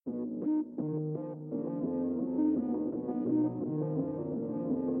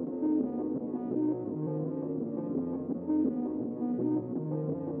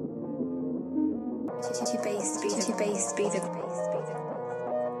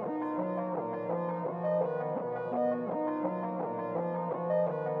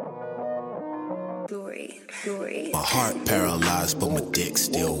My heart paralyzed, but my dick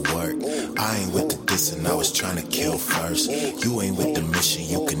still work. I ain't with the dissing, I was trying to kill first. You ain't with the mission,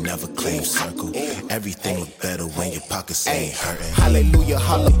 you can never claim circle. Everything look better when your pockets ain't hurting. Hallelujah,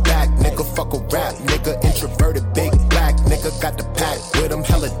 holla back, nigga, fuck a rap, nigga. Introverted, big black, nigga, got the pack with him.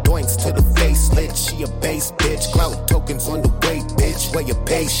 Hella doinks to the face, lit, she a base bitch. Clout tokens on the way, bitch, where your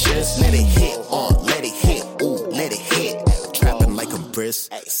patience. Let it hit, let it hit, ooh, let it hit. Trapping like I'm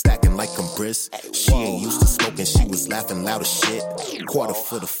brisk, stacking like I'm brisk. She ain't used to smoking, she was laughing loud as shit. Quarter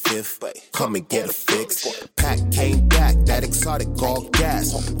for the fifth, come and get a fix. Pack came back, that exotic all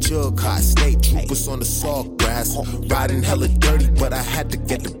gas. Jug hot, state troopers on the salt grass. Riding hella dirty, but I had to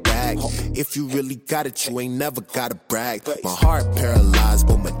get the bag. If you really got it, you ain't never gotta brag. My heart paralyzed,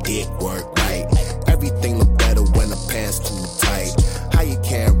 but my dick work right. Everything look better when the pants too tight. How you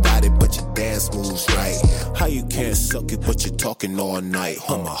can't ride it, but your dance moves right? How you can't suck it, but you're talking all night?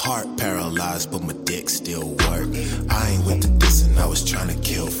 My heart paralyzed, but my dick still work. I ain't with the dissing, I was trying to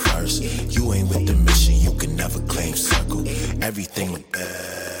kill first. You ain't with the mission, you can never claim circle. Everything look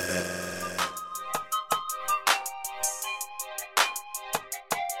better.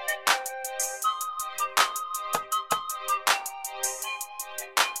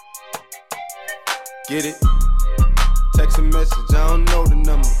 Get it? Text a message, I don't know the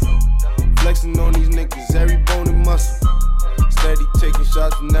number. Flexing on these niggas, every bone and muscle. Steady taking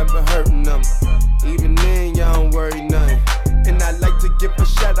shots, never hurting them. Even then, y'all don't worry nothing. And I like to give a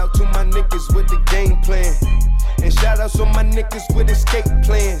shout out to my niggas with the game plan. And shout outs on my niggas with escape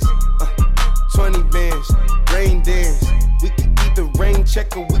plans. 20 bands, rain dance. We can either rain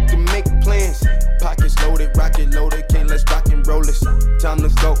check or we can make plans. Pockets loaded, rocket loaded, can't let's rock and roll this. Time to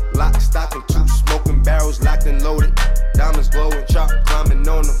go, lock, stock, and two smoking barrels locked and loaded. Diamonds glowing, chop climbing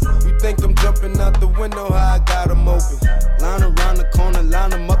on them. You think I'm jumping out the window, how I got them open. Line around the corner,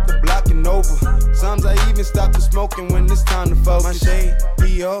 line them up the block and over. Sometimes I even stop the smoking when it's time to focus. My shade,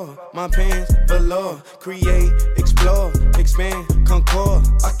 Dior, my pants, velour. Create, explore, expand, concord.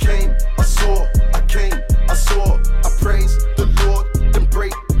 I came, I saw, I came, I saw. I praise the Lord, then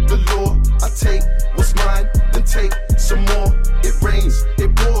break the law. I take what's mine, then take some more. It rains,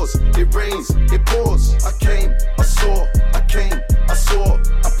 it pours, it rains, it pours. I came, I saw, I came, I saw.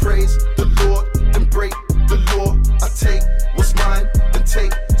 I praise the Lord, then break the law. I take what's mine, then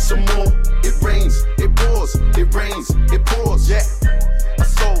take some more. It rains, it pours, it rains, it pours. Yeah, I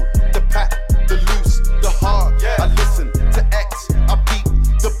sold the pack, the loose, the hard. Yeah. I listen to X, I beat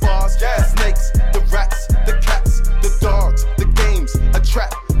the bars. Yeah. The snakes, the rats, the cats, the dogs, the games, a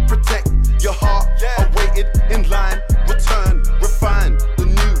trap, protect your heart. Yeah. I waited in line, return, refine the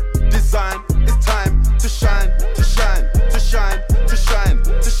new design. It's time to shine, to shine, to shine, to shine,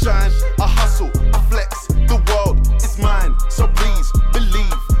 to shine. I hustle, I flex, the world is mine. So please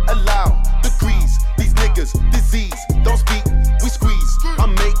believe, allow degrees. These niggas, disease, don't speak, we squeeze. I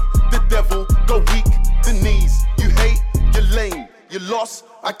make the devil go weak, the knees. You hate, you're lame, you lost.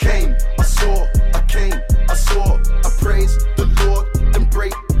 I came, I saw, I came, I saw. I praise the Lord, then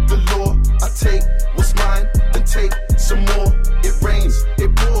break the law. I take what's mine, then take some more. It rains,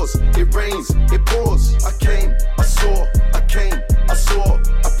 it pours, it rains, it pours. I came, I saw, I came, I saw.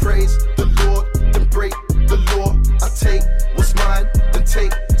 I praise the Lord, then break the law. I take what's mine, then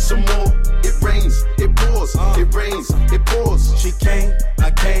take some more. It rains, it pours, it rains, it pours. She came, I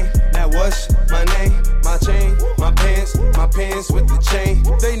came, now what's my name? My chain, my pants with the chain.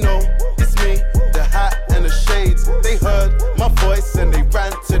 They know it's me, the hat and the shades. They heard my voice and they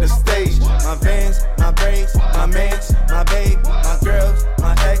ran to the stage. My vans, my braids, my mans, my babe, my girls,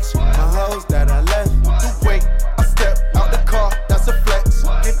 my ex, my hoes that I left. Wait, I step out the car, that's a flex.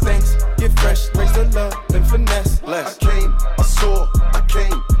 Give thanks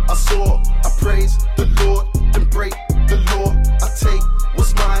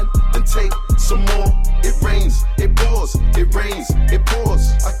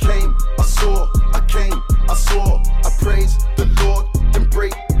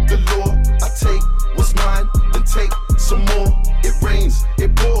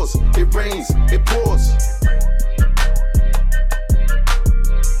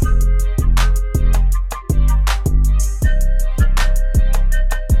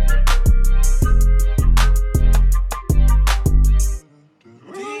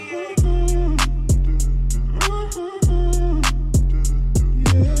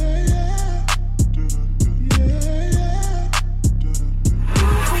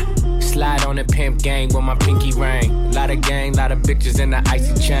gang with my pinky ring. Lot of gang, lot of bitches in the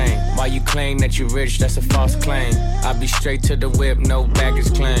icy chain. While you claim that you rich, that's a false claim. I be straight to the whip, no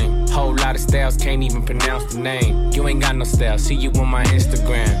baggage claim. Whole lot of styles, can't even pronounce the name. You ain't got no style, see you on my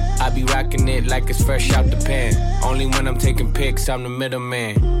Instagram. I be rocking it like it's fresh out the pan. Only when I'm taking pics, I'm the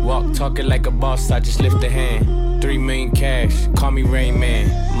middleman. Walk talking like a boss, I just lift a hand. 3 million cash, call me Rain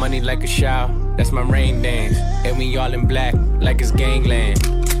Man. Money like a shower, that's my rain dance. And we all in black, like it's gangland.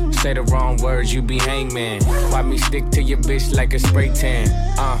 Say the wrong words, you be hangman. Why me stick to your bitch like a spray tan?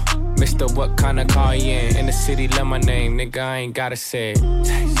 Mister, what kind of car you in the city, love my name, nigga, I ain't gotta say it.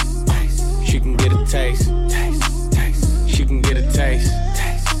 Taste, taste. She can get a taste. Taste, taste. She can get a taste.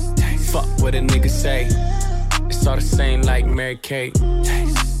 Taste, taste. Fuck what a nigga say. It's all the same like Mary Kate.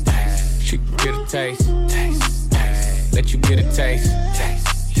 Taste, taste. She can get a taste. Taste, taste. Let you get a taste.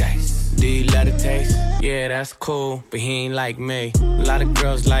 Taste, taste. Do you let it taste? Yeah, that's cool, but he ain't like me. A lot of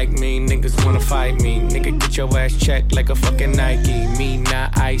girls like me, niggas wanna fight me. Nigga, get your ass checked like a fucking Nike. Me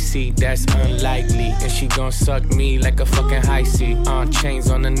not icy, that's unlikely. And she gon' suck me like a fucking high C. Chains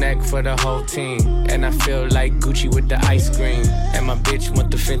on the neck for the whole team. And I feel like Gucci with the ice cream. And my bitch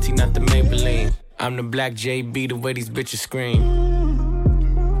want the Fenty, not the Maybelline. I'm the black JB, the way these bitches scream.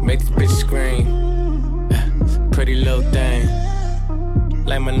 Make this bitch scream. Pretty little thing.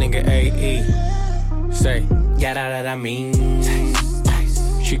 Like my nigga A.E. Say, yeah, that I mean. Taste,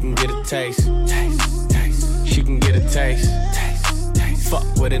 taste. She can get a taste. Taste, taste. She can get a taste. Taste, taste. Fuck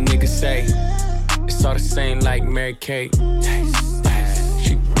what a nigga say. It's all the same like Mary Kate. Taste, taste.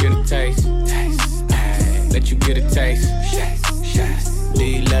 She can get a taste. Taste, taste. Let you get a taste. Taste. Do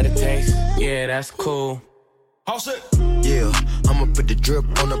you let it taste? Yeah, that's cool. Yeah, I'ma put the drip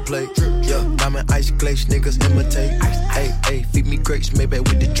on the plate. Yeah, diamond ice glaze, niggas imitate. Hey, hey, feed me grapes, maybe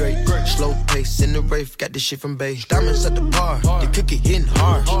with the Drake. Slow pace in the rave, got this shit from Bay. Diamonds at the bar, the cookie hitting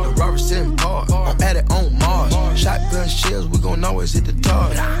hard. The Robert sitting par, I'm at it on Mars. Shotgun shells, we gon' always hit the tar.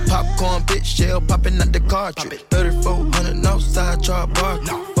 Popcorn, bitch, shell popping out the cartridge. 3400 outside, char bar.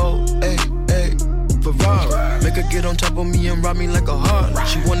 488. Ferrari. Make her get on top of me and rob me like a heart.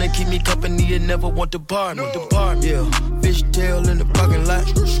 She wanna keep me company and never want to bar me. Yeah, fish tail in the parking lot.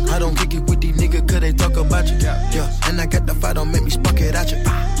 I don't kick it with these niggas cause they talk about you. Yeah, and I got the fight, don't make me spark it at you.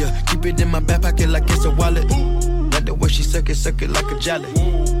 Yeah, keep it in my back pocket like it's a wallet. Like the way she suck it like a jelly.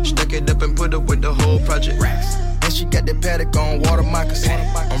 Stuck it up and put up with the whole project. And she got that paddock on water moccasin.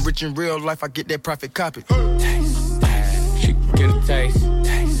 I'm rich in real life, I get that profit copy. Taste, taste. She can get a taste.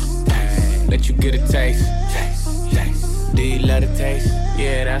 Taste, taste. Let you get a taste. Taste, taste. Do you let it taste?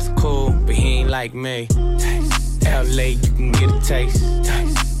 Yeah, that's cool, but he ain't like me. Taste, LA, you can get a taste.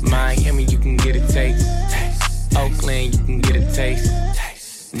 Taste. Miami, you can get a taste. Taste. Oakland, you can get a taste.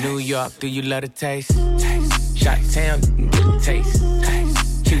 Taste. New York, do you let it taste? Taste. Chi-town, you can get a taste.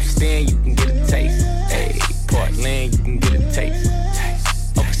 Taste. Houston, you can get a taste. Hey, Portland, you can get a taste.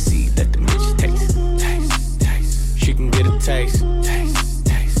 Taste. Overseas, let the bitch taste. Taste. Taste. She can get a taste. Taste.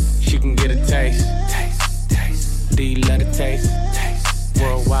 Taste. She can get a taste. Taste. Taste. Do you let it taste? Taste.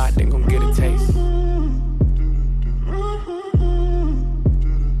 Worldwide, they gon' get a taste.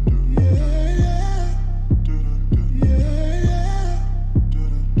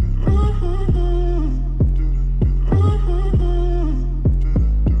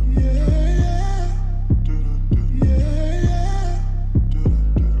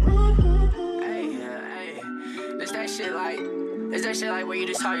 Shit like where you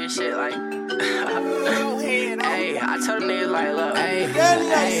just talk your shit like hey, I told them niggas like look, hey,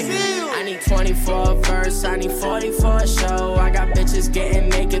 I need 24 verse, I need 40 for a show. I got bitches getting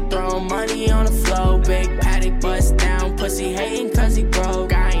naked, throwing money on the floor. Big paddock bust down, pussy hating cause he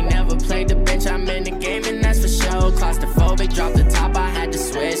broke. I ain't never played the bench, I'm in the game and that's for sure. Claustrophobic, drop the top, I had to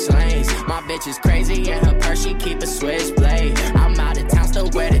switch lanes. My bitch is crazy and her purse, she keep a switchblade. I'm out of town, still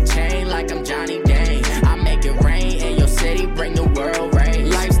wear the chain like I'm Johnny Dane. I make it rain in your city, bring the world rain.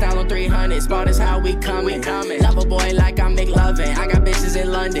 Lifestyle on 300, spot is how we coming. Love a boy like I'm McLovin. I got bitches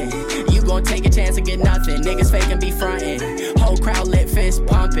in London. You gon' take a chance and get nothing. Niggas fake and be frontin'. Whole crowd lit, fist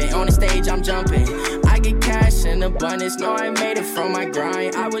pumping. On the stage, I'm jumping. I get cash in abundance. Know I made it from my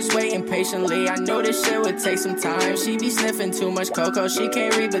grind. I was waiting patiently. I knew this shit would take some time. She be sniffing too much cocoa. She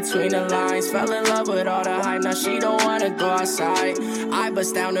can't read between the lines. Fell in love with all the hype. Now she don't wanna go outside. I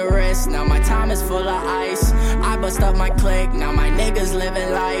bust down the wrist. Now my time is full of ice. I bust up my clique. Now my niggas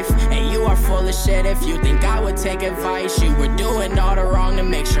living life. And you are full of shit if you think I would take advice. You were doing all the wrong to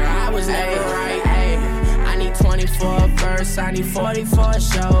make sure I was never right. I need 24 verse, I need 40 for a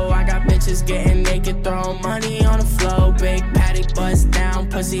show. I got bitches getting naked, throwing money on the floor. Big paddock bust down,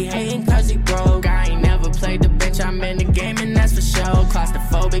 pussy hating cause he broke. I ain't never played played the bench, I'm in the game and that's for sure.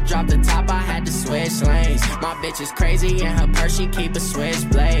 Claustrophobic, dropped the top, I had to switch lanes. My bitch is crazy and her purse, she keep a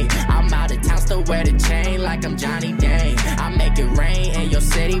switchblade. I'm out of town, still wear the chain like I'm Johnny Dane. I make it rain in your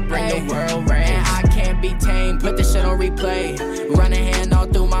city, bring the world rain. And I can't be tamed, put this shit on replay. Run a hand all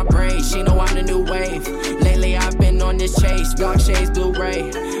through my braids, she know I'm the new wave. Lately I've been on this chase, dark shades,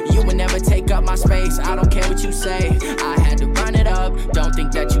 Blu-ray. You would never take up my space, I don't care what you say. I had to run it up, don't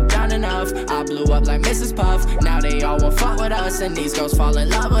think that you done enough. I blew up like Mrs. Puff, now they all want fuck with us. And these girls fall in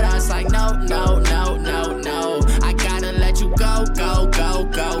love with us like no, no, no, no, no. I gotta let you go, go, go,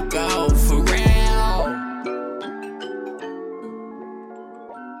 go, go, for real.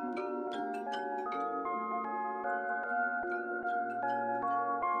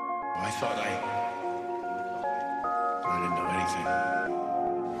 I thought I didn't know anything.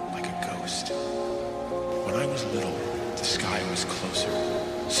 Like a ghost. When I was little, the sky was closer.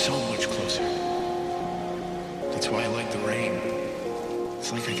 So much closer. That's why I like the rain.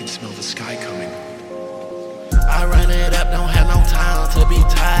 It's like I can smell the sky coming. I run it up, don't have no time to be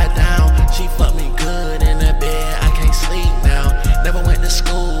tied down. She fucked me good in the bed, I can't sleep now. Never went to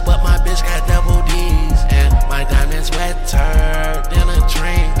school, but my bitch got double D's. And my diamonds wetter than a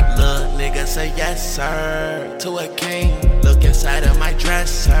drink. Little nigga say yes sir to a king. Look inside of my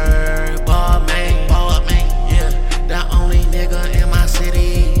dresser. Ball man, yeah. The only nigga in my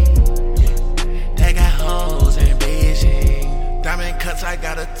city, yeah. That got hoes in Beijing. Diamond cuts, I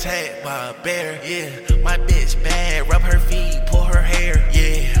got attacked by a bear, yeah. My bitch bad, rub her feet, pull her hair,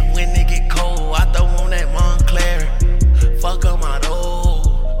 yeah. When it get cold, I throw on that Montclair. Fuck on my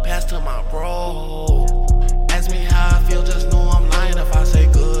dough, pass to my bro. Ask me how I feel, just know I'm lying if I say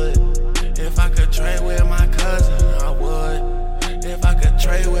good. If I could trade with my cousin, I would. If I could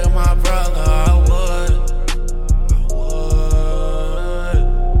trade with my brother, I would.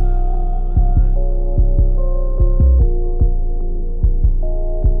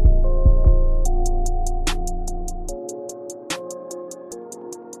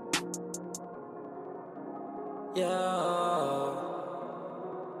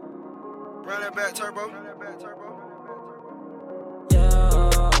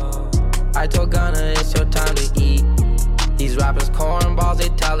 I told Gunna it's your time to eat. These rappers cornballs, they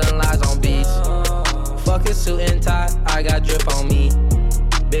telling lies on beats. Fuck a suit and tie, I got drip on me.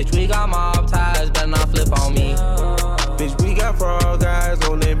 Bitch, we got mob ties, better not flip on me. Bitch, we got frog eyes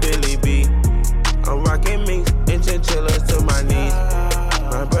on that Billy B. I'm rocking minks and chinchillas to my knees.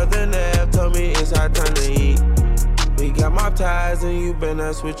 My brother Nav told me it's our time to eat. We got mob ties and you better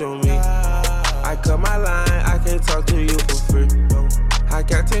not switch on me. I cut my line, I can't talk to you for free. I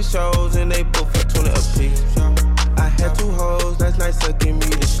got 10 shows and they book for 20 apiece. I had 2 hoes last night sucking me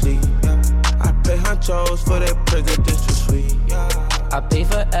to sleep. I pay honchos for that presidential suite. I pay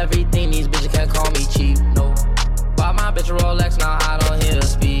for everything, these bitches can't call me cheap, no. Bought my bitch a Rolex, now I don't hear her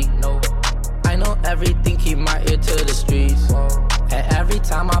speak, no. I know everything, keep my ear to the streets. And every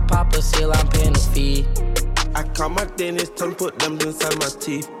time I pop a seal, I'm paying a fee. I call my dentist, tell him put them inside my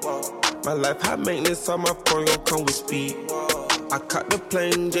teeth. My life high maintenance, all my phone gon' come with speed. I caught the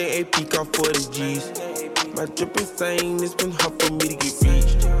plane, JAP got 40 G's. My drip insane, it's been hard for me to get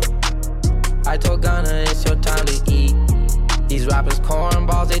reached. I told Gunna it's your time to eat. These rappers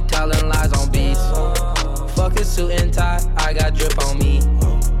cornballs, they telling lies on beats. Fuck a suit and tie, I got drip on me.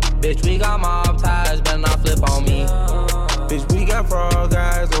 Bitch, we got mob ties, better not flip on me. Bitch, we got frog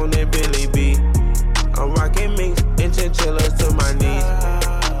eyes on that Billy B. I'm rocking minks and chinchillas to my knees.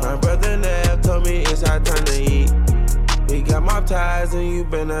 My brother Nav told me it's our time to eat. We got mob ties and you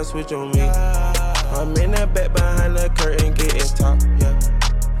better not switch on me. I'm in that back behind the curtain getting top,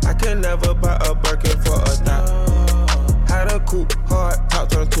 yeah. I can never buy a Birkin for a dime. Had a coupe, hard top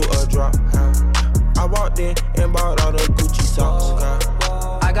turned to a drop. I walked in and bought all the Gucci socks.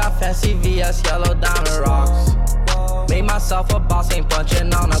 I got fancy VS, yellow diamond rocks. Made myself a boss, ain't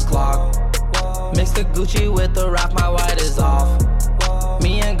punching on the clock. Mix the Gucci with the rap, my white is off.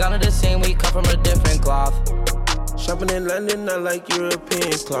 Me and Gunna the same, we come from a different cloth. Shopping in London, I like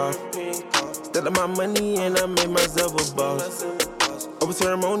European cloth. Stepped up my money and I made myself a boss. Over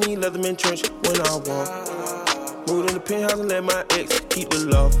ceremony, Leatherman trench when I walk. Moved in the penthouse and let my ex keep the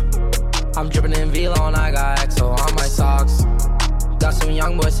love. I'm dripping in Velo and I got XO on my socks. Got some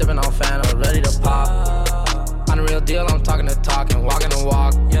young boys sipping on Fanta, ready to pop. On the real deal, I'm talking the talk and walking the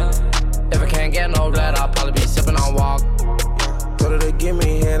walk. If I can't get no red, I'll probably be sipping on walk. Told her to give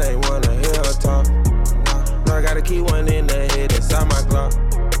me head, ain't wanna hear her talk. Now I gotta keep one in the head inside my Glock.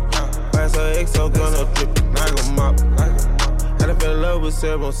 Pass her XO, gonna drip, knock 'em up. Had to fell in love with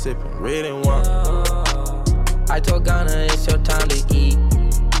Sarah, sipping red and walk. I told Gunna it's your time to eat.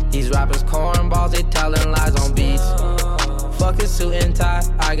 These rappers cornballs, they telling lies on beats. Fuck a suit and tie,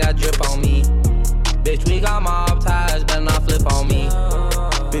 I got drip on me. Bitch, we got mob ties, better not flip on me.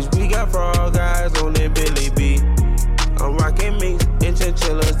 Bitch, we got frog guys on that Billy B. I'm rocking mix and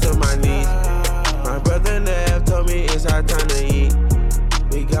chinchillas to my knees. My brother Nev told me it's our time to eat.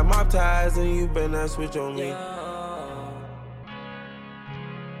 We got mob ties and you better not switch on me.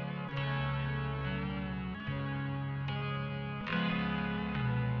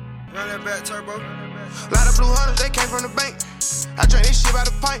 Run that back, turbo. Lot of blue hunters, they came from the bank. I drank this shit by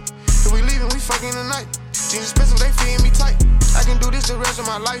the pint. If we leaving, we fucking tonight. Jeans expensive, they feeding me tight. I can do this the rest of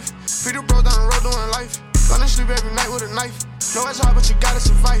my life. Free the bros down the road doing life. Gonna sleep every night with a knife. No, it's hard, but you gotta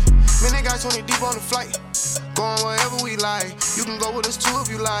survive. Man, they got 20 deep on the flight. Going wherever we like. You can go with us too if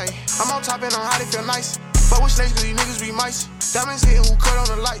you like. I'm on top and on how they feel nice. But with snakes, cause these niggas be mice. Diamonds hitting who cut on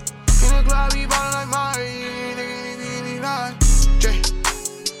the light. In the club, we ballin' like Mari. Jay.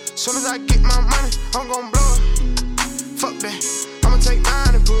 Soon as I get my money, I'm gon' blow it. Fuck that, I'ma take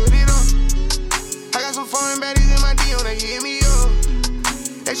 9 and put it up. I got some foreign baddies in my DM, they hit me up.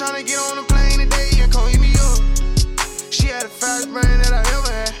 They tryna get on the plane today and come hit me up. She had the fast brain that I ever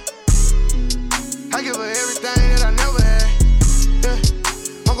had. I give her everything that I never had. Yeah,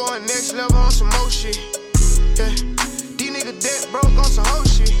 I'm going next level on some more shit. Yeah, these niggas dead broke on some whole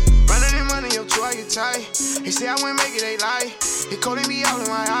shit. Running in money up till I get tight. They say I wouldn't make it, they lie. They coding me out in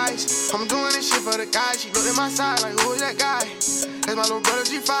my eyes. I'm doing this shit for the guy. She looked at my side like, who is that guy? That's my little brother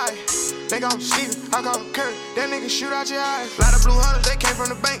G5. They gon' Steven, I call him Kurt. That nigga shoot out your eyes. Lot of blue hunters, they came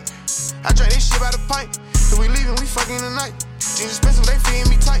from the bank. I drank this shit by the pint. If we leaving, we fucking tonight. Jeans expensive, they feeding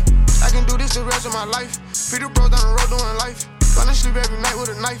me tight. I can do this the rest of my life. Free the bros down the road doing life. Gonna sleep every night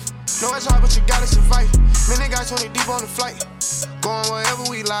with a knife. No, it's hard, but you gotta survive. Man, they got 20 deep on the flight. Going wherever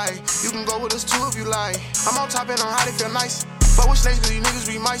we like. You can go with us too if you like. I'm on top and on how they feel nice. But with snakes, cause these niggas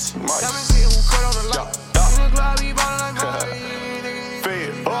be mice. Diamonds hitting who cut on the light. In the club, we ballin' like Mari.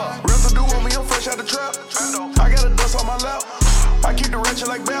 Fed up. Residue on me, I'm fresh out the trap. I got a dust on my lap. I keep the ratchet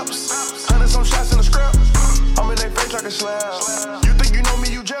like Baps. 100 some shots in the scrap. I'm in their face like a slab. You think you know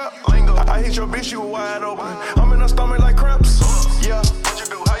me, you jab. I hit your bitch, you wide open. I'm in her stomach like cramps. Yeah. What you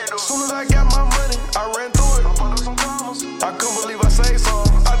do? How you do? Soon as I got my money, I ran through it. I couldn't believe I saved some.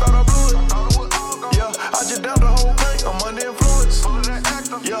 I thought I blew it. Yeah, I just downed the whole thing. I'm under influence.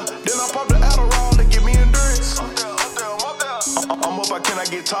 Yeah, then I popped the Adderall to give me endurance. I'm up, I cannot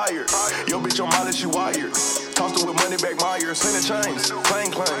get tired. Yo, bitch, on Molly, she wired. Tossed her with money back Myers. Send the chains,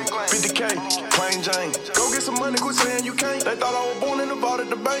 clang, 50K, plain Jane. Go get some money, quit saying you can't. They thought I was born in the vault at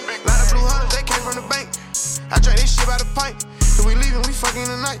the bank. Lot of blue hunters, they came from the bank. I drank this shit by the pint. If we leaving, we fucking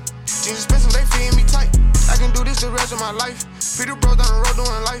tonight. Jeans expensive, they feeding me tight. I can do this the rest of my life. Free the bros down the road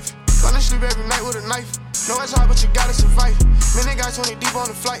doing life. Gonna sleep every night with a knife. No, it's hard, but you gotta survive. Man, they got 20 deep on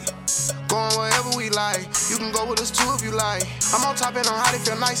the flight. Going wherever we like. You can go with us too if you like. I'm on top and on how they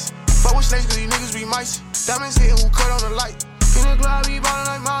feel nice. But with snakes, cause these niggas be mice. Diamonds hitting who cut on the light. In the club, we ballin'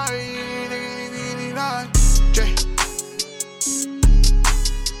 like Mari. Jay.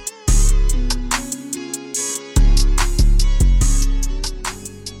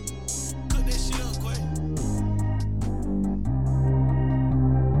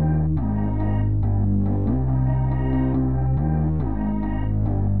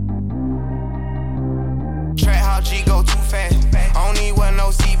 G go too fast. I don't need wear no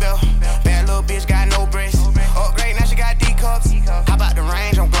seatbelt. Bad little bitch got no breasts. Upgrade, now she got D cups. How about the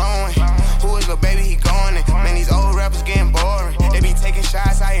range? I'm glowing. Who is little baby? He going in. Man, these old rappers getting boring. They be taking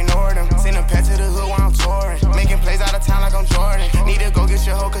shots, I ignore them. Send a pet to the hood while I'm touring. Making plays out of town like I'm Jordan. Need to go get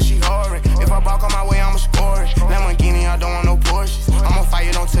your hoe cause she horrid. If I balk on my way, I'ma score it. Lamborghini, I don't want no Porsches. I'm on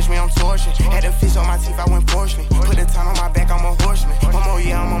fire, don't touch me, I'm tortured. Had the fish on my teeth, I went porcelain. Put the time on my back, I'm a horseman. One more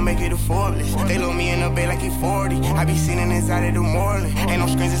year, I'ma make it a Forbes. They load me in the bay like he 40. I be sitting inside of the Moreland. Ain't no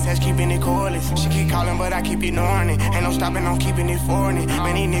screens attached, keeping it cordless. She keep calling, but I keep ignoring it. Ain't no stopping, I'm keeping it for it.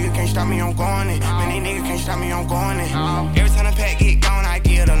 Many niggas can't stop me, I'm going it. Many niggas can't stop me, I'm going it. Every time the pack get gone, I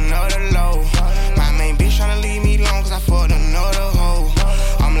get another load. My main bitch tryna leave me alone, cause I fucked another hoe.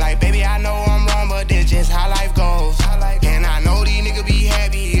 I'm like, baby, I know I'm wrong, but that's just how life goes. And I know these niggas be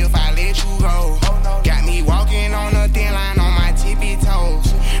happy if I let you go. Got me walking on a thin line on my tippy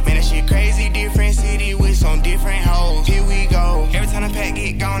toes. Man, that shit crazy, different city with some different hoes. Here we go. Every time the pack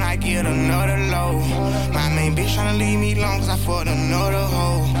get gone, I get another load. My main bitch tryna leave me alone, cause I fucked another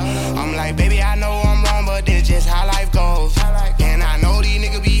hoe. I'm like, baby, I know I'm wrong, but that's just how life goes. And I know these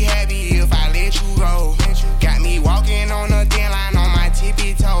niggas be happy if I let you go. Got me walking on a thin line on my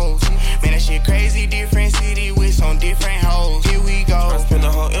tippy toes. Man, that shit crazy, different city with some different hoes. Here we go. I spent the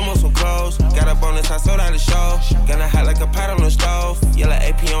whole M on some clothes. Got a bonus, I sold out the show. Gonna hot like a pot on the stove. Yellow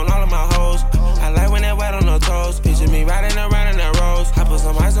AP on all of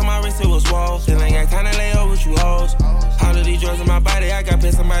I got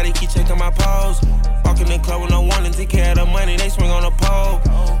paid, somebody keep checking my pose. Walk in the club with no warning, take care of the money, they swing on the pole.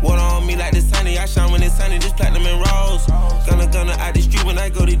 Water on me like the sunny, I shine when it's sunny, just platinum and rose. Gonna out the street when I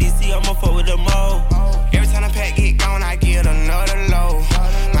go to DC, I'ma fuck with the mo. Every time the pack get gone, I get another low.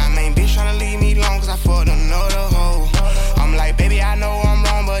 My main bitch tryna leave me alone, cause I fucked another hoe. I'm like, baby, I know I'm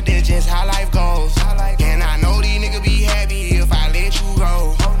wrong, but that's just how life goes. And I know these niggas be happy if I let you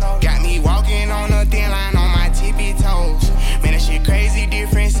go. Got me walking on a thin line on my tippy toes. Man, that shit crazy,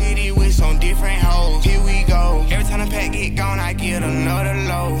 different city with some different hoes. Here we go. Every time the pack get gone, I get another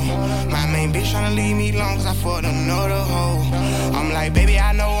low. My main bitch tryna leave me alone, cause I fucked another hoe. I'm like, baby,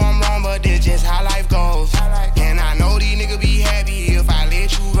 I know I'm wrong, but that's just how life goes. And I know these niggas be happy if I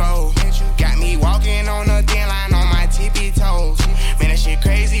let you go. Got me walking on a thin line on my tippy toes. Man, that shit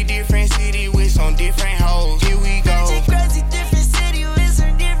crazy, different city with some different hoes. Here we go. Crazy, different city with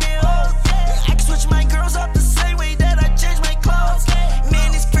some different hoes. I can switch my girls up the same way that I change my clothes.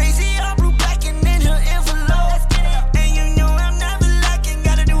 Man, it's crazy, I'm blue black and in her envelope. And you know I'm never lacking,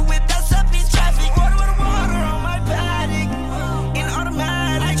 gotta do it, that's up in traffic. Water with water on my paddock. In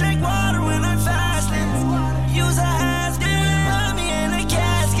automatic, I drink water when I'm fasting. Use a Aspen, put me in a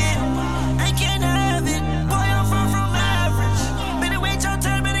casket. I can't have it, boy, I'm far from average. Better wait your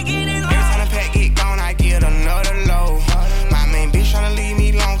turn, better get in line. Every time the pack get gone, I get another low. My main bitch tryna leave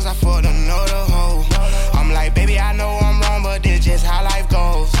me alone, cause I fucked another hoe. I'm like, baby, I know I'm wrong, but that's just how life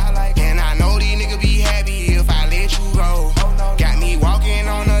goes. And I know these niggas be happy if I let you go. Got me walking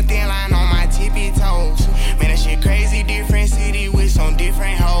on a thin line on my tippy toes. Man, that shit crazy, different city with some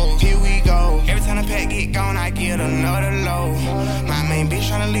different hoes. Here we go. Every time the pack get gone, I get another low. My main bitch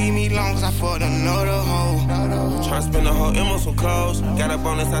tryna leave me alone, cause I fucked another hoe. Tryna spend the whole M on some clothes. Got a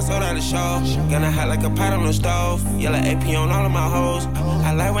bonus, I sold out the show. Gonna hot like a pot on the stove. Yellow AP on all of my hoes.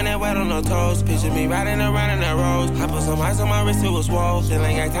 I like when that wet on the toes. Picture me riding around in that rose. I put some ice on my wrist, it was swole. Still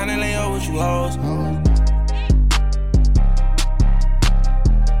ain't got time to lay over with you hoes.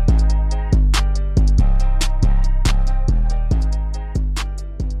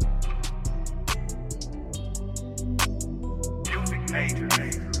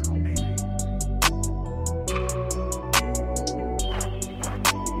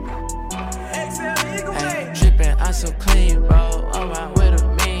 Drippin', I so clean, bro. Around with a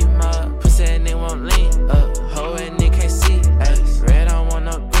mean mug. Pussy and they won't lean up. Hoe and they can't see. Ay. Red, I want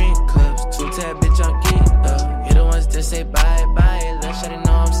no green cups. Two tab bitch, I'm geeked up. Hit the ones that say bye bye. Let shawty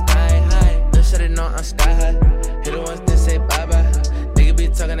know I'm sky high. Let shawty know I'm sky high. Hit the ones that say bye bye. Nigga be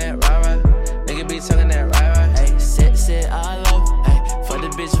talking that rah rah. Nigga be talking that rah rah. Ay, sit all over. Ay, fuck the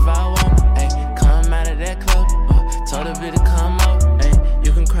bitch if I want. Ay, come out of that club. Told the bitch to come over. Ay,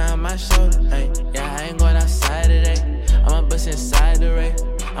 you can cry on my shoulder. Ay, yeah, I ain't going outside today. I'ma bust inside the ray.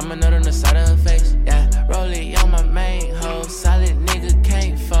 I'ma nut on the side of her face. Yeah, roll it on my main hoe. Solid nigga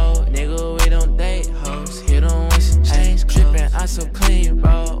can't fold. Nigga, we don't date hoes. Hit on when she change clothes. Drippin', I so clean,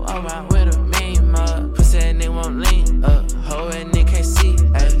 bro. Around with a mean mug. Pussy and they won't lean up. Hoe and they can't see.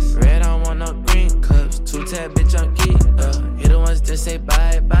 Ay, red, I want no green cups. Two tab bitch, I'm geeked up. Hit the ones that say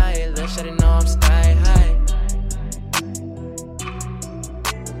bye bye. Let shawty know I'm sky high.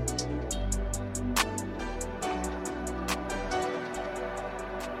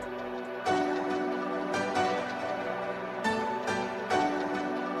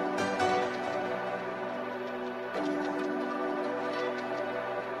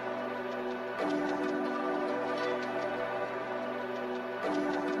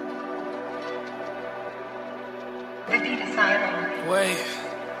 Wait,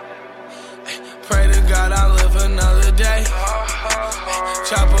 pray to God I live another day.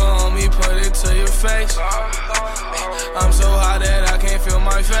 Chopper on me, put it to your face. I'm so hot that I can't feel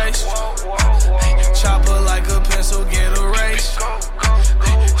my face. Chopper like a pencil, get erased.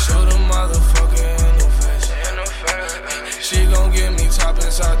 Shoot a motherfucker in the face. She gon' get me top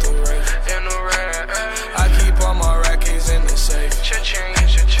inside the race. I keep all my rackets in the safe.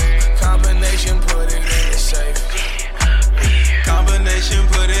 Combination, put it in the safe. Combination,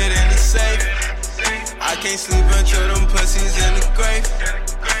 put it in the safe. I can't sleep until them pussies in the grave.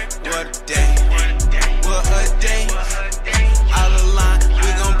 What a day, what a day. Out of line, we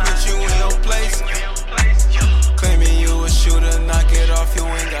gon' put you in your place. Claiming you a shooter, knock it off, you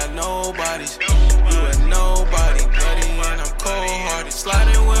ain't got nobody. You a nobody, bloody and I'm cold-hearted.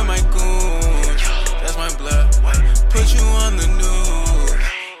 Sliding with my goons, that's my blood. Put you on the news,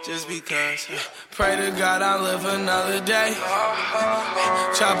 just because. Pray to God I live another day.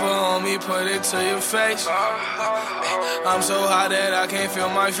 Chopper on me, put it to your face. I'm so hot that I can't feel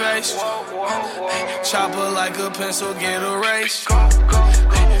my face. Chopper like a pencil, get erased.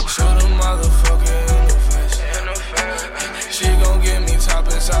 Shoot a motherfucker in the face. She gon' get me top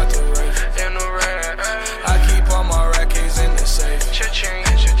inside the race. In the red. I keep all my rackets in the safe. Cha-ching,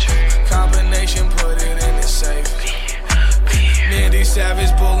 cha-ching. Combination, put it in the safe. Near these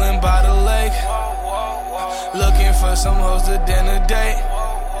savage bullin' by the lake. Looking for some hoes to dinner date.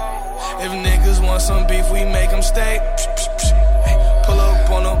 If niggas want some beef, we make them steak. Pull up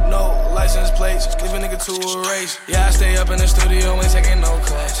on them, no license plates. Leave a nigga to a race. Yeah, I stay up in the studio, ain't taking no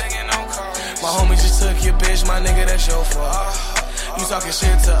calls. My homie just took your bitch, my nigga, that's your fault. You talking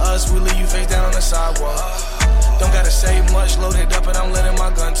shit to us, we leave you face down on the sidewalk. Don't gotta say much, loaded up and I'm letting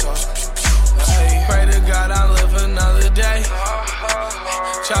my gun talk. Hey, pray to God I live another day.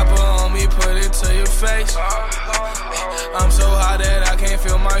 Chopper on me, put it to your face. I'm so high that I can't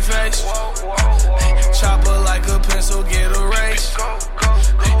feel my face. Chopper like a pencil, get erased.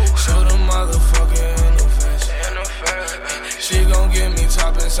 Shoot a motherfucker in the face. She gon' get me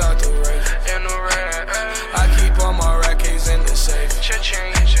top inside the race. I keep all my rackets in the safe.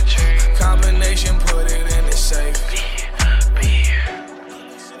 Combination, put it in the safe.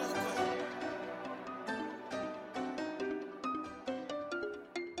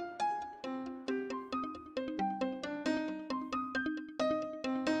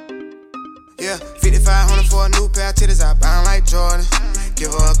 Yeah, 5,500 for a new pair of titties, I bound like Jordan. Give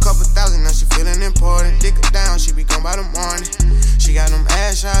her a couple thousand, now she feeling important. Dick her down, she be gone by the morning. She got them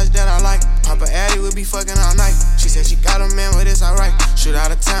ass shots that I like. Papa Addy would be fucking all night. She said she got a man, but it's alright. Shoot out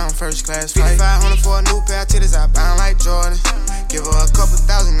of town, first class flight. 5,500 for a new pair of titties, I bound like Jordan. Give her a couple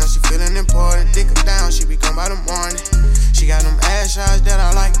thousand, now she feeling important. Dick her down, she be gone by the morning. She got them ass shots that I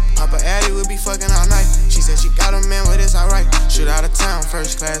like. Papa Addy would be fucking all night. She said she got a man, but it's alright. Shoot out of town,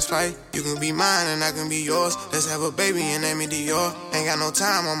 first class flight. You can be mine and I can be yours. Let's have a baby and name it Dior. Ain't got no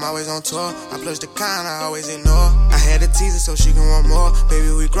time, I'm always on tour. I plush the kind, I always ignore. I had to tease her so she can want more.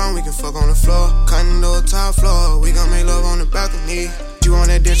 Baby, we grown, we can fuck on the floor. Cutting to the top floor, we gon' make love on the balcony. You on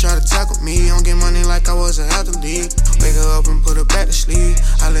that dick, try to tackle me. Don't get money like I was an athlete. Wake her up and put her back to sleep.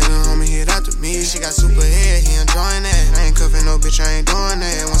 I let her homie hit after me. She got super head, he enjoying that. I ain't cuffing no bitch, I ain't doing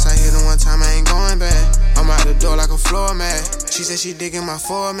that. Once I hit her one time, I ain't going back. I'm out the door like a floor mat. She said she digging my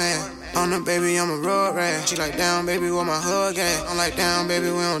format. On the baby, I'm a road rat. She like, down, baby, where my hug at? I'm like, down, baby,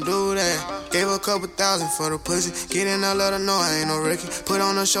 we don't do that. Gave her a couple thousand for the pussy. Get in, I let her know I ain't no rookie. Put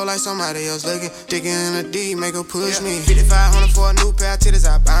on a show like somebody else looking. Digging in the D, make her push me. 5,500 for a new pair of titties,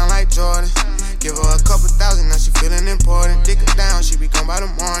 I bound like Jordan. Give her a couple thousand, now she feeling important. Dick her down, she be gone by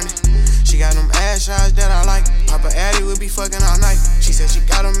the morning. She got them ass shots that I like. Papa Addy would be fucking all night. She said she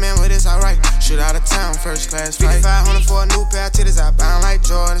got a man, but it's alright. Shoot out of town, first class flight. 5,500 for a new pair of titties, I bound like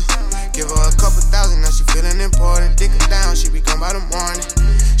Jordan. Give her a couple thousand, now she feeling important. Dick her down, she be gone by the morning.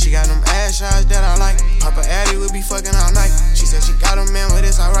 She got them ass shots that I like. Papa Addy would be fucking all night. She said she got a man, but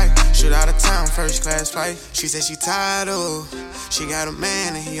it's alright. Shoot out of town, first class flight. She said she tired of. She got a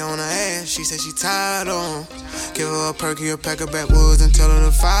man and he on her ass. She said she tired of. Give her a perky, a pack of backwoods and tell her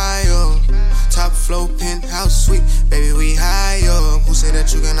to fire. Top flow, penthouse suite, baby, we high up. Who said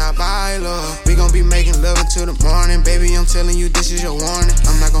that you cannot buy love? We gon' be making love until the morning. Baby, I'm telling you, this is your warning.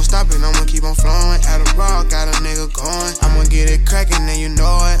 I'm not gon' stop it, I'ma keep on flowing. At a rock, got a nigga going. I'ma get it crackin', and you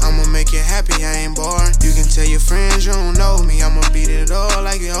know it. I'ma make you happy, I ain't boring. You can tell your friends you don't know me. I'ma beat it all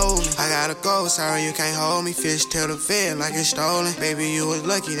like you hold me. I gotta go, sorry you can't hold me. Fish tail the fed like it's stolen. Baby, you was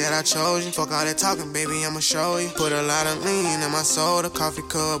lucky that I chose you. Fuck all that talking, baby, I'ma show you. Put a lot of lean in my soda. Coffee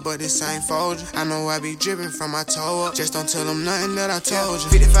cup, but this ain't Folger. I know I be drippin' from my toe up. Just don't tell them nothing that I told you.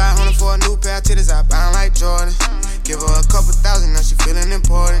 5,500 for a new pair of titties, I bound like Jordan. Give her a couple thousand, now she feeling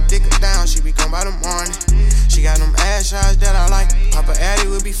important. Dick her down, she be gone by the morning. She got them ass shots that I like. Papa Addy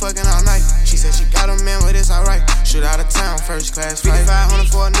would be fucking all night. She said she got a man, but it's alright. Shoot out of town, first class flight.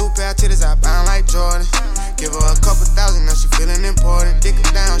 5,500 for a new pair of titties, I bound like Jordan. Give her a couple thousand, now she feeling important. Dick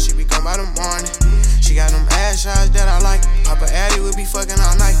her down, she be gone by the morning. She got them ass shots that I like. Papa Addy would be fucking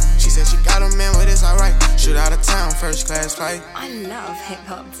all night. She said she got a man, but it's alright. Shoot out of town, first class flight. I love Hip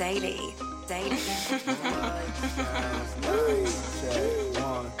Hop Daily. Daily.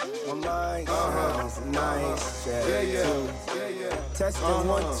 Nice, nice, testing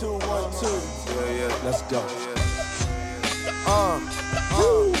 1 2 1 2. Let's go.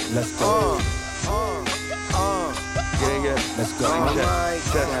 Let's go. Let's go. My mic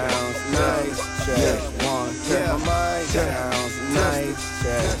sounds nice. Check 1. My mic sounds nice.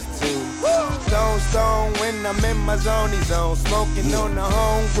 Check 2. Don't stone when I'm in my zone zone. Smoking on the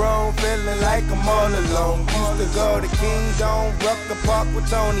homegrown, feeling like I'm all alone. Used to go to King Dome, Rucker Park with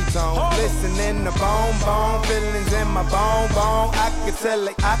Tony Tone. Listening to bone, feelings in my bone. I could tell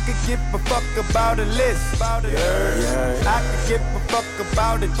it, I could give a fuck about a list. I could give a fuck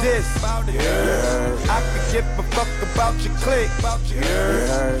about a diss. I could give a fuck about your clique.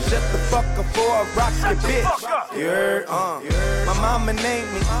 Shut the fuck up before I rock your bitch. My mama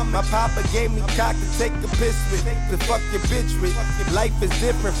named me, my papa gave me cock to take a piss with, to fuck your bitch with. Life is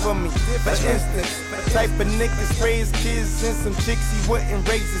different for me. For instance, type of niggas raise kids and some chicks he wouldn't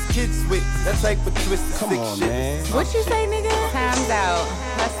raise his kids with. That type of twisted sick shit. Man. What you say, nigga? Time's out.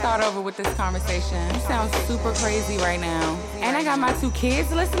 Let's start over with this conversation. You sound super crazy right now. And I got my 2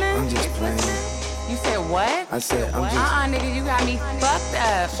 kids listening. I'm just playing. You said what? I said I'm just nigga, you got me fucked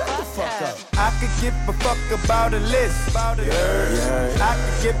up. Shut the fuck up. I could give a fuck about a list. I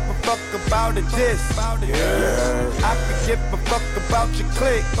could give a fuck about a diss. I could give a fuck about your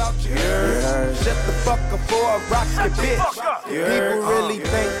clique. Shut the fuck up before I rock your bitch. People really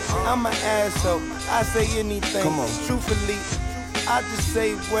think I'm an asshole. I say anything. Come on. Truthfully, I just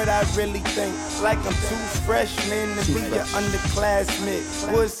say what I really think. Like I'm 2 freshmen to be your underclassman.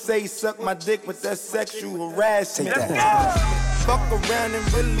 Would say suck my dick with that sexual harassment. Fuck around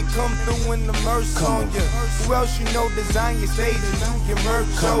and really come through in the merch on you. Who else you know design your stage and do your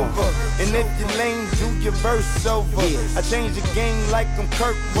merch over? And if you're lame, do your verse over. I change the game like I'm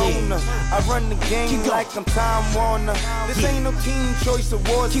Kurt Warner. I run the game like I'm Tom Warner. This ain't no Teen Choice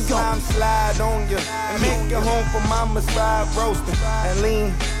Awards. Time slide on you and make it home for mama's fried roasting. And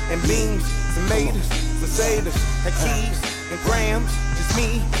lean and beans, tomatoes, potatoes, and keys and grams. Just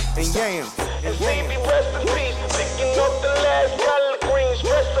me and yams. And baby, rest in peace. Picking up the last collard greens,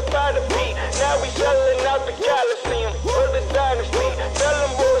 dressed up by the beat. Now we selling out the Coliseum for the dynasty. Tell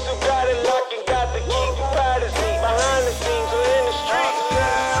them boys who got it locked and got the key to privacy. Behind the scenes or in the streets.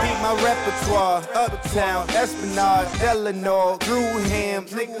 Beat my repertoire, Uptown, Esplanade, Eleanor, Drewham,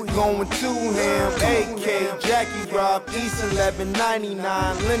 nigga going to him. AK, Jackie Rob, East 1199,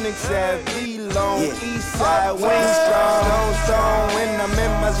 Lennox Ave, D-Lone, East Side, Wayne Stone, when I'm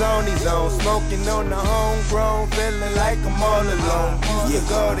in my zone. Smoking on the homegrown, feeling like I'm all alone. Used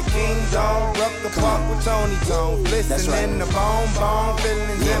to go to King Dome, Rucker Park with Tony Tone. Listening to bone,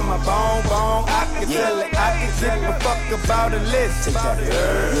 feelings in my bone. I could tell it, I could give a fuck about a list. I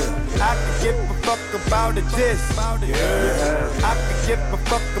could give a fuck about a diss. I could give a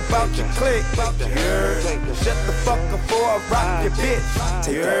fuck about your clique. Shut the fuck up before I rock your bitch.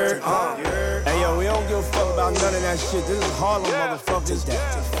 Hey yo, we don't give a fuck about none of that shit. This is Harlem, motherfuckers.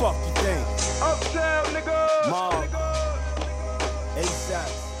 Fuck you think? Uptown, nigga. Mom. ASAP.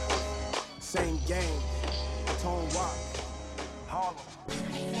 Same game. Tone Rock. Harlem.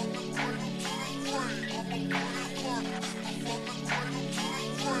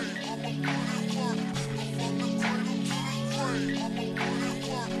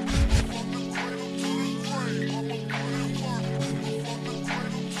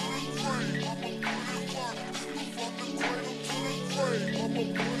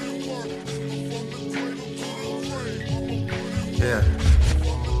 Yeah.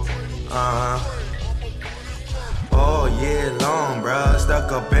 All year long, bruh.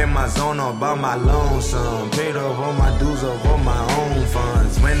 Stuck up in my zone all by my lonesome. Paid off all my dues off all my own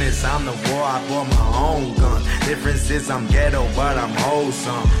funds. When it's time to war, I bought my own gun. Difference is I'm ghetto, but I'm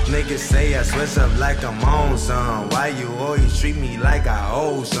wholesome. Niggas say I switch up like I'm on some. Why you always treat me like I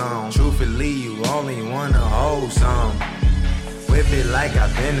owe some? Truthfully, you only wanna hold some. Whip it like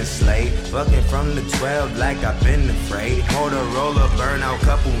I've been a slave. Fucking from the 12 like I've been afraid. Motorola burnout,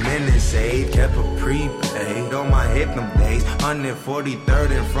 couple minutes saved. Kept a prepaid on my hip them days.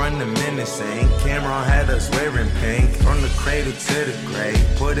 143rd in front of menacing. Cameron had us wearing pink. From the cradle to the grave.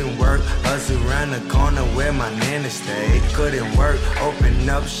 Put in work, hustle around the corner where my nana stayed. Couldn't work, open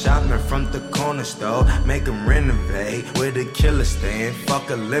up shopping from the corner store. Make them renovate with a killer stand. Fuck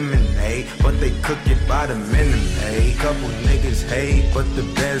a lemonade, but they cook it by the minute. Couple niggas hate, but the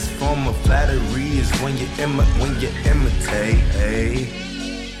best form of flattery is when you imitate. Hey.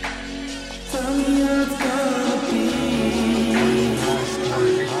 Tell me how it's gonna be. Tell me how it's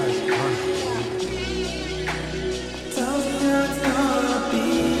gonna be. Tell me how it's gonna be.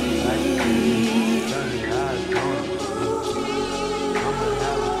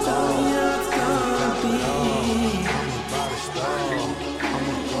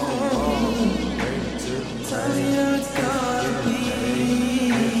 Tell me how it's gonna be.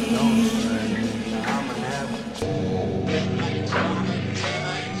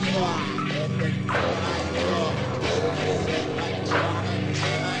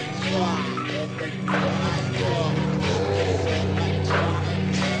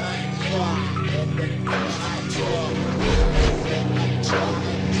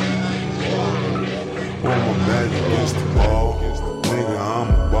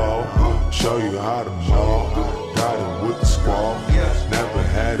 show you how to mob. Got it with the squad. Never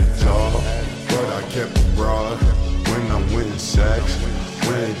had a job, but I kept it broad. When I'm winning sacks,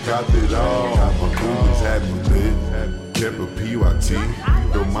 when it got it all, my boomers had me lit. Kept a PYT,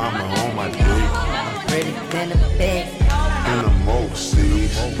 your mama on my dick. I'm pretty than a bed. And I'm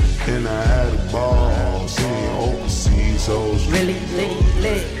overseas, and I had a ball, seeing overseas hoes. Really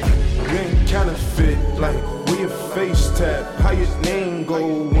lit. You ain't kinda fit, like where your face tap, how your name go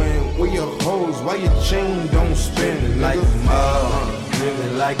when, where your hoes, why your chain don't spin. Like them all,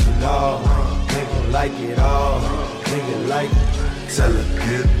 nigga like it all, nigga like it all, nigga like it. Tell her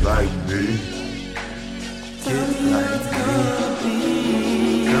get like me, get like me.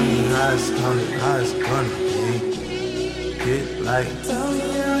 Tell me how it's gonna be. Get like me.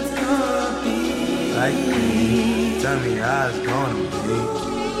 Tell me how it's gonna be.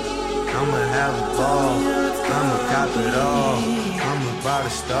 I'ma have a ball, I'ma cop it all, I'ma buy the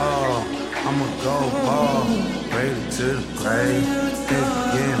stall, I'ma go ball, rated to the grave, nigga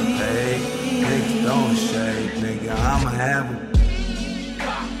getting paid, nigga don't shade, nigga I'ma have a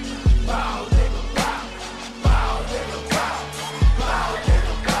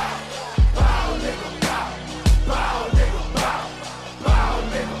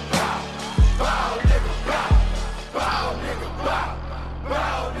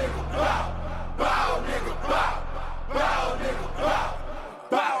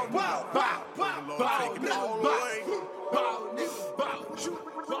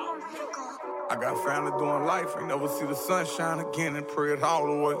I got family doing life, ain't never see the sunshine again and pray it all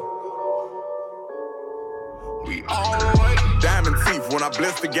the way. We all the way. Diamond teeth when I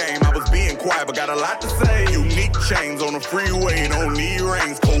blessed the game. I was being quiet, but got a lot to say. Unique chains on the freeway, don't need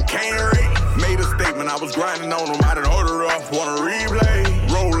rings. Cocaine rate. Made a statement, I was grinding on them. I done order up, want a replay.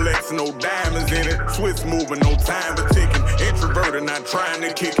 Rolex, no diamonds in it. Swiss moving, no time for ticking. Introverted, not trying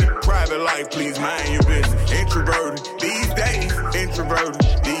to kick it. Private life, please mind your business. Introverted these days. Introverted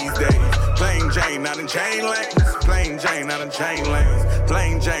these days. Plain Jane, not in chain lanes. Plain Jane, not in chain lanes.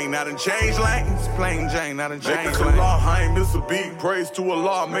 Plain Jane, not in change lanes. Plain Jane, not in change lanes. I ain't miss a beat. Praise to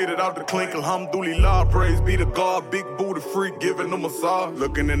Allah, made it out the clink. Alhamdulillah, praise be to God. Big booty freak, giving them a massage.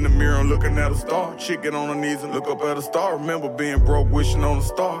 Looking in the mirror and looking at a star. Chick get on her knees and look up at a star. Remember being broke, wishing on a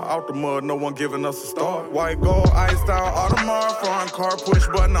star. Out the mud, no one giving us a star. White gold, iced out, Audemars. Foreign car, push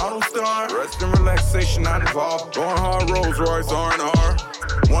button, auto start. Rest and relaxation, not involved. Going hard, Rolls Royce, R&R.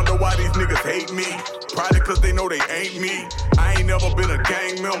 Wonder why these niggas hate me. Probably cause they know they ain't me. I ain't never been a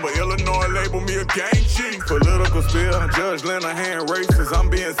gang member. Illinois label me a gang chief. Political spill, Judge Lenahan racist. I'm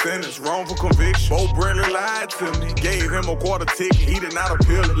being sentenced, wrongful conviction. Bo Bradley lied to me. Gave him a quarter ticket. He did not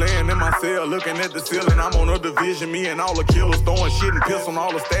appeal it. Laying in my cell, looking at the ceiling. I'm on a division. Me and all the killers throwing shit and piss on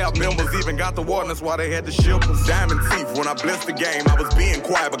all the staff members. Even got the warden, that's why they had to ship us. Diamond teeth when I blessed the game. I was being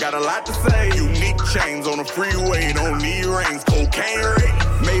quiet, but got a lot to say. Unique chains on the freeway. Don't need rings. Cocaine rate.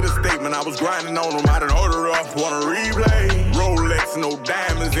 Made a statement, I was grinding on them. I done order up, want a replay. Rolex, no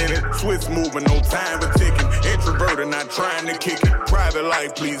diamonds in it. Swiss moving, no time for ticking. Introverted, not trying to kick it. Private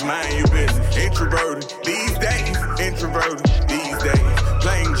life, please mind your business. Introverted these days. Introverted these days.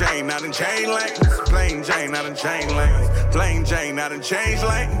 Plain Jane, not in chain lanes. Plain Jane, not in chain lanes. Plain Jane, not in change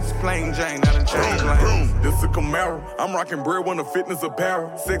lanes. Plain Jane, not in change lanes. This a Camaro. I'm rocking breadwinner fitness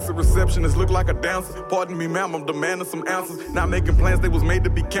apparel. Sexy receptionist look like a dancer. Pardon me, ma'am, I'm demanding some answers. Not making plans, they was made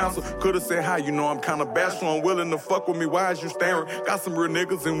to be canceled. Could've said hi, you know I'm kinda bashful. Unwilling to fuck with me, why is you staring? Got some real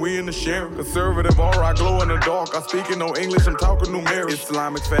niggas and we in the sharing. Conservative aura, I glow in the dark. I speak in no English, I'm talking numeric.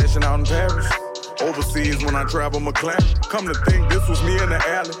 Islamic fashion out in Paris. Overseas when I travel McLaren. Come to think this was me in the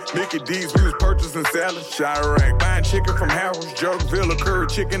alley. Mickey D's, we was purchasing salad. Chirac, buying chicken from Harrods. Jerkville, curry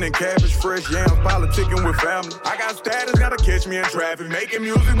chicken and cabbage. Fresh yams, politicking with family. I got status, gotta catch me in traffic. Making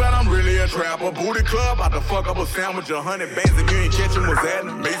music, but I'm really a trapper. Booty club, about to fuck up a sandwich. 100 bands if you ain't catching what's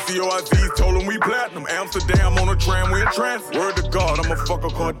happening. Maceo ICs told him we platinum. Amsterdam on a tram, we in transit. Word to God, I'm a fucker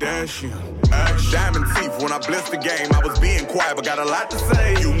Kardashian. Diamond teeth when I blessed the game. I was being quiet, but got a lot to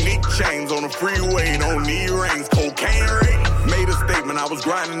say. Unique chains on the freeway, don't need rings. Cocaine rate. Made a statement, I was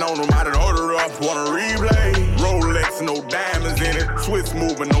grinding on them. I done order up, want a replay. Rolex, no diamonds in it. Swiss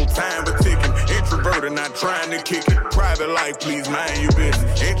moving, no time for ticking. Introverted, not trying to kick it. Private life, please mind your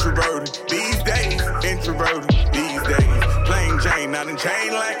business. Introverted these days. Introverted these days. Plain Jane, not in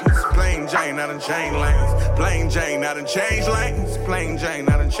chain lanes. Plain Jane, not in chain lanes. Plain Jane, not in change lanes. Plain Jane,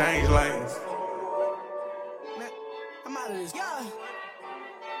 not in change lanes. I'm out of this. Yeah.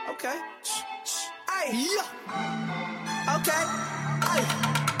 Okay. Hey. Yeah. Okay. Hey.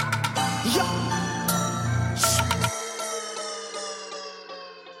 Yeah.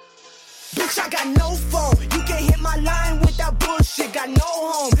 Bitch, I got no phone. You can't hit my line with that bullshit. bullshit, got no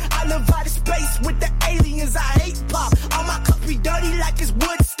home. I live out of space with the aliens, I hate pop. All my cups be dirty like it's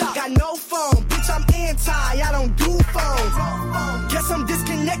Woodstock. Got no phone, bitch, I'm anti, I don't do phones. Guess I'm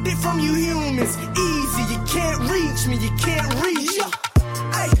disconnected from you humans. Easy, you can't reach me, you can't reach me.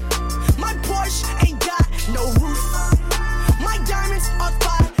 Hey, my Porsche ain't got no roof. My diamonds are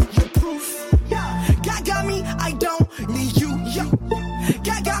fireproof. God got me, I don't need you.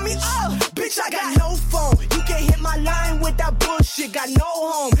 God got me, oh, bitch, I got no phone. You can't hit my line with that bullshit, got no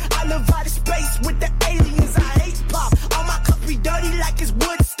home. I live out of space with the aliens, I hate pop. All my cups be dirty like it's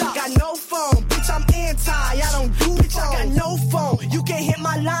Woodstock. Got no phone, bitch, I'm anti, I don't do bitch, I got no phone. You can't hit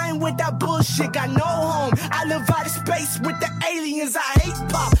my line with that bullshit, got no home. I live out of space with the aliens, I hate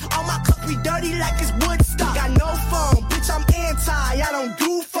pop. All my cups be dirty like it's Woodstock. Got no phone, bitch, I'm anti, I don't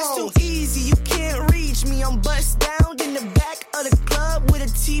do phones. It's too easy, you can't reach me. I'm bust down in the back of the club with a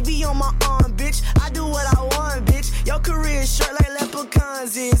TV on my arm, bitch. I do what I want, bitch. Your career is short like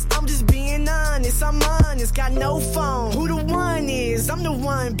leprechauns is. I'm just being honest, I'm honest. Got no phone. Who the one is? I'm the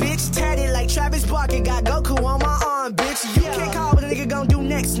one, bitch. Tatted like Travis Barker. Got Goku on my arm, bitch. You can't call what a nigga gon' do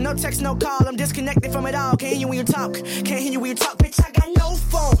next. No text, no call. I'm disconnected from it all. Can't hear you when you talk. Can't hear you when you talk, bitch. I got no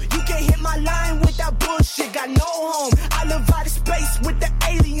phone. You can't hit my line with that bullshit. Got no home. I live out of space with the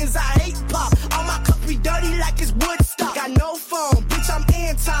aliens. I hate pop. All my cups be dirty like it's Woodstock. Got no phone, bitch. I'm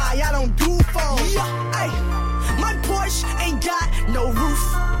anti. I don't do phones. Hey, my Porsche ain't got no roof.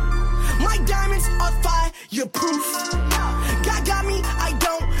 My diamonds are fireproof. God got me, I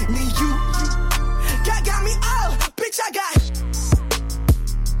don't need you. God got me, oh, bitch, I got.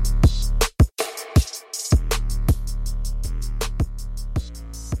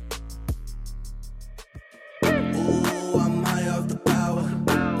 Ooh, I'm high off the power.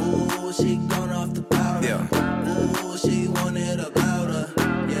 Ooh, she gone off the powder. Yeah. Ooh, she wanted a louder.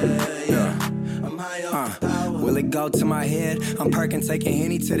 Yeah. I'm high off the power. Will it go to my head? I'm perking, taking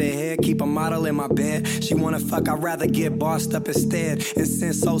Henny to the head. Keep a model in my bed. She wanna fuck, I'd rather get bossed up instead. And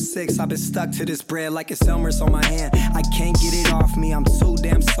since 06, I've been stuck to this bread like it's Elmer's on my hand. I can't get it off me, I'm too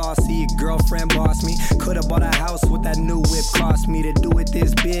damn saucy. Your girlfriend bossed me. Could've bought a house with that new whip cost me. To do it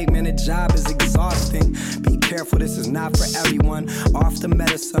this big, man, the job is exhausting. Be careful, this is not for everyone. Off the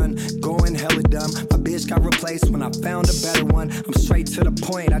medicine, going hella dumb. My bitch got replaced when I found a better one. I'm straight to the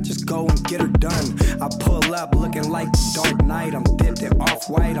point, I just go and get her done. I pull up looking like the Dark Knight. I'm dipped in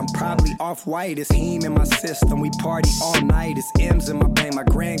off-white, I'm probably off-white. It's heme in my system, we party all night. It's M's in my brain, my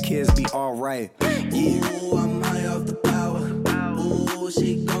grandkids be alright. Yeah. Ooh, I'm high off the power. Ooh,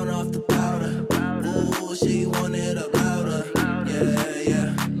 she gone off the powder. Ooh, she wanted a louder.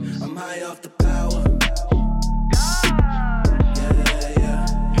 Yeah. I'm high off the power. Yeah.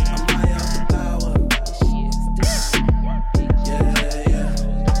 I'm high off the power. Yeah.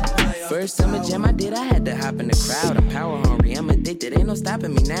 First summer jam I did, I had to hop in the crowd. I'm power hungry, I'm addicted, ain't no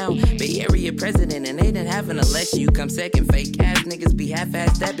stopping me now. Bay Area president and they didn't have an election. You come second, fake ass niggas be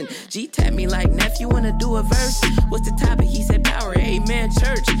half-ass stepping. G tapped me like, nephew, wanna do a verse? What's the topic? He said power, amen,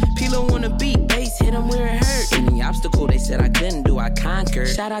 church. Pilo wanna beat, bass, hit him where it hurt. Any obstacle they said I couldn't do, I conquered.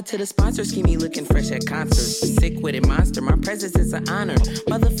 Shout out to the sponsor, Scheme looking fresh at concerts. Sick with it, monster, my presence is an honor.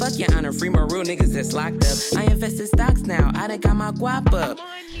 Motherfuck your honor, free my real niggas that's locked up. I invest in stocks now, I done got my guap up.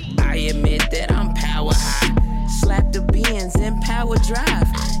 I admit that I'm power high. Slap the beans and power drive.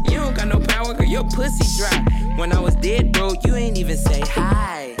 You don't got no power, cause your pussy dry. When I was dead, bro, you ain't even say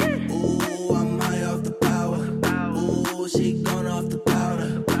hi. Ooh, I'm high off the power. Ooh, she gone off the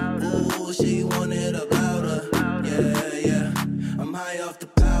powder. Ooh, she wanted a louder. Yeah. I'm high off the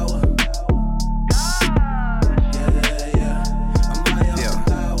power. Yeah. I'm high off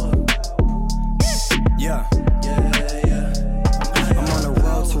the power. Yeah. I'm on the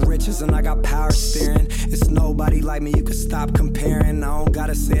road to riches and I got power steering. It's nobody like me, you can stop comparing. I don't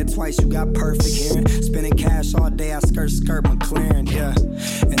gotta say it twice, you got perfect hearing. Spending cash all day, I skirt McLaren, yeah.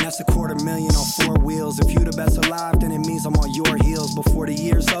 And that's $250,000 on 4 wheels. If you the best alive, then it means I'm on your heels. Before the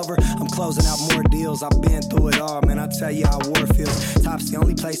year's over, I'm closing out more deals. I've been through it all, man, I tell you how war feels. Top's the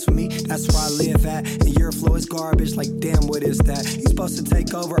only place for me, that's where I live at. And your flow is garbage, like damn, what is that? You supposed to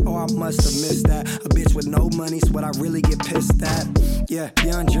take over, oh, I must have missed that. A bitch with no money's what I really get pissed at. Yeah,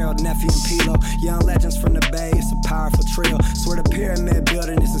 young Gerald, nephew and Pilo. Young legends from the Bay, it's a powerful trio. Swear the pyramid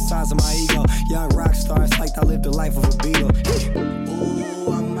building is the size of my ego. Young rock star, it's like I lived the life of a Beatle.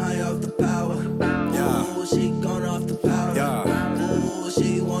 Ooh, I'm high off the power. Yeah. Ooh, she gone off the powder. Yeah. Ooh,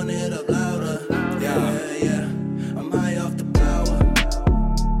 she wanted a louder. Yeah. I'm high off the power.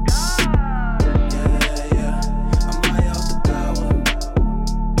 Yeah. I'm high off the power.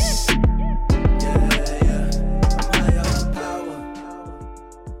 Yeah. I'm high off the power.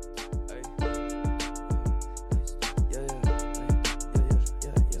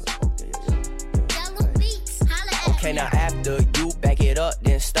 Okay, now after you back it up,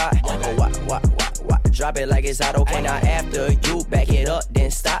 then stop. Oh, what? Drop it like it's hot. Okay, now after you back it up, then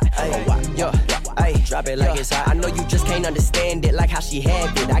stop. Oh, what? Ay, drop it like it's hot. I know you just can't understand it, like how she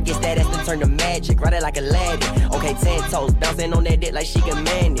have it. I guess that has to turn to magic, ride it like Aladdin. Okay, 10 toes, bouncing on that dick like she can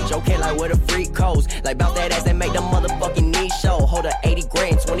manage. Okay, like where the freak goes, like bounce that ass and make the motherfucking knee show. Hold her 80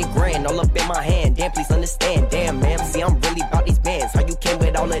 grand, 20 grand, all up in my hand. Damn, please understand, damn, ma'am. See, I'm really about these bands. How you came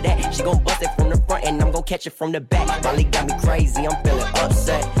with all of that? She gon' bust it from the front and I'm gon' catch it from the back. Molly got me crazy, I'm feeling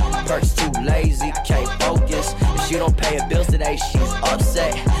upset. Perks too lazy, can't focus. If she don't pay her bills today, she's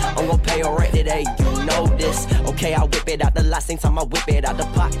upset. I'm gon' pay her rent today, you know this. Okay, I whip it out the lot, same time I whip it out the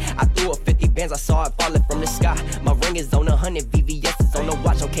pot. I threw her 50 bands, I saw it falling from the sky. My ring is on 100, VVS is on the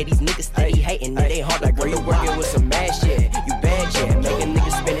watch. Okay, these niggas steady hating, it ain't hard like girl, you working with some mad shit. You bad, yeah, make a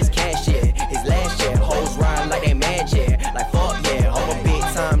nigga spend his cash, yeah. His last year, hoes ride like they mad, yeah. Like fuck, yeah, I'm a big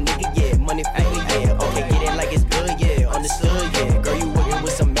time nigga, yeah. Money favor, yeah. Okay, get it like it's good, yeah. Understood, yeah. Girl, you working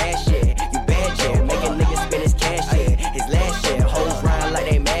with some mad shit. You bad, yeah, make a nigga spend his cash, yeah. His last year, hoes ride like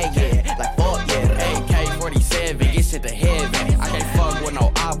they mad, yeah. Like fuck, yeah. AK-47, get sent to heaven. I can't fuck with no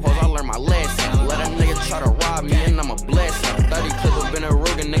iPods, I learned my lesson. Let a nigga try to rob me and I'm a blessing. 30 clip up in a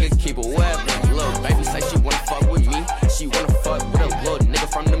Ruger, nigga keep a weapon. Look, baby say she wanna fuck with me. She wanna fuck with a little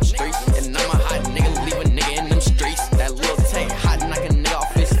nigga from them streets. And I'm a hot nigga, leave a nigga in them streets. That little tank hot, knock a nigga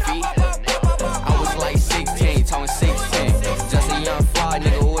off his feet. I was like 16, talking 16. Just a young fly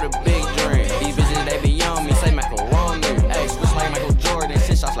nigga with a big dream. These bitches, they be on me, say macaroni. Hey, switch like Michael Jordan,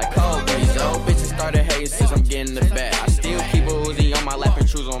 shit shots like Kobe. These old bitches started hating since I'm getting the bag. I still keep a Uzi on my lap and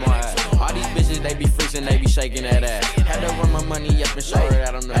choose on my ass. All these bitches, they be freezing, they be shaking that ass. Had to run my money up and show her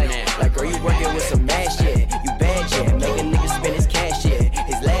that I'm the man. Like girl, you working with some mad shit. You bad, yeah, make a nigga spend his cash, yeah.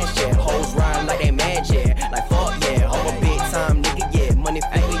 His last year, hoes ride like they mad, yeah. Like fuck, yeah, I'm a big time nigga, yeah. Money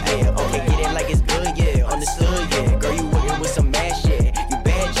favor, yeah. Okay, get it like it's good, yeah. Understood, yeah. Girl, you working with some mad shit. You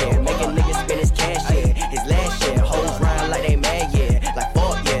bad, yeah, make a nigga spend his cash, yeah. His last year, hoes ride like they mad, yeah. Like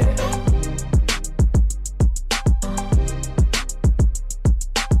fuck, yeah.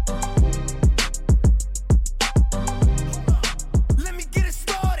 Let me get it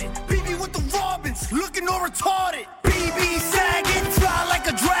started. BB with the Robins, looking all retarded. BB sagging, fly like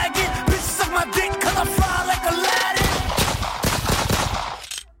a dragon. Bitch suck my dick 'cause I fly like Aladdin.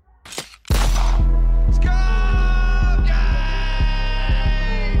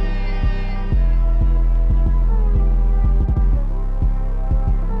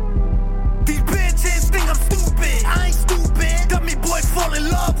 These bitches think I'm stupid. I ain't stupid. Dummy boy fall in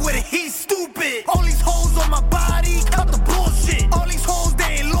love with it. He's stupid. All these hoes on my body, cut the bullshit. All these hoes,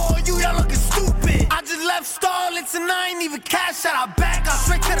 they ain't loyal. Y'all looking stupid. I just left Starlets and I ain't even cash out. I back out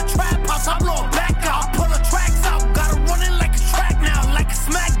straight to the trap house. I blow it back out. I pull the tracks out. Got it running like a track now. Like a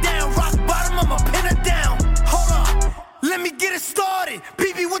smackdown. Rock bottom, I'ma pin it down. Hold up. Let me get it started.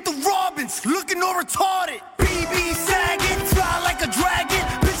 BB with the Robins, looking all retarded. BB sagging, fly like a dragon.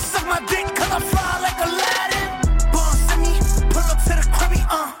 Bitch suck my dick 'cause I fly like Aladdin. Boss send me, pull up to the cribby,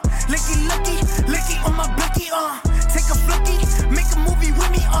 licky on my blicky, take a flicky, make a movie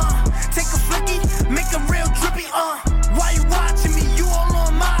with me, take a flicky, make a real drippy, Why you watching me? You all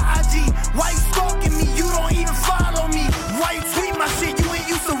on my IG. Why you stalking me? You don't even follow me. Why you tweet my shit? You ain't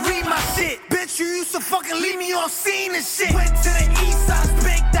used to read my shit. Bitch, you used to fucking leave me on scene and shit. Went to the east side,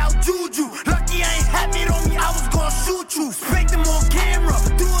 spanked out Juju. Lucky I ain't had it on me, I was gonna shoot you. Spanked him on camera,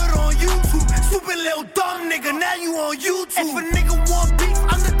 do it on YouTube. Stupid little dumb nigga, now you on YouTube. If a nigga want beef,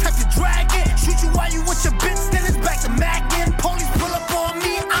 I'm the type to drag it. Shoot you while you with your bitch, then it's back to mackin'. Police pull up on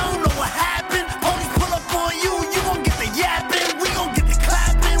me, I don't know what happened. Police pull up on you, you gon' get the yapping. We gon' get the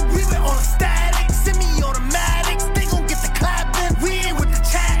clapping, we been on a static. Semi-automatics, they gon' get the clapping. We ain't with the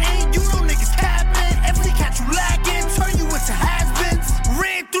chatting, you know niggas capping. If they catch you lacking, turn you into has-beens.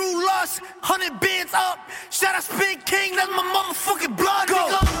 Ran through lush, 100 bands up. Shout out Spin King, that's my motherfucking blood,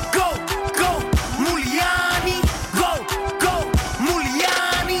 nigga. Go, Muliani. Go,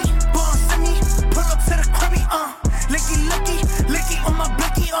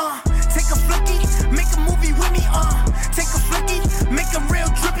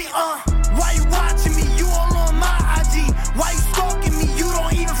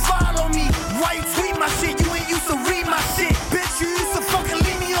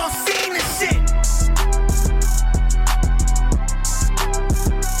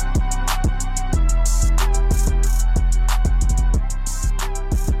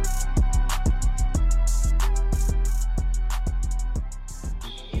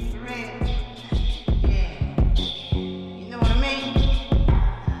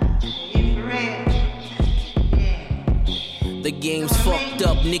 game's fucked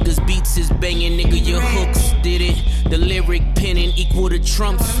up. Niggas beats is banging, nigga, your hooks did it. The lyric penning equal to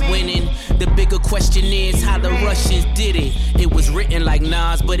Trump's winning. The bigger question is how the Russians did it. It was written like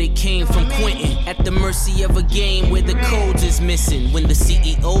Nas, but it came from Quentin. At the mercy of a game where the codes is missing. When the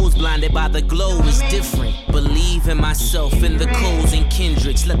CEO's blinded by the glow is different. Believe in myself and the Coles and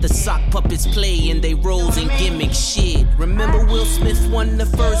Kendricks. Let the sock puppets play in they roles and gimmicks. Shit, remember Will Smith won the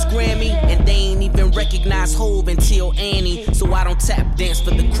first Grammy? And they ain't even recognize Hove until Annie. So I don't tap dance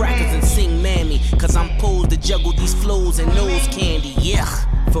for the crackers and sing Mammy. Cause I'm posed to juggle these flows and nose candy, yeah.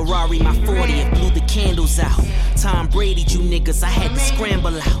 Ferrari, my 40th, blew the candles out. Tom Brady, you niggas, I had to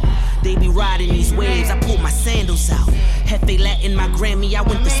scramble out. They be riding these waves, I pulled my sandals out. Hefe Latin, my Grammy, I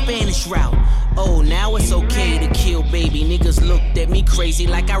went the Spanish route. Oh, now it's okay to kill baby. Niggas looked at me crazy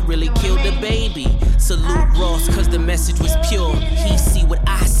like I really killed the baby. Salute Ross, cause the message was pure. He see what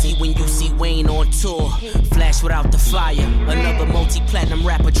I see when you see Wayne on tour. Flash without the fire. Another multi-platinum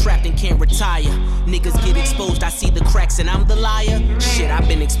rapper trapped and can't retire. Niggas get exposed, I see the cracks and I'm the liar. Shit, I've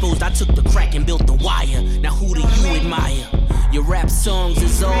been exposed, I took the crack and built the wire. Now who do you admire? Your rap songs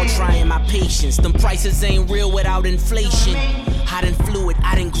is all trying my patience. Them prices ain't real without inflation. Hot and fluid,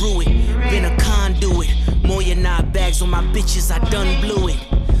 I done grew it. Been a conduit. More than 9 bags on my bitches, I done blew it.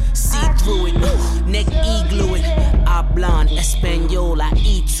 See through it, neck E-glue it. Hablan Espanol, I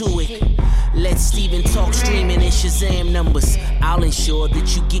E to it. Let Steven talk streaming in Shazam numbers. I'll ensure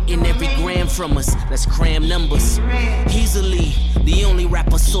that you getting every gram from us. Let's cram numbers. Easily, the only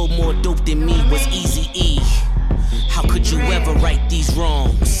rapper sold more dope than me was Eazy-E. How could you ever right these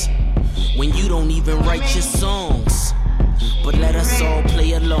wrongs when you don't even write your songs? But let us all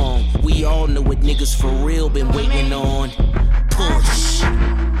play along. We all know what niggas for real been waiting on. Push.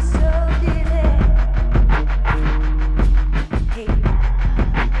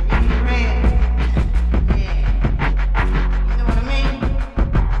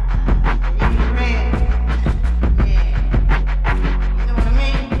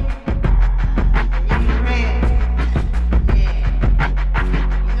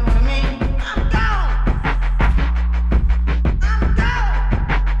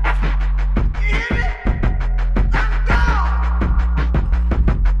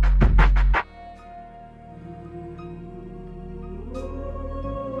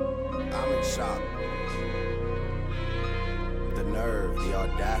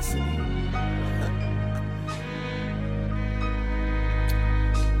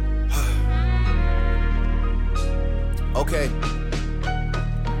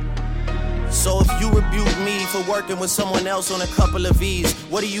 With someone else on a couple of V's.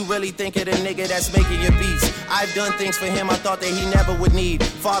 What do you really think of the nigga that's making your beats? I've done things for him I thought that he never would need.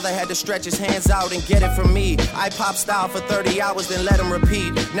 Father had to stretch his hands out and get it from me. I pop style for 30 hours, then let him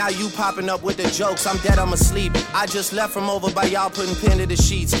repeat. Now you popping up with the jokes, I'm dead, I'm asleep. I just left from over by y'all putting pen to the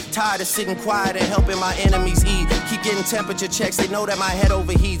sheets. Tired of sitting quiet and helping my enemies eat. Keep getting temperature checks, they know that my head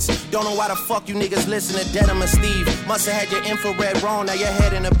overheats. Don't know why the fuck you niggas listen to Denim or Steve. Musta had your infrared wrong, now your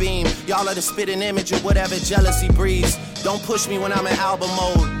head in a beam. Y'all are the spitting image of whatever jealousy breeds. Don't push me when I'm in album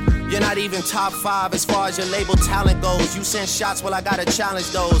mode. You're not even top 5 as far as your label talent goes. You send shots, well I gotta challenge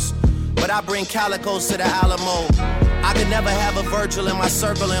those. But I bring calicos to the Alamo. I could never have a Virgil in my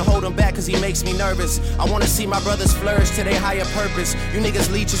circle and hold him back cause he makes me nervous. I wanna see my brothers flourish to their higher purpose. You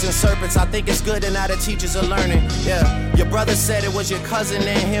niggas leeches and serpents, I think it's good that now the teachers are learning. Yeah, your brother said it was your cousin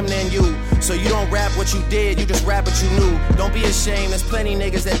and him then you. So you don't rap what you did, you just rap what you knew. Don't be ashamed, there's plenty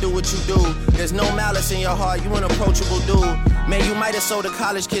niggas that do what you do. There's no malice in your heart, you an approachable dude. Man, you might have sold to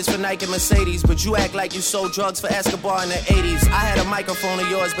college kids for Nike and Mercedes, but you act like you sold drugs for Escobar in the 80s. I had a microphone of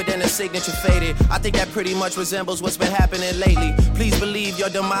yours, but then the signature faded. I think that pretty much resembles what's been happening lately. Please believe your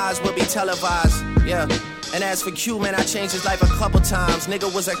demise will be televised, yeah. And as for Q, man, I changed his life a couple times.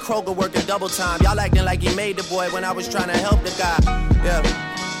 Nigga was at Kroger working double time. Y'all acting like he made the boy when I was trying to help the guy, yeah.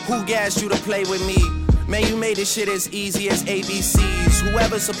 Who gassed you to play with me? Man, you made this shit as easy as ABCs.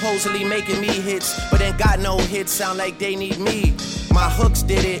 Whoever's supposedly making me hits, but ain't got no hits, sound like they need me. My hooks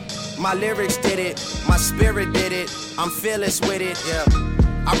did it, my lyrics did it, my spirit did it, I'm fearless with it, yeah.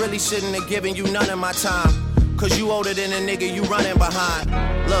 I really shouldn't have given you none of my time, cause you older than a nigga you running behind.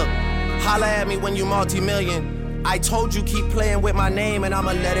 Look, holla at me when you multi-million. I told you keep playing with my name and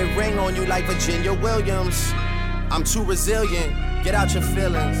I'ma let it ring on you like Virginia Williams. I'm too resilient, get out your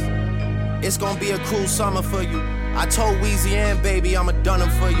feelings. It's gonna be a cool summer for you. I told Weezy and Baby I'ma done them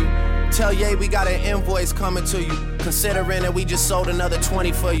for you. Tell Ye we got an invoice coming to you, considering that we just sold another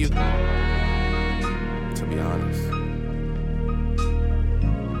 20 for you. To be honest.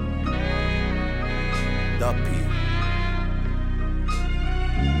 The P.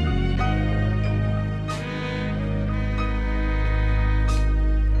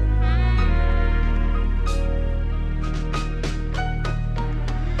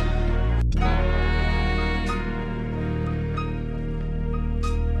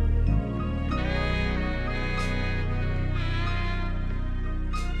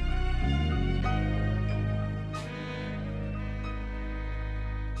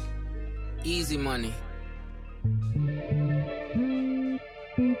 Easy money.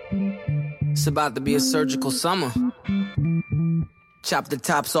 It's about to be a surgical summer. Chop the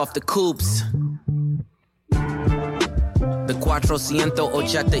tops off the coupes. The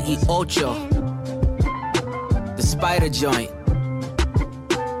 488. The spider joint.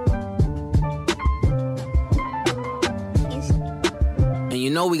 And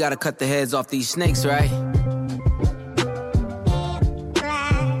you know we gotta cut the heads off these snakes, right?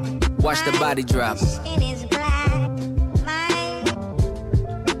 Watch the body drop.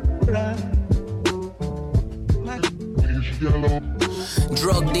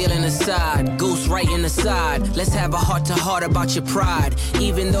 Drug dealing aside, ghost writing aside. Let's have a heart-to-heart about your pride.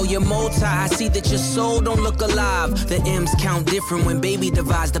 Even though you're multi, I see that your soul don't look alive. The M's count different when baby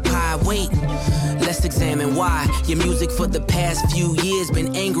divides the pie. Wait, let's examine why your music for the past few years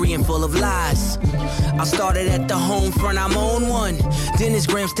been angry and full of lies. I started at the home front, I'm on one. Dennis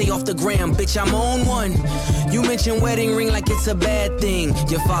Graham, stay off the gram, bitch, I'm on one. You mentioned wedding ring like it's a bad thing.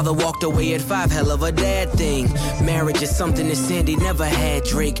 Your father walked away at 5, hell of a dad thing. Marriage is something that Sandy never had,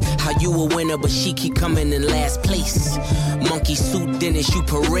 Drake. How you a winner, but she keep coming in last place. Monkey suit Dennis, you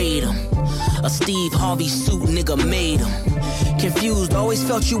parade him. A Steve Harvey suit, nigga made him. Confused, always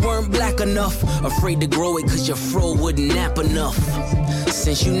felt you weren't black enough. Afraid to grow it cause your fro wouldn't nap enough.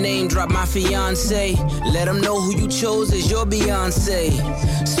 Since you name dropped my fiance, let them know who you chose as your Beyonce.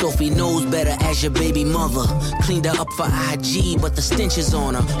 Sophie knows better as your baby mother. Cleaned her up for IG, but the stench is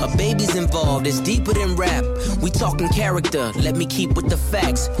on her. A baby's involved, it's deeper than rap. We talking character, let me keep with the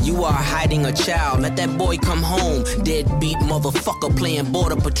facts. You are hiding a child, let that boy come home. Deadbeat motherfucker playing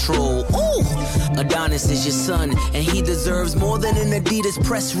border patrol. Ooh, Adonis is your son, and he deserves more than an Adidas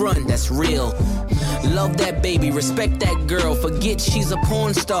press run. That's real. Love that baby, respect that girl. Forget she's a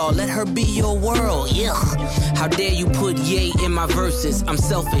porn star, let her be your world. Yeah. How dare you put yay in my verses? I'm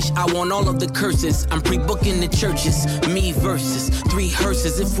selfish, I want all of the curses. I'm pre-booking the churches, me versus 3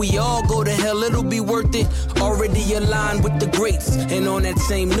 hearses. If we all go to hell, it'll be worth it. Already aligned with the greats. And on that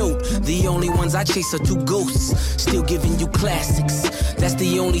same note, the only ones I chase are 2 ghosts. Still giving you classics. That's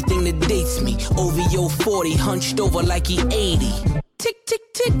the only thing that dates me. OVO 40, hunched over like he 80. Tick, tick,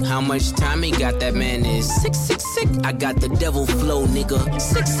 tick. How much time he got? That man is 666. I got the devil flow, nigga.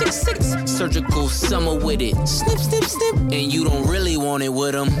 666. Surgical summer with it. Snip, snip, snip. And you don't really want it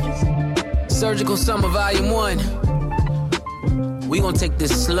with him. Surgical Summer Volume 1. We gon' take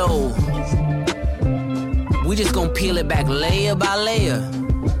this slow. We just gon' peel it back layer by layer.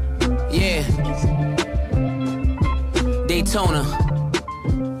 Yeah. Daytona.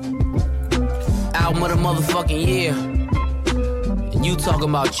 Album of the motherfucking year. You talking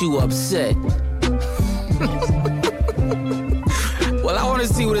about you upset. Well, I want to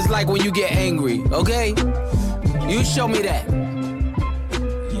see what it's like when you get angry, okay? You show me that.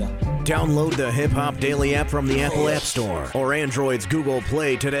 Download the Hip Hop Daily app from the Apple App Store or Android's Google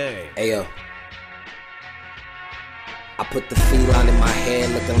Play today. Ayo. I put the feline in my hair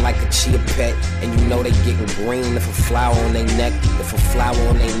looking like a chia pet. And you know they getting green if a flower on their neck. If a flower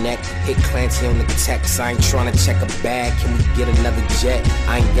on their neck, hit Clancy on the text. I ain't trying to check a bag, can we get another jet?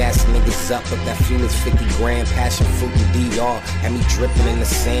 I ain't gassing niggas up, but that fuel is 50 grand. Passion fruit and DR, had me dripping in the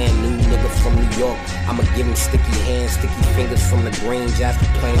sand. New nigga from New York, I'ma give him sticky hands, sticky fingers from the Grange. After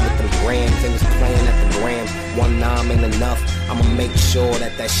playing with them grams, they was playing at the gram. 1 nom ain't enough, I'ma make sure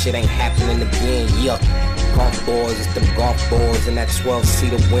that shit ain't happening again, yeah. Golf boys, it's them golf boys and that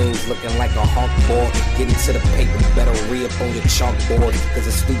 12-seater wings looking like a hawk board. Getting to the paper, better re-up on your chalkboard. Cause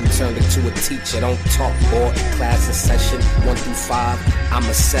a student turned into a teacher, don't talk board. Class in session, 1 through 5, I'm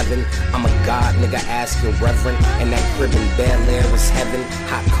a 7. I'm a god, nigga, ask your reverend. And that crib in Bel Air is heaven.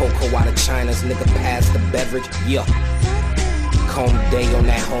 Hot cocoa out of China's, nigga, pass the beverage, yeah. Comb day on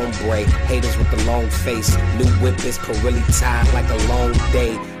that hombre. Haters with the long face. New whip is Pirelli tied like a long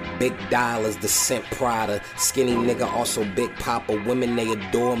day. Big dollars, the scent Prada. Skinny nigga, also Big Papa. Women, they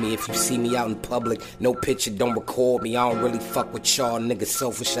adore me. If you see me out in public, no picture, don't record me. I don't really fuck with y'all niggas,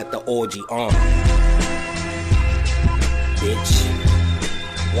 selfish at the orgy. Bitch.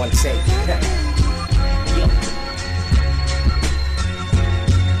 1 take.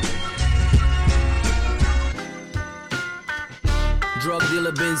 Drug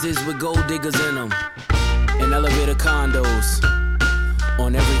dealer Benzes with gold diggers in them. And elevator condos.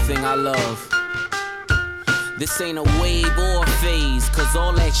 On everything I love. This ain't a wave or a phase, cause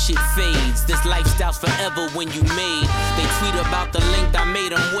all that shit fades. This lifestyle's forever when you made. They tweet about the length I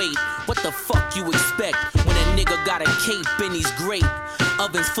made them wait. What the fuck you expect when a nigga got a cape and he's great?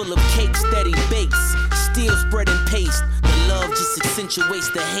 Ovens full of cakes that he bakes, still spreading paste. The love just accentuates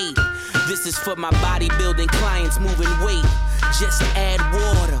the hate. This is for my bodybuilding clients moving weight. Just add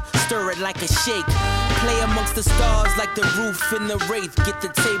water, stir it like a shake. Play amongst the stars like the roof in the Wraith. Get the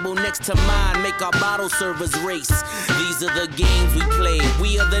table next to mine, make our bottle servers race. These are the games we play,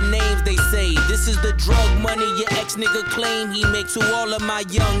 we are the names they say. This is the drug money your ex-nigga claim he makes to all of my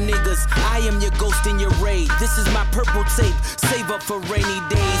young niggas. I am your ghost in your raid. This is my purple tape, save up for rainy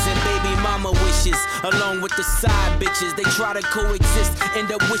days and baby mama wishes. Along with the side bitches, they try to coexist,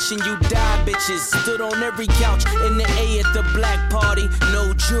 end up wishing you die bitches. Stood on every couch in the A at the black party.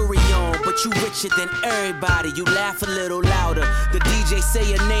 No jury on, but you richer than everybody. You laugh a little louder, the DJ say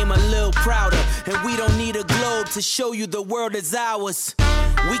your name a little prouder. And we don't need a globe to show you the world is ours.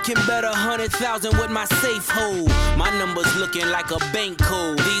 We can bet 100,000 with my safe hold. My number's looking like a bank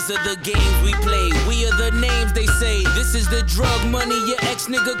code. These are the games we play, we are the names they say. This is the drug money your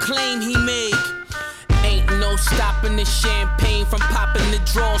ex-nigga claim he make. Ain't no stopping the champagne from popping the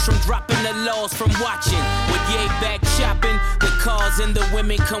draws, from dropping the laws, from watching. With yay back chopping, the cars and the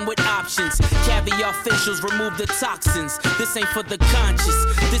women come with options. Caviar facials remove the toxins. This ain't for the conscious,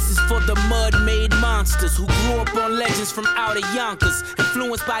 this is for the mud-made monsters who grew up on legends from out of Yonkers,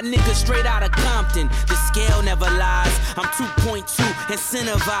 influenced by niggas straight out of Compton. The scale never lies, I'm 2.2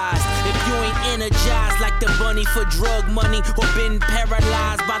 incentivized. If you ain't energized like the bunny for drug money, or been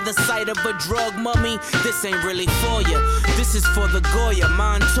paralyzed by the sight of a drug mummy, this ain't really for ya. This is for the Goya,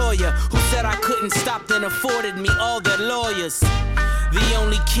 Montoya, who said I couldn't stop then afforded me all their lawyers. The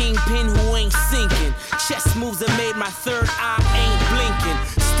only kingpin who ain't sinking. Chess moves that made my third eye ain't blinking.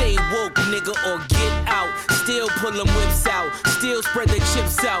 Stay woke, nigga, or get out. Still pull them whips out, still spread the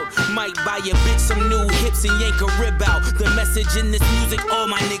chips out. Might buy your bitch some new hips and yank a rib out. The message in this music all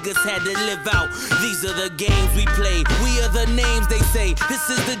my niggas had to live out. These are the games we play, we are the names they say. This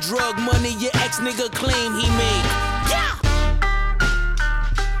is the drug money your ex-nigga claim he made. Yeah!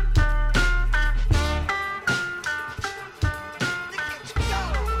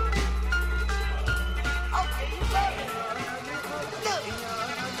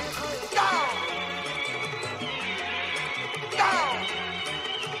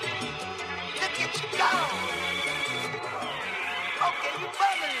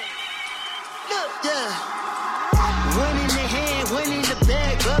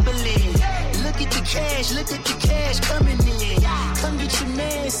 Cash, look at the cash coming in. Come get your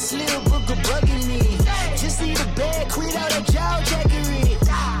man, Slim Booger bugging me. Just need a bag, quit all that jaw jackery.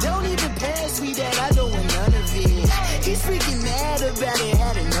 Don't even pass me that, I don't want none of it. He's freaking mad about it,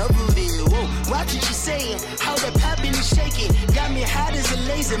 had enough of it. Whoa, watch what you saying, how that poppin' and shaking. Got me hot as a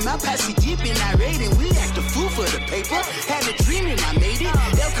laser, my posse deep and irate. And we act a fool for the paper. Had a dream and I made it.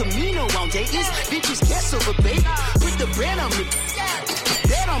 El Camino on Dayton's, bitches guess over baby. Put the brand on me.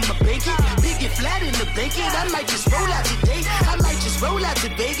 Bet on my bacon, big and flat in the bacon. I might just roll out today. I might just roll out to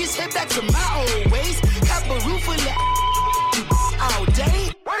Vegas, head back to my old ways. Cop a roof full of all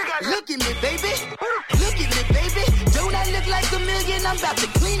day. Look at me, baby. Look at me, baby. Don't I look like a million? I'm about to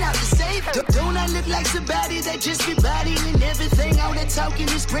clean out the safe. Don't I look like somebody that just be bodying everything? All that talking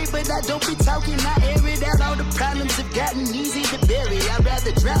is great, but I don't be talking. I air it out. All the problems have gotten easy to bury. I'd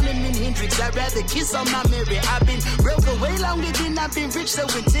rather drown him in Hendrix. I'd rather kiss on my Mary. I've been broke way longer than I've been rich, so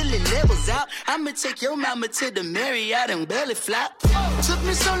until it levels out, I'ma take your mama to the Marriott and belly flop. Took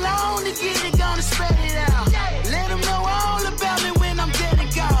me so long to get it, gonna spread it out. Let them know all about me when I'm dead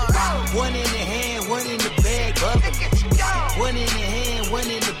and gone. One in the hand, one in the bag, bubbling. One in the hand, one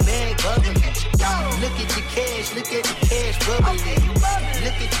in the bag, bubbling. Look at the cash, look at the cash, bubbling.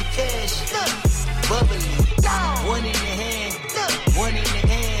 Look at the cash, bubbling. One in the hand, one in the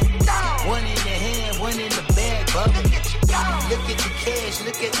hand, one in the hand, one in the bag, bubbling. Look at the cash,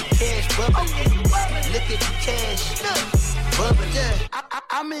 look at the cash, bubbling. Look at the cash, bubbling.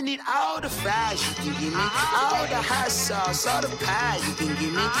 I'ma need all the fries you can give me, all the hot sauce, all the pie you can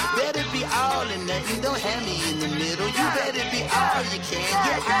give me. Better be all or nothing, don't have me in the middle. You better be all you can,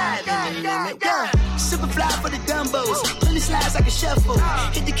 get high in the limit. Yeah, super fly for the Dumbos, plenty slides like a shuffle.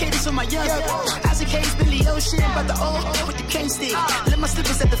 Hit the cadence on my young Isaac Hayes, Billy Ocean, about the old with the cane stick. Let my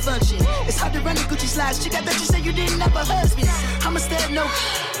slippers at the function. It's hard to run the Gucci slides. Chick, I bet you say you didn't have a husband. I'm a stud, no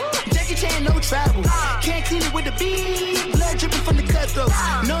Jackie Chan, no travel. Can't clean it with the beat. Blood dripping from the cutthroats.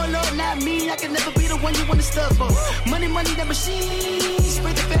 No, Lord, not me. I can never be the one you wanna stuff for. Money, that machine.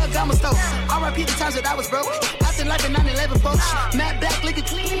 Spray the Ferragamo stove. R.I.P. the times that I was broke. Acting like a 9/11 folks. Matte black, liquor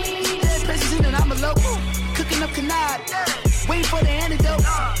clean. Presents in and I'm a local. Cooking up canard. Waiting for the antidote.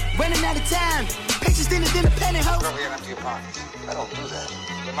 Running out of time. Pictures thinner than a penny hoe. Over here, empty your pockets. I don't do that.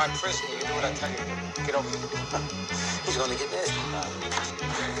 In my prison, you do what I tell you to. Get over here. He's gonna get nasty.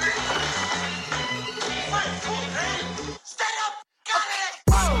 Stay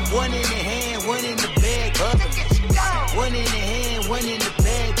One in the hand, one in the bag, bubbling. One in the hand, one in the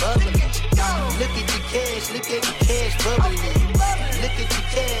bag, bubbling. Look at the cash, look at the cash, bubbling. Look at the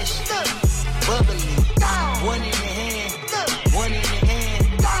cash, bubbling. One in the hand, one in the hand,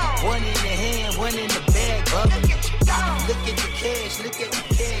 one in the hand, one in the bag, bubbling. Look at the cash, look at the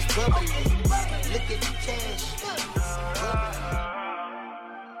cash, bubbling. Look at the cash, bubbling.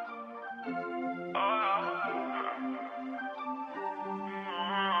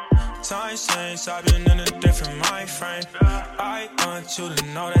 Times change, I've been in a different mind frame. I want you to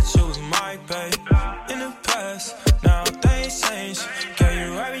know that you was my babe. In the past, now things change. Gave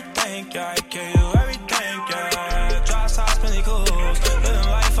you everything, yeah, I gave you everything, yeah. Drive top, spinning cools, living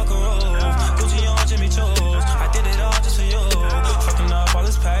life, fuck a roof. Gucci on, Jimmy Choo's, I did it all just for you. Fucking up all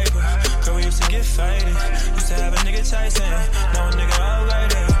this paper, girl, we used to get faded. Used to have a nigga chasing, now a nigga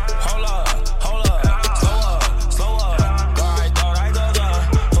upgraded. Hold up, hold up, slow up, slow up.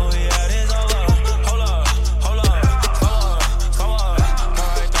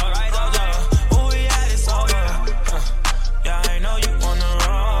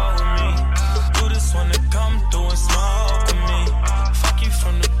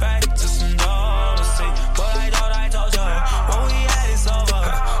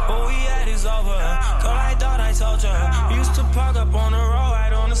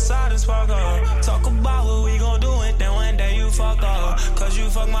 Talk about what we gon' do and then one day you fucked up. Cause you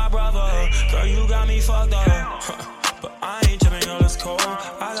fucked my brother, girl, you got me fucked up. But I ain't tripping, girl, it's cold.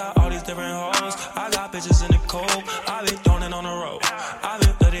 I got all these different hoes, I got bitches in the cold. I been throwing it on the road, I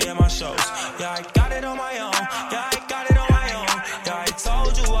been bloody at my shows. Yeah, I got it on my own, yeah, I got it on my own. Yeah, I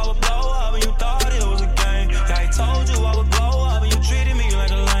told you I would blow up and you thought it was a game. Yeah, I told you I would blow up and you treated me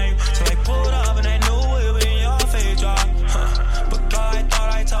like a lame. So I pulled up and I knew it would be in your face drop. But girl, I thought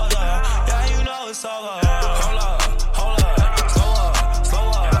I told her, yeah, you know it's over. Hold up, hold up, slow up, slow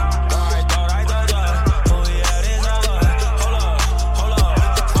up. Girl, I thought I told her, oh yeah, it's over. Hold up, hold up,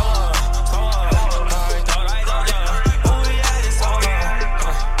 slow up, slow up. Girl, I thought I told her, oh yeah, it's over.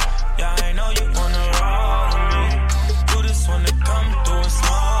 Yeah, I know you wanna roll with me. You just wanna come through and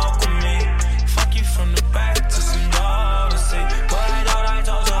smoke with me. Fuck you from the back to some door to see. But I thought I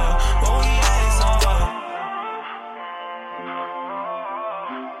told her, oh yeah, it's over.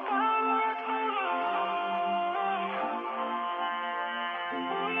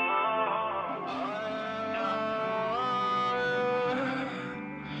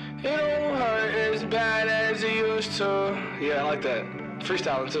 It don't hurt as bad as it used to. Yeah, I like that.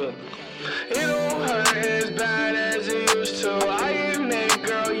 Freestyling too. It don't hurt as bad as it used to. I admit,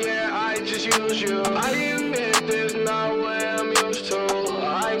 girl, yeah, I just use you. I admit there's not what I'm used to.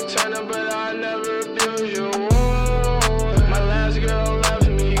 I turn up, but I never abuse you. My last girl left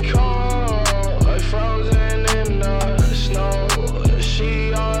me cold, frozen in the snow.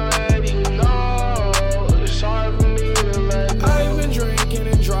 She already knows. It's hard for me to let go. I've been drinking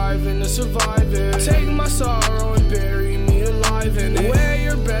and driving to survive it. Take my sorrow and bury me alive in it. Wear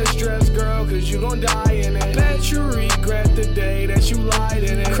your best dress, girl, cause you gon' die in it. Bet you regret the day that you lied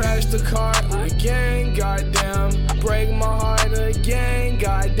in it. Crash the car again, goddamn. Break my heart again,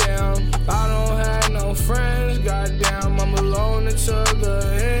 goddamn. I don't have no friends, goddamn. I'm alone until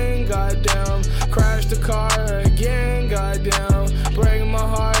the end, goddamn. Crash the car again, goddamn. Break my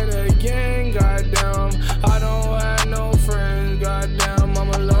heart again, goddamn. I don't have no friends, goddamn. I'm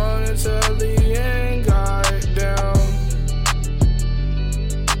alone until the end, goddamn.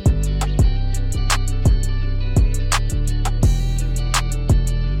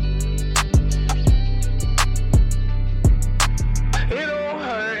 It don't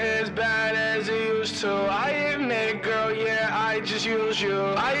hurt as bad as it used to. I admit, girl, yeah, I just use you.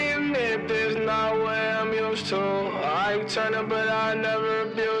 I admit there's not what I'm used to. I turn up, but I never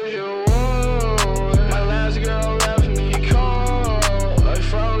abuse you. My last girl left me cold,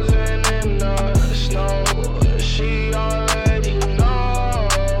 frozen in the snow. She already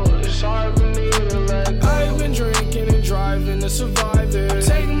knows. It's hard for me to let go. I've been drinking and driving to survive it.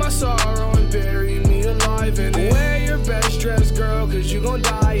 Take my sorrow and bury me alive in it. Wear your best dress, girl, cause you gon'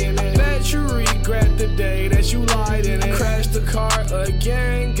 die in it. Bet you regret the day that you lied in it. Crash the car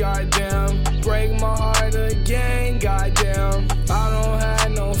again, goddamn. Break my heart again, goddamn. I don't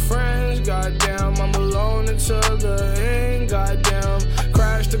have no friends, goddamn. I'm alone until the end, goddamn.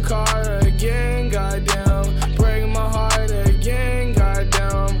 Crash the car again, goddamn. Break my heart again,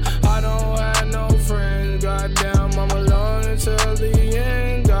 goddamn. I don't have no friends, goddamn. I'm alone until the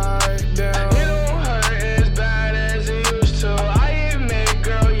end, goddamn. It don't hurt as bad as it used to. I admit,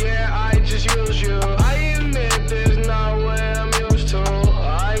 girl, yeah, I just use you. I admit there's not what I'm used to.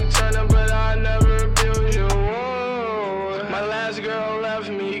 I turn up, but I never abuse you. girl left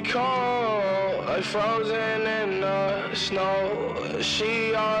me cold, like frozen in the snow.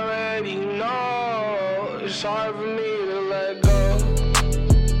 She already knows it's hard for me to let go.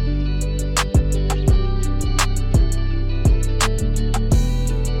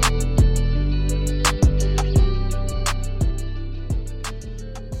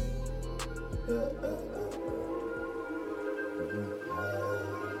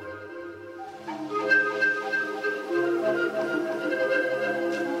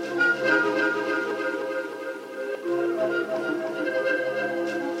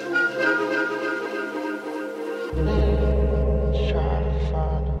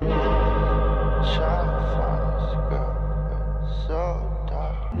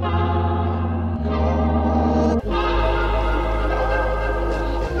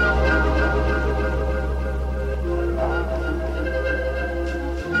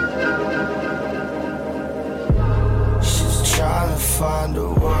 Find the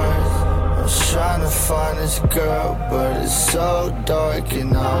words. I was trying to find this girl, but it's so dark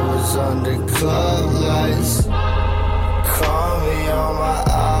and I was under club lights. Call me on my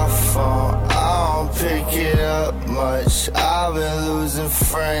iPhone, I don't pick it up much. I've been losing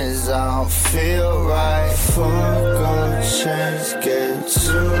friends, I don't feel right. 4 gold chains, gave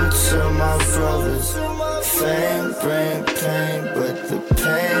 2 to my brothers. Fame bring pain, but the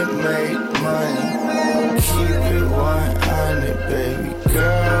pain make money. Keep it 100, baby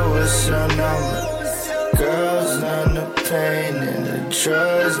girl, what's your number? Girls learn the pain and the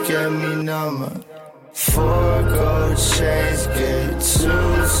drugs get me number. 4 gold chains, gave 2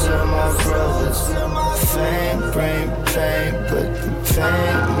 to my brothers. Fame bring pain, but the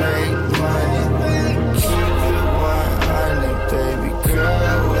pain make money. Keep it 100, baby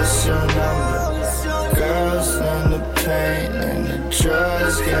girl, what's your number? Girls learn the pain and the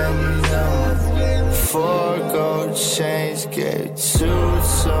drugs get me number. 4 gold chains, gave 2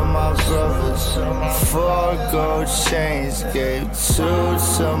 to my brothers. 4 gold chains, gave 2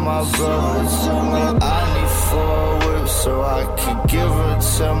 to my brothers. I need 4 whips so I can give them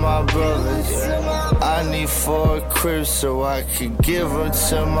to my brothers. I need 4 cribs so I can give them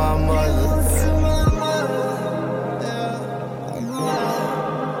to my mother.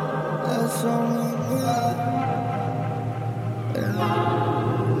 That's all.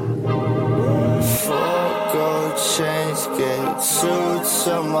 Chains, gave 2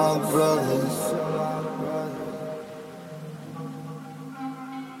 to my brothers.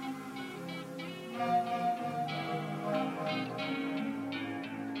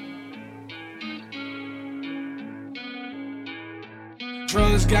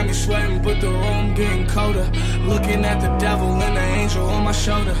 Drugs got me sweating, but the room getting colder. Looking at the devil and the angel on my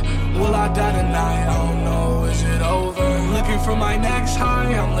shoulder. Will I die tonight? I don't know, is it over? Looking for my next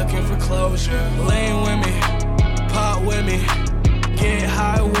high, I'm looking for closure. Laying with me, pop with me, get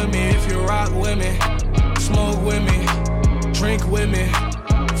high with me if you rock with me. Smoke with me, drink with me.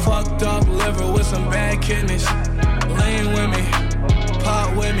 Fucked up liver with some bad kidneys. Laying with me,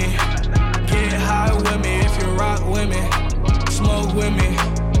 pop with me, get high with me if you rock with me. Smoke with me,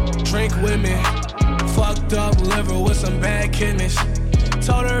 drink with me. Fucked up liver with some bad kidneys.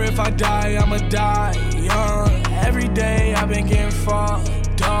 Told her if I die, I'ma die young. Every day I've been getting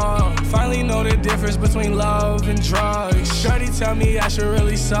fucked up. Finally know the difference between love and drugs. Shorty tell me I should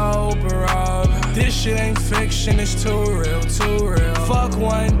really sober up. This shit ain't fiction, it's too real, too real. Fuck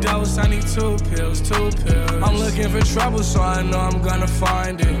 1 dose, I need 2 pills, 2 pills. I'm looking for trouble, so I know I'm gonna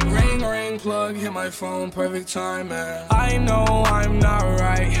find it. Ring, ring, plug, hit my phone, perfect timing. I know I'm not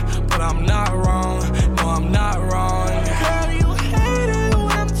right, but I'm not wrong. No, I'm not wrong. Girl, you hate it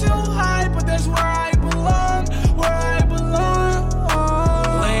when I'm too high, but that's where I belong, where I belong.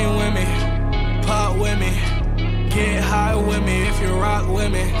 Lane with me, pop with me, get high with me if you rock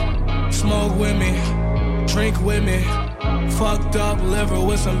with me. Smoke with me, drink with me. Fucked up liver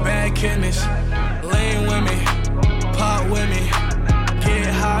with some bad kidneys. Lane with me, pop with me, get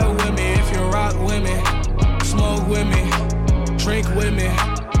high with me if you rock with me. Smoke with me, drink with me.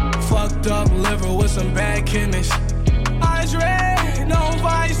 Fucked up liver with some bad kidneys. Eyes red, no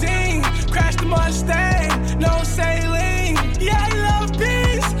Visine. Crash the Mustang, no saline. Yeah, I love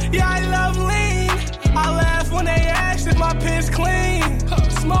peace, yeah, I love lean. I laugh when they ask if my piss clean.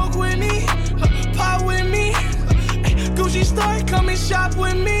 Smoke with me, pop with me. Gucci store, come and shop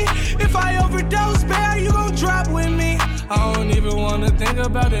with me. If I overdose, babe, you gon' drop with me. I don't even wanna think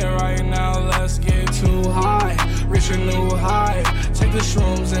about it right now. Let's get too high, reach a new high. Take the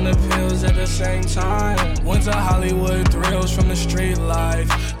shrooms and the pills at the same time. Went to Hollywood thrills from the street life.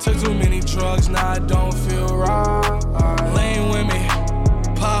 Took too many drugs, now I don't feel right. Lane with me,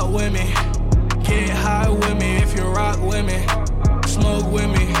 pop with me, get high with me if you rock with me.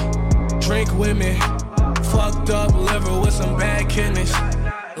 Drink with me. Fucked up liver with some bad kidneys.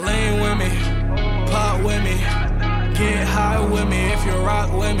 Lean with me. Pop with me. Get high with me if you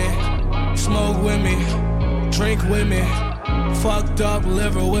rock with me. Smoke with me. Drink with me. Fucked up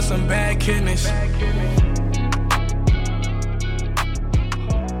liver with some bad kidneys.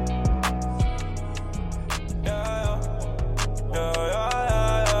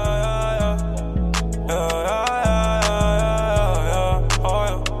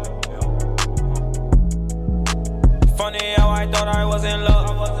 Funny how I thought I was in love.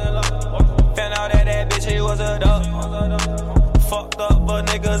 Found out that bitch, he was a dog. Fucked up, but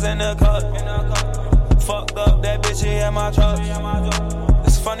niggas in the cut. Fucked up, that bitch, he had my trust.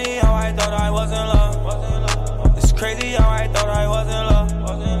 It's funny how I thought I was in love. It's crazy how I thought I was in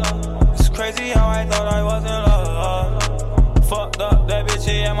love. It's crazy how I thought I was in love. Fucked up, that bitch,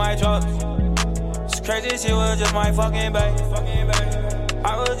 she had my trust. It's crazy, she was just my fucking babe.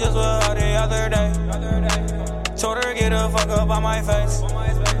 I was just with her the other day. Told her get the fuck up on my face.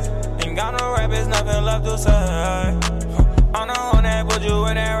 Ain't got no rap, it's nothing left to say. I'm the one that put you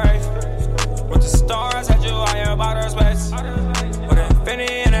in that race. With the stars, had you higher about her space. With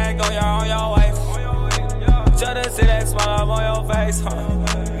infinity and that go, you're on your way. Try to see that smile up on your face.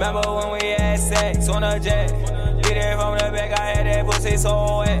 Remember when we had sex on a jet? Get it from the back, I had that pussy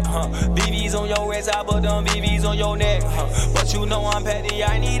so wet. BBs on your wrist, I put them BBs on your neck. But you know I'm petty,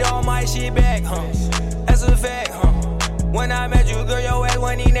 I need all my shit back. That's a fact, When I met you, girl, your ass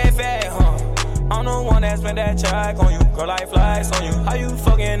wasn't even that fat, I'm the one that spent that check on you. Girl, I flies on you. How you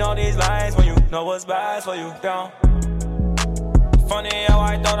fucking all these lies when you know what's best for you? Down. Funny how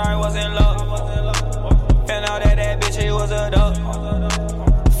I thought I was in love. Found out that bitch, he was a dog.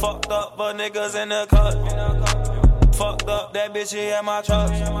 Fucked up, but niggas in the cut. Fucked up, that bitch, he had my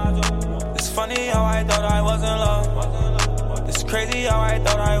trust. It's funny how I thought I was in love. It's crazy how I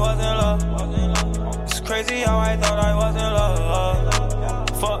thought I was in love. It's crazy how I thought I was in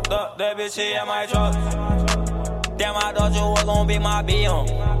love. Fucked up, that bitch, she had my trust. Damn, I thought you was gon' be my BM.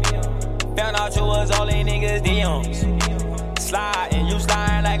 Found out you was all these niggas DMs. Sliding, you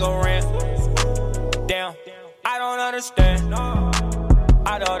sliding like a ramp. Damn, I don't understand.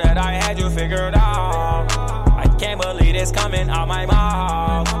 I thought that I had you figured out. I can't believe this coming out my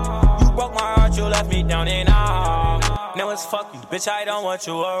mouth. You broke my heart, you left me down and out. Now it's fuck you, bitch, I don't want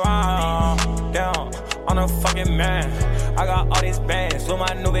you around. Down, on a fucking man. I got all these bands, with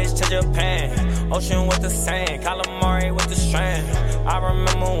my new bitch to Japan. Ocean with the sand, calamari with the strand. I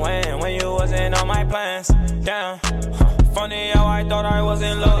remember when you wasn't on my plans. Damn, funny how I thought I was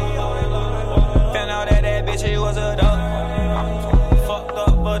in love. Found out that bitch, he was a dog. Fucked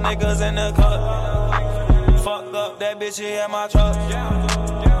up, but niggas in the cut. Fucked up, that bitch, he had my trust.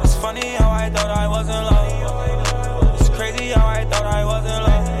 It's funny how I thought I was in love. It's crazy how I thought I was in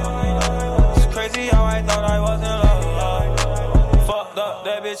love. It's crazy how I thought I was in love. Fucked up,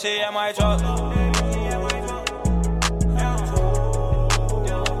 that bitch, he had my trust.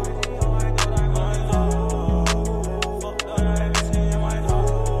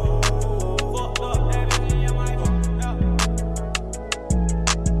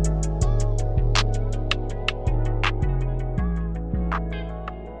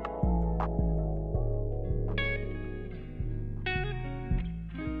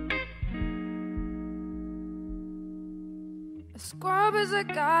 Scrub is a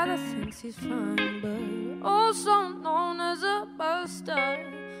guy that thinks he's fine, but also known as a buster.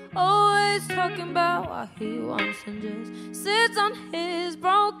 Always talking about what he wants and just sits on his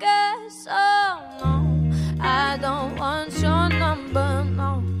broke ass. Oh no, I don't want your number,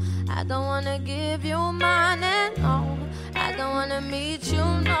 no. I don't wanna give you mine, and no, I don't wanna meet you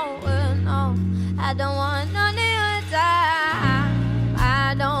nowhere, no. I don't want none of your time.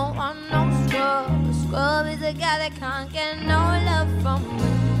 I don't want no scrub. Scrub is a guy that can't get no love from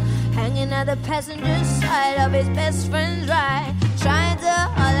me. Hanging at the passenger side of his best friend's ride, trying to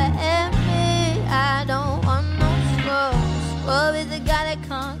holler at me. I don't want no scrub. Scrub is a guy that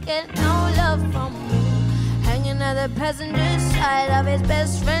can't get no love from me. Hanging at the passenger side of his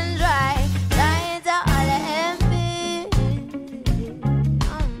best friend's ride, trying to holler at me.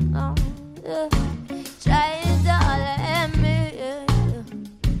 Yeah. Trying to holler at me. Yeah.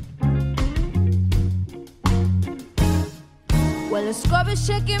 Well, the scrub is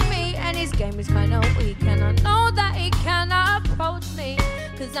shaking me and his game is kinda weak, and I know that he cannot approach me,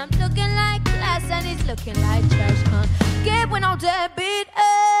 cause I'm looking like glass and he's looking like trash. Can't get when I'm deadbeat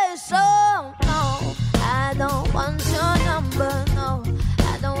ass. So no, I don't want your number, no.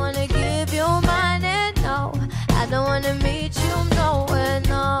 I don't wanna give you mine, and no, I don't wanna meet you nowhere,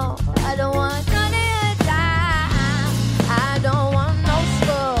 no. I don't want none of your time. I don't want no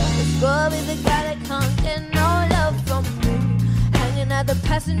scrub. The scrub is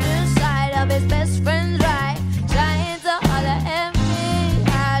passenger side of his best friend's ride, trying to holler at me.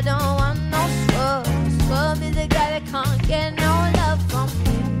 I don't want no scrub. Scrub is a guy that can't get no love from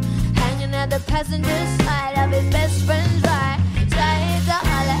me. Hanging at the passenger side of his best friend's ride, trying to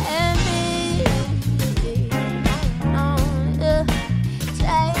holler at me.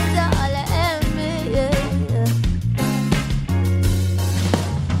 Trying to holler at me.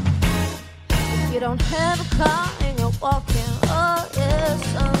 If you don't have a car and you're walking, oh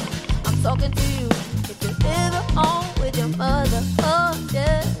yes, I'm talking to you. If you're ever home with your mother, oh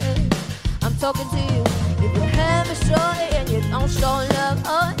yeah, I'm talking to you. If you have a shorty and you don't show love,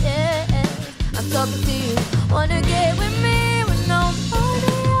 oh yeah, I'm talking to you. Wanna get with me with no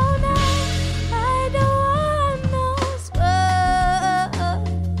money all night? I don't want no scrub,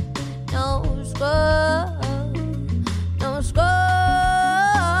 no scrub, no scrub,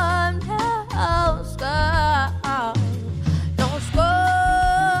 no scrub, no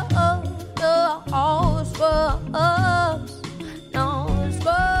scrub, no scrubs, no scrub, no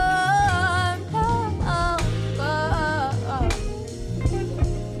scrub.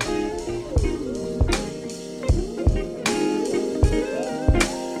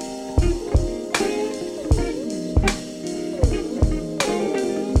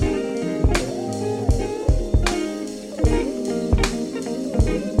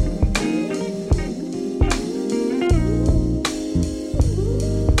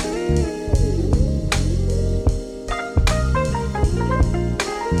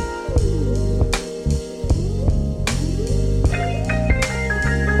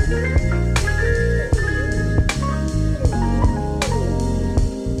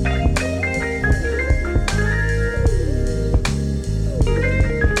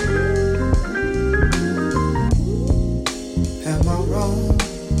 Am I wrong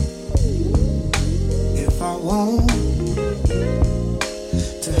if I want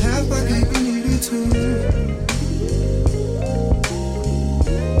to have my cake and eat it too?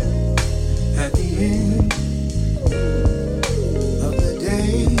 At the end of the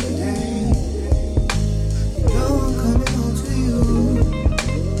day, you know I'm coming home to you.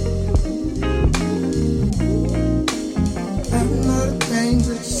 And a lot of things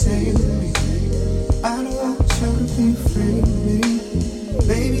that you say to me, I don't want you to be afraid of me.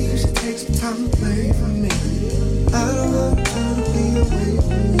 Maybe you should take some time to play for me. I don't want you to be away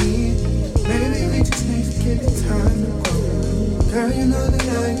from me. Maybe we just need to get the time to go. Girl, you know that I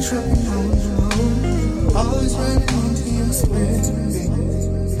ain't tripping on your own. Always running into your space with me.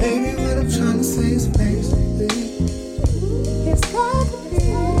 Baby, what I'm trying to say is basically, it's got to be.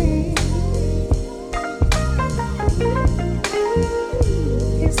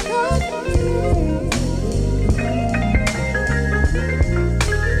 It's got to be.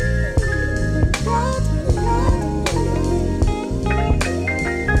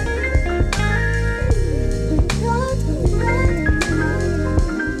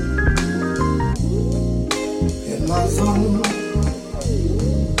 In my zone,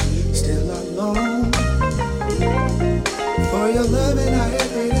 still alone. For your love and I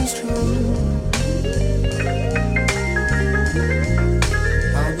have it is true.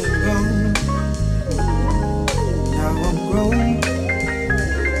 I've been wrong, now I'm grown,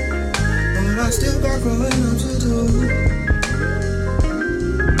 but I still got growing up to do.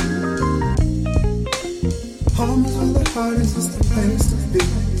 Home is where the hardest is the place to be.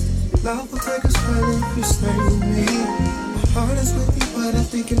 Love will take us further if you stay with me. My heart is with you, but I'm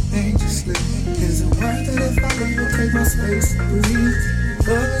thinking anxiously. Is it worth it if I leave and take my space to breathe?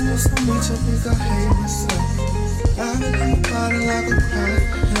 Loving you so much, I think I hate myself. Diving in the bottle like a cry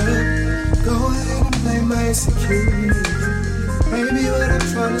for help. Go ahead and blame my insecurities. Maybe what I'm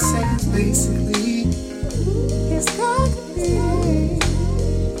trying to say is basically, it's got to be.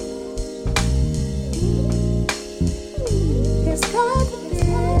 It's got to be.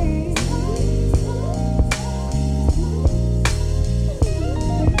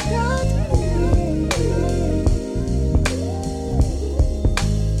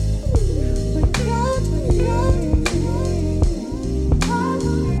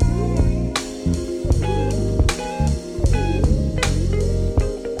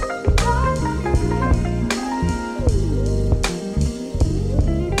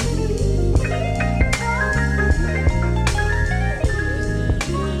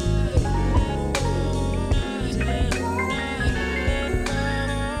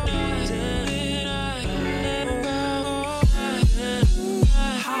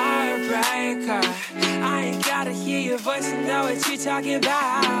 Talking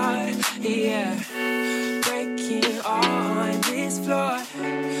about, yeah, breaking on this floor,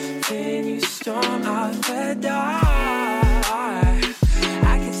 then you storm out the door.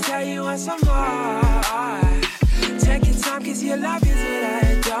 I want some more. Take your time, cause your love is what I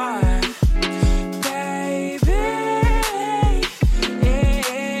adore. Baby,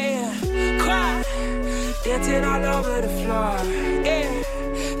 yeah. Quiet, dancing all over the floor. Yeah,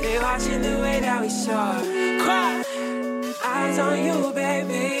 they watching the way that we soar. Quiet, eyes on you,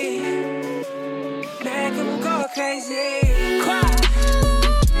 baby. Make them go crazy. Quiet.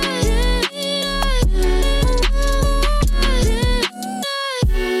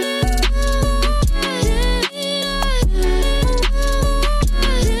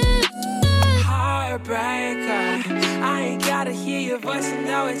 I ain't gotta hear your voice and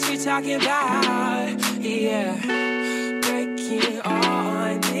know what you're talking about. Yeah, breaking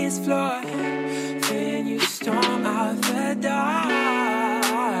on this floor. Then you storm out the door.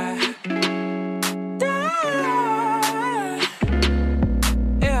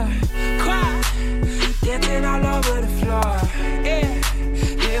 Yeah, quiet, dancing all over the floor. Yeah,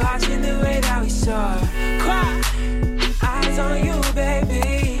 they're watching the way that we soar. Quiet, eyes on you,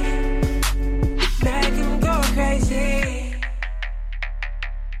 baby. Make him go crazy.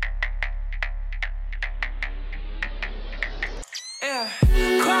 Yeah,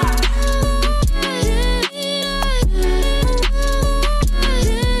 quiet.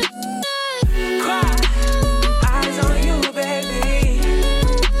 Quiet. Eyes on you, baby.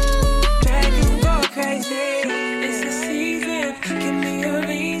 Make him go crazy. It's the season. Give me a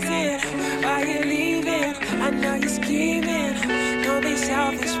reason why you're leaving. I know you're scheming. Don't be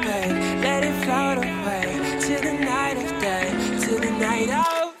selfish, babe. Let it float away to the night of day, to the night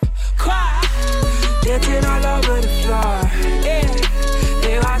of quiet. Dancing all over the floor. Yeah,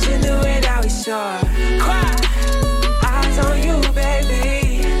 they watching the way that we soar. Quiet, eyes on you,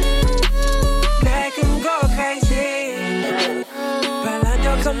 baby. Make him go crazy.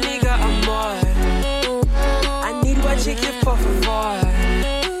 Bailando conmigo, amor. I need what you give for favor.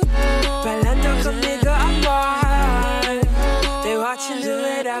 Bailando conmigo, amor. They watching the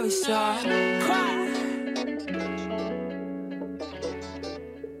way that we saw.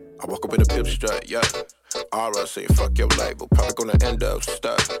 I woke up in a pip strut, yeah. Aura say fuck your label, probably gonna end up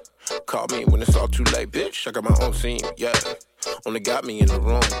stuck. Call me when it's all too late, bitch. I got my own team, yeah. Only got me in the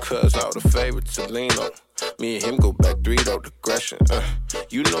room, cause all the favorites to lean on. Me and him go back 3 though, digression.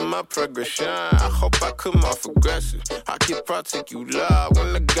 You know my progression, I hope I come off aggressive. I get particular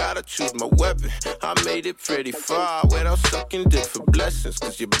when I gotta choose my weapon. I made it pretty far without sucking dick for blessings,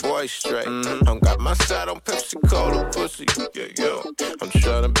 cause your boy's straight. I got my side on Pepsi Cola pussy, yeah, yo. I'm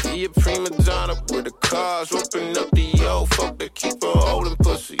tryna be a prima donna with the cars, open up the yo, fuck that keep her holding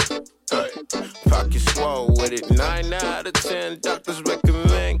pussy. Hey, pocket swole with it, 9 out of 10 doctors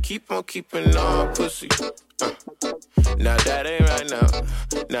recommend keep on keeping on pussy. Now that ain't right now,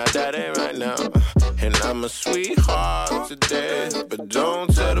 now that ain't right now. And I'm a sweetheart to death, but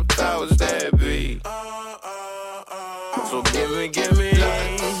don't tell the powers that be. So give me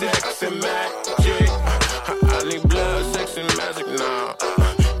sex and magic. I need blood, sex and magic now.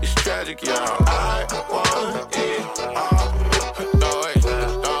 It's tragic, y'all. I want it all.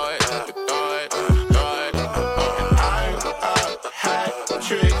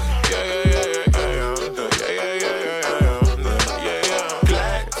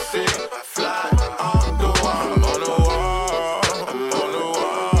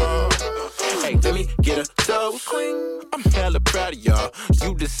 Proud of y'all,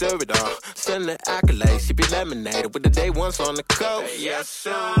 you deserve it all. Send the accolades, sip your lemonade with the day once on the coast. Yes,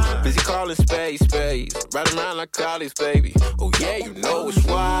 sir. Busy calling space, ride around like college, baby. Oh yeah, you know it's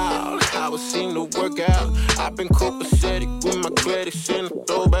wild how it seem to work out. I've been copacetic with my credits in the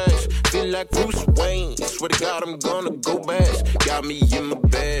throwbacks. Feel like Bruce Wayne, swear to God I'm gonna go back. Got me in my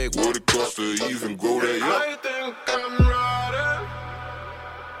bag, what it cost to even go there? Yeah. I think I'm riding.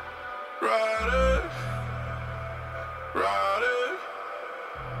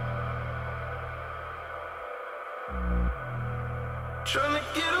 Tryna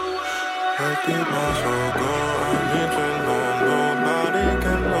get away. I keep my soul going, reaching on nobody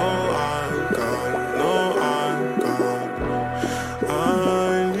can know I'm gone, no I'm gone. I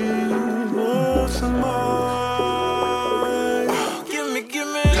need what's mine. Give me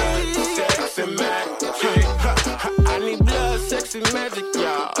blood, sex and magic. I need blood, sex and magic,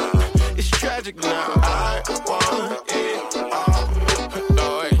 y'all. It's tragic now. I want it all.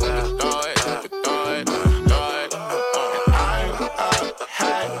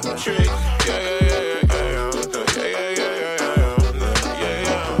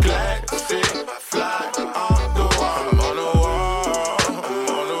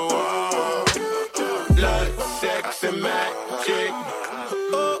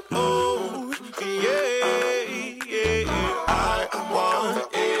 I want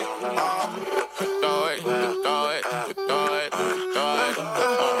it all.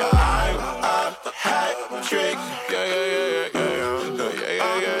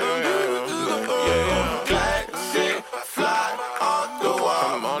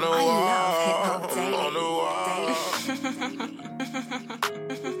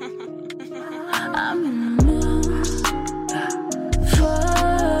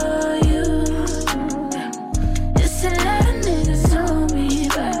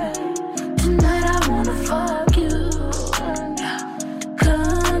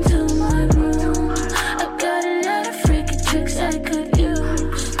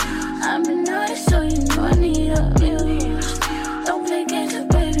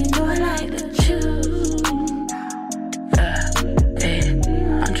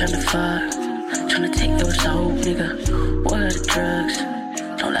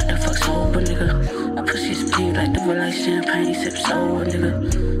 me like the real like champagne, sip sour,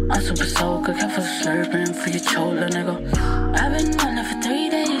 nigga. I'm super soul, cook out for slurping for your chola, nigga. I've been on it for 3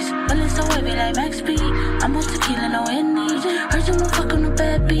 days, feeling so heavy like Max B. I'm on tequila, no Indies. Heard you won't fuck on a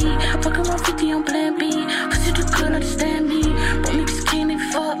bad beat. Fucking 150 on plan B. Pussy too good, understand me. But me just can't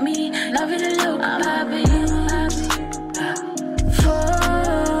even fuck me. Love it a little, baby. For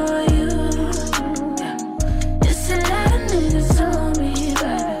you, it's a lot of niggas on me,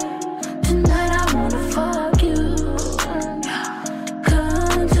 baby. Tonight I wanna fuck you.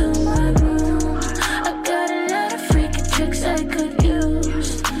 Come to my room. I got a lot of freaky tricks I could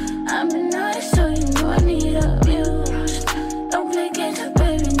use. I'm an artist, so you know I need abuse. Don't play games,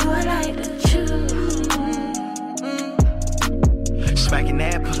 baby, know I like to choose. Smacking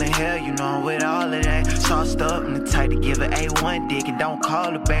that, pulling hair, you know I'm with all of that. Sauced up and the type to give her A1 dick and don't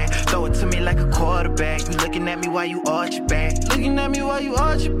call her back. Throw it to me like a quarterback. You looking at me while you arch your back. Looking at me while you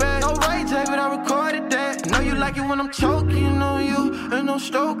arch your back. Alright, David, I recorded that. I know you like it when I'm choking on you and I'm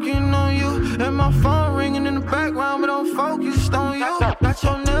stroking on you. And my phone ringing in the background, but I'm focused on you. Got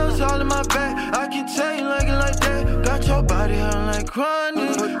your nails all in my back. I can tell you like it like that. Got your body hurting like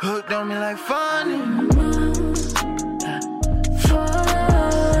chronic. Hooked on me like funny. For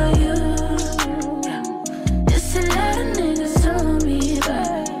you, it's a lot of niggas on me,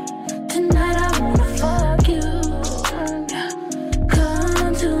 baby. Tonight I wanna fuck you.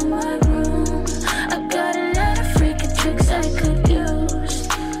 Come to my room. I got a lot of freaky tricks I could use.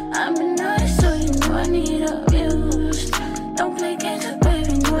 I'm an artist, so you know I need abuse. Don't play games,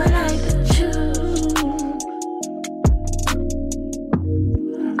 baby, know I like to choose.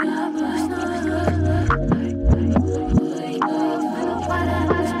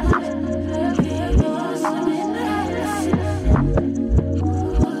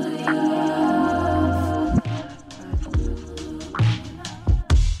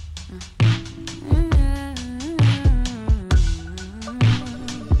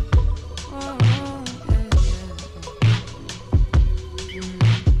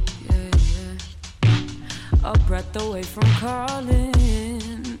 A breath away from calling.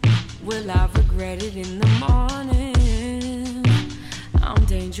 Will I regret it in the morning? I'm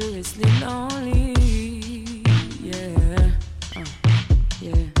dangerously lonely. Yeah,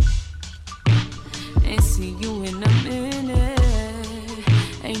 yeah. Ain't see you in a minute.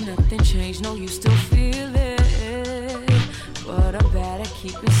 Ain't nothing changed, no, you still feel it. But I'm bad at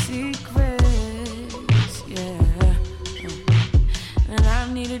keeping secrets. Yeah, and I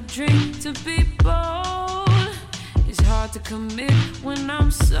need a drink to be bold. It's hard to commit when I'm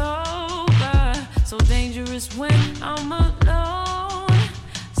sober. So dangerous when I'm alone.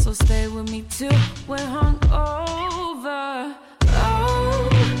 So stay with me till we're hungover. Oh,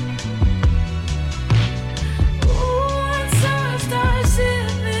 once I start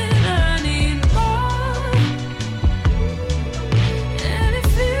sipping, I need more. And it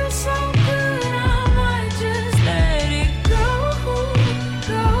feels so good, I might just let it go.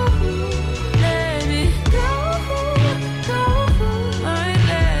 Let it go. Might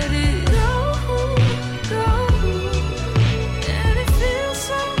let it go. And it feels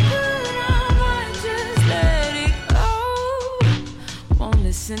so good, I might just let it go. Won't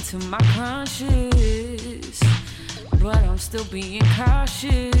listen to my conscience, but I'm still being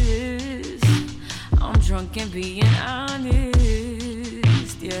cautious. I'm drunk and being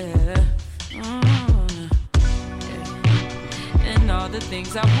honest, yeah. And all the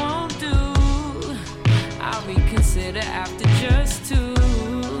things I won't do, I'll reconsider after just two.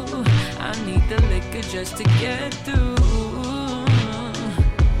 I need the liquor just to get through,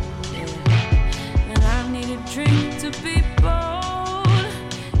 yeah. And I need a drink to be bold.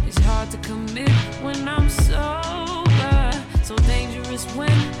 It's hard to commit when I'm sober. So dangerous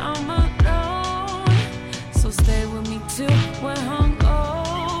when I'm alone. So stay with me till we're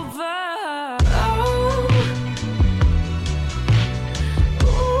hungover. Oh,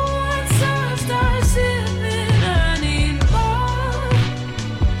 once I start sipping, I need more.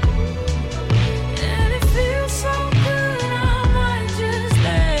 And it feels so good, I might just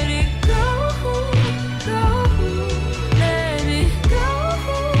let it go. Let it go.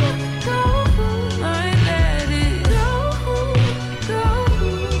 Might let it go.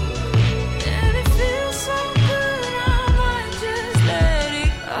 And it feels so good, I might just let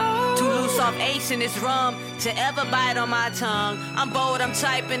it go. Too loose off ace in this rum to ever bite on my tongue. I'm bold, I'm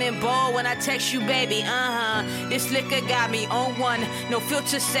typing in bold when I text you, baby. This liquor got me on one. No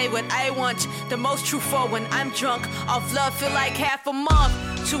filter, say what I want. The most truthful when I'm drunk. Off love, feel like half a month.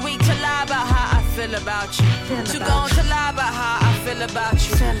 Too weak to lie about how I feel about you. Too gone to lie about how I feel about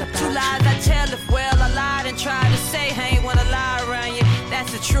you. Two lies I tell if well I lied and tried to say I ain't wanna lie around you.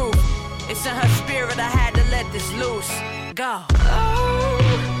 That's the truth. It's in her spirit, I had to let Go.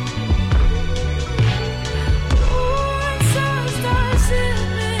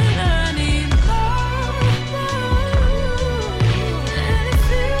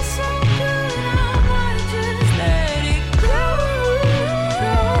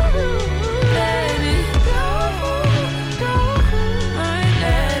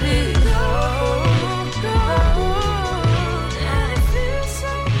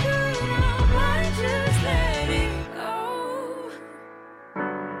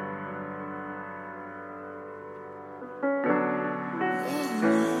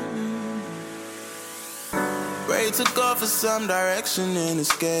 To go for some direction in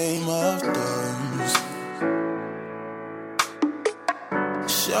this game of thumbs.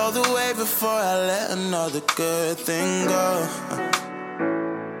 Show the way before I let another good thing go.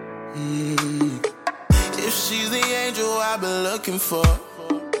 If she's the angel I've been looking for,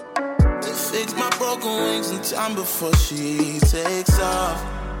 to fix my broken wings in time before she takes off.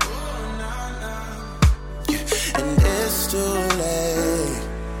 And it's too late.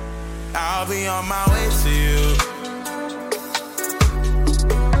 I'll be on my way to you.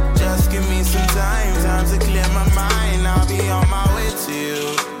 Give me some time to clear my mind. I'll be on my way to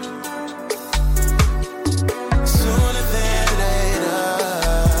you. Sooner than later,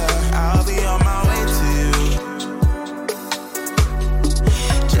 I'll be on my way to you.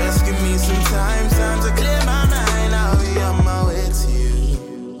 Just give me some time to clear my mind. I'll be on my way to you.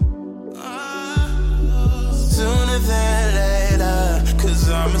 Sooner than later, 'cause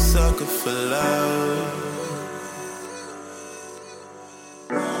I'm a sucker for love.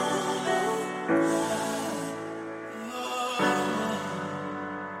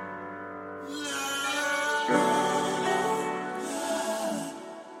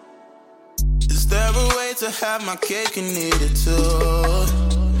 To have my cake and eat it too.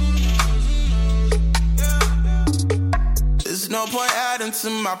 There's no point adding to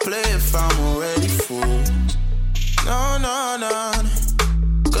my plate if I'm already full. No,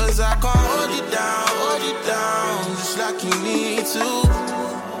 'cause I can't hold you down just like you need to.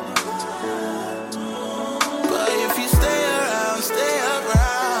 But if you stay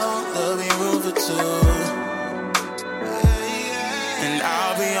around, there'll be room for two. And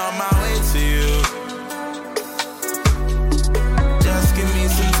I'll be on my way to you. Give me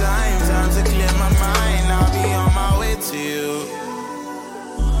some time to clear my mind. I'll be on my way to you.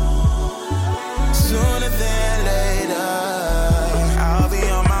 Sooner than later, I'll be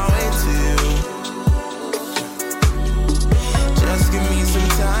on my way to you. Just give me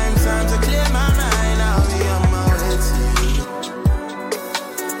some time to clear my mind. I'll be on my way to you.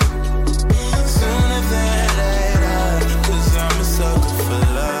 Sooner than later, 'cause I'm a sucker for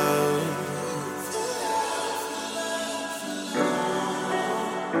love.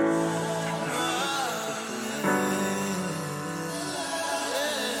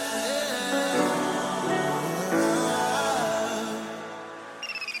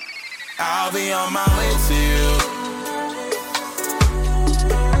 I'll be on my way to you.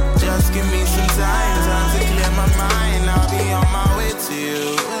 Just give me some time to clear my mind. I'll be on my way to you.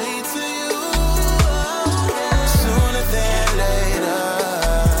 Sooner than later,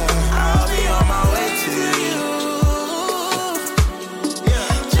 I'll be on my way to you.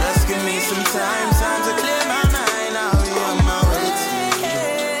 Just give me some time to clear my mind. I'll be on my way to you.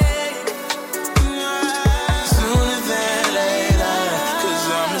 Sooner than later, 'cause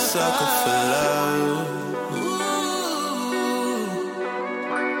I'm a sucker for love.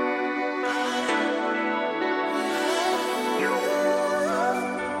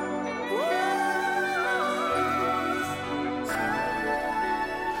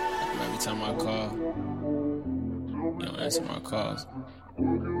 Every time I call, you don't answer my calls.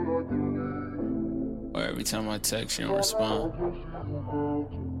 Or every time I text, you don't respond.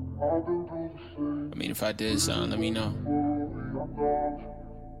 I mean, if I did something, let me know.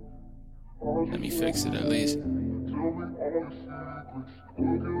 Let me fix it at least.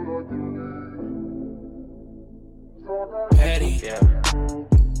 Petty,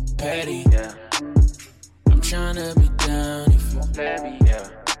 petty. I'm tryna be down if you let me.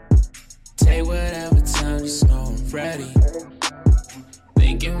 Take whatever time, just know I'm ready.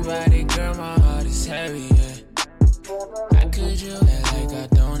 Thinking about it, girl, my heart is heavy. How could you act like I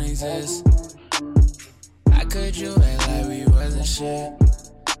don't exist? How could you act like we wasn't shit?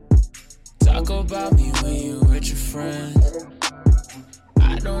 Talk about me when you with your friends.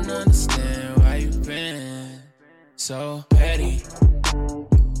 I don't understand why you been so petty.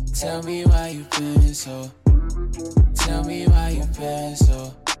 Tell me why you been so. Tell me why you been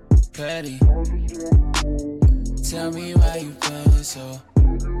so petty. Tell me why you been so.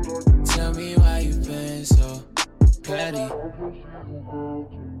 Tell me why you been so petty.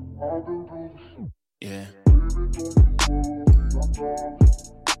 Yeah.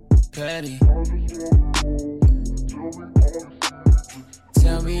 Petty.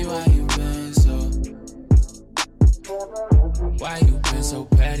 Tell me why you been so. Why you been so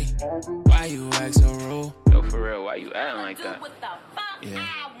petty? Why you act so rude? Yo, for real, why you acting like that? Yeah.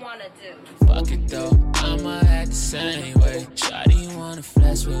 Fuck it though, I'ma act the same way. Shawty wanna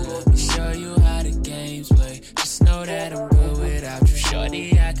flex, but let me show you how the games play. Just know that I'm good without you,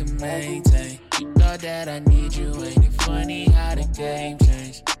 shorty, I can maintain. You thought that I need you, ain't it funny how the game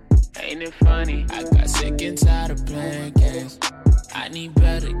changed? Ain't it funny? I got sick and tired of playing games. I need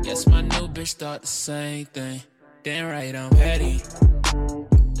better, guess my new bitch thought the same thing. Damn right, I'm petty.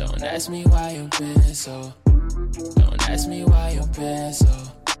 Don't ask me why you been so. Don't ask me why you been so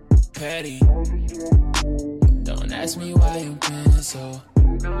petty. Don't ask me why you been so.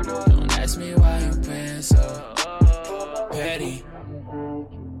 Don't ask me why you been so petty.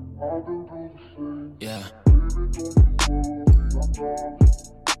 Yeah.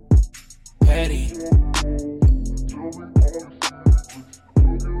 Petty.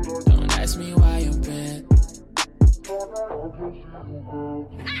 Don't ask me why you been.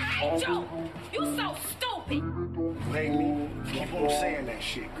 I hate you. You so stupid. Lately, keep on saying that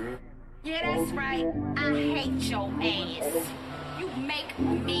shit, girl. Yeah, that's right. I hate your ass. You make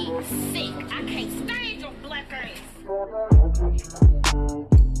me sick. I can't stand your black ass.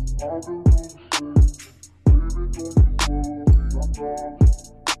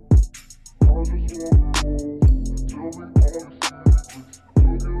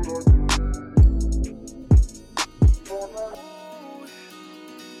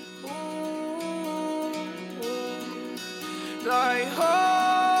 Like,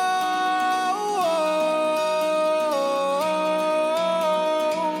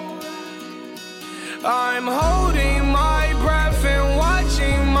 I'm holding my breath and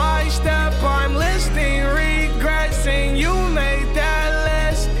watching my step. I'm listing regrets and you made that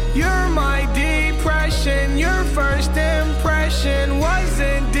list. You're my depression. Your first impression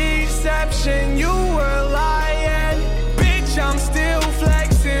wasn't deception. You were lying. Bitch, I'm still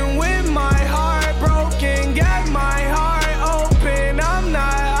flexing with my heart broken. Get my heart open. I'm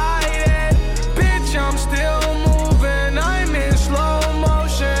not hiding. Bitch, I'm still moving. I'm in slow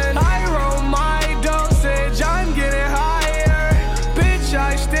motion. I roll my dosage. I'm getting higher. Bitch,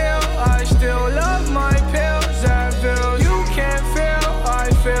 I still love my pills. I feel you can't feel.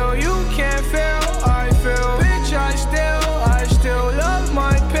 I feel you can't feel. I feel. Bitch, I still love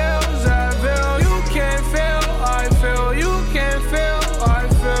my pills. I feel you can't feel. I feel you can't feel. I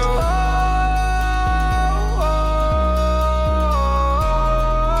feel.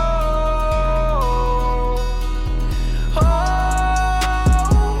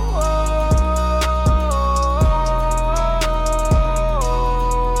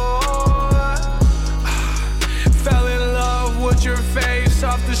 Fell in love with your face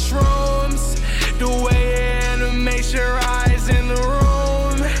off the shrooms. The way it animates your eyes in the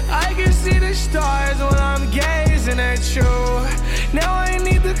room. I can see the stars when I'm gazing at you. Now I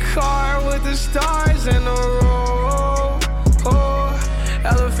need the car with the stars in the room. Oh,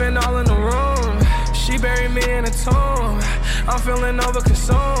 elephant all in the room. She buried me in a tomb. I'm feeling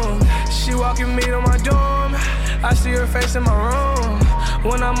overconsumed. She walking me to my doom. I see her face in my room.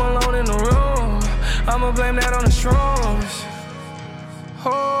 When I'm alone in the room, I'ma blame that on the shrooms.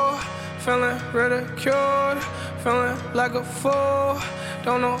 Oh, feeling ridiculed, feeling like a fool.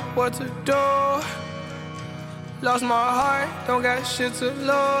 Don't know what to do. Lost my heart, don't got shit to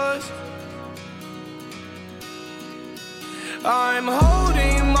lose. I'm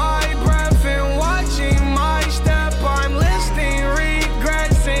holding my breath and watching my step. I'm listing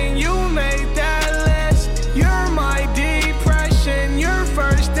regrets and you made that list. You're my depression. Your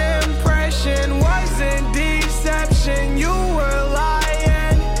first impression wasn't deception. You were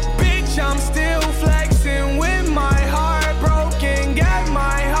lying. Bitch, I'm still flexing with my heart broken. Get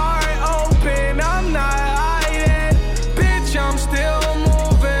my heart open. I'm not hiding. Bitch, I'm still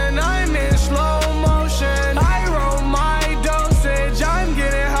moving. I'm in slow motion. I roll my dosage. I'm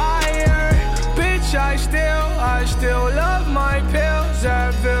getting higher. Bitch, I still love my pills.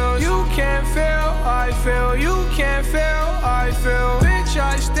 I feel you can't feel. I feel you can't feel. I feel. Bitch,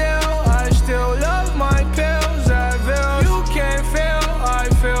 I still love my pills. I feel you can't feel. I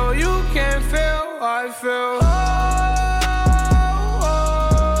feel you can't feel. I feel.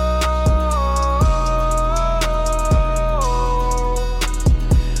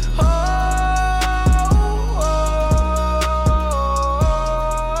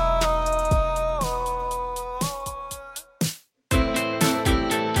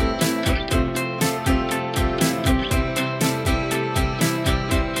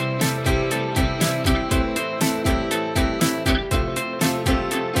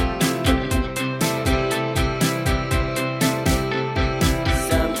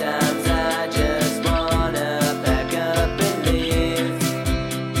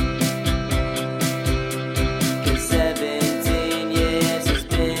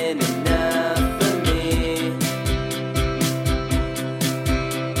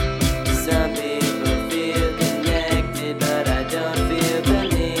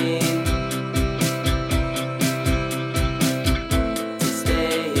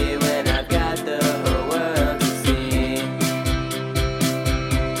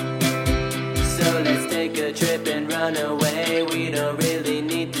 take a trip and run away. We don't really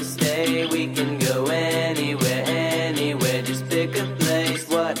need to stay. We can go anywhere, anywhere. Just pick a place.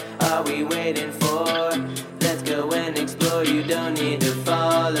 What are we waiting for? Let's go and explore. You don't need to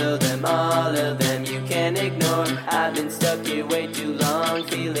follow them, all of them you can't ignore. I've been stuck here way too long,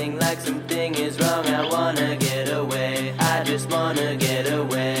 feeling like something is wrong. I wanna get away, I just wanna get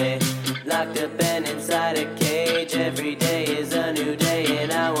away. Locked up and inside a cage, every day is a new day.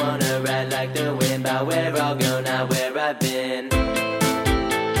 And I wanna ride like the wind, by where I'll go, not where I've been.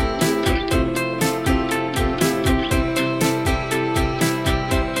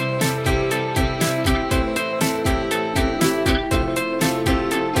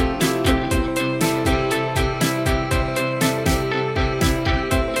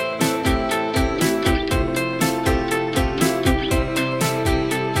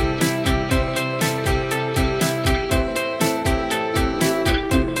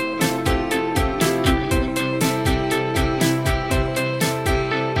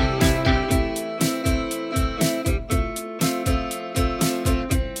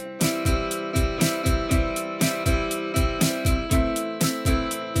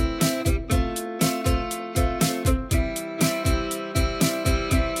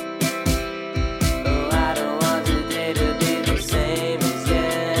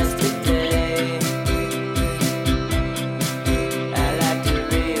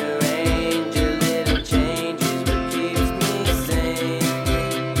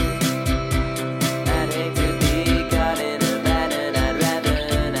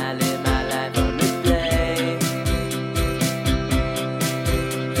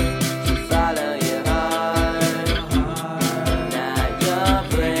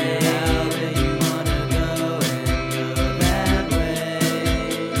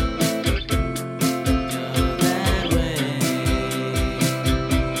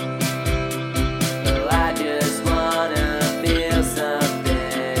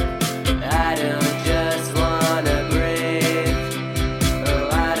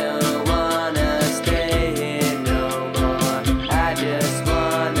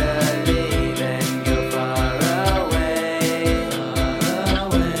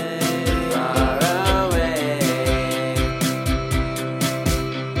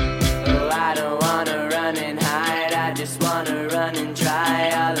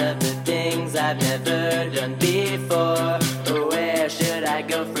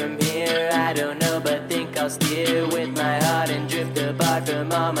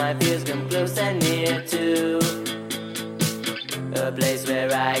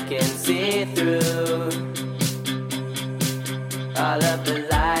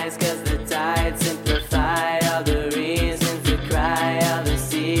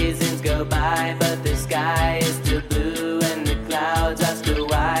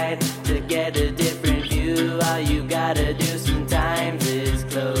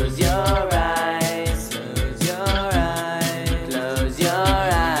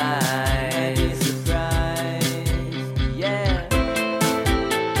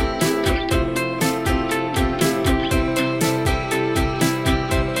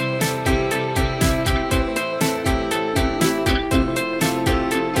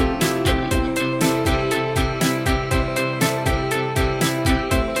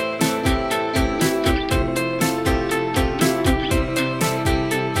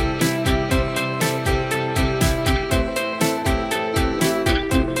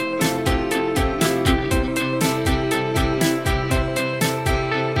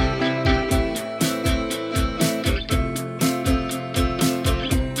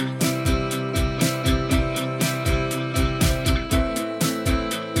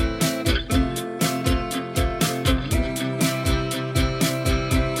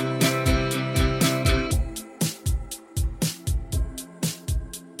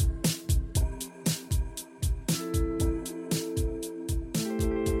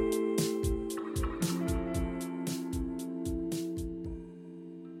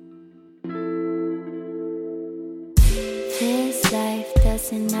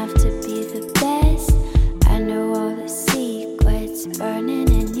 Doesn't have to be the best. I know all the secrets burning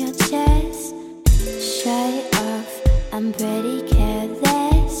in your chest. Shut it off, I'm pretty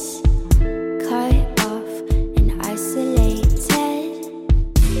careless. Cut off and isolated.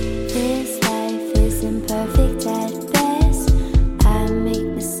 This life isn't perfect at best. I make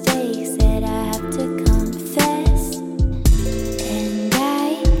mistakes that I have to confess. And I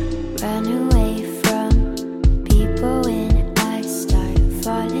run away from people when I start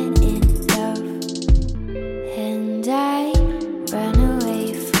falling in love. And I run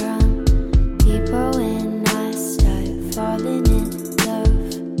away from people when I start falling in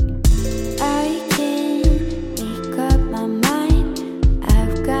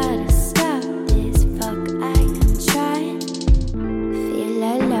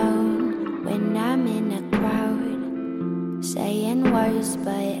words,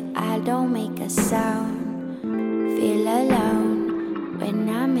 but I don't make a sound. Feel alone when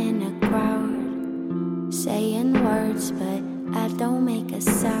I'm in a crowd, saying words, but I don't make a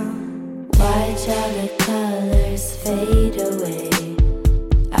sound. Watch all the colors fade away.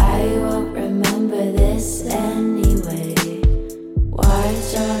 I won't remember this anyway. Watch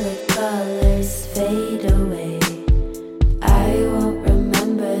all the colors fade away. I won't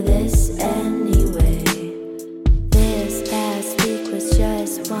remember this anyway. This past week was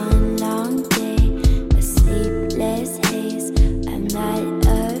just one long day, a sleepless haze. I'm not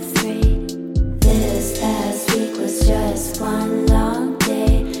afraid. This past week was just one long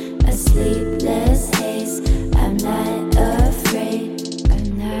day, a sleepless haze. I'm not afraid. I'm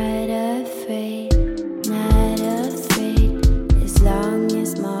not afraid. Not afraid. As long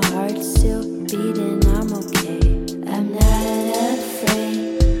as my heart's still beating, I'm okay. I'm not afraid.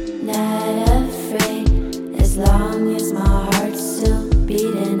 Not afraid. As long as my heart's still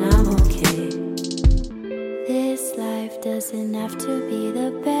beating, I'm okay. This life doesn't have to be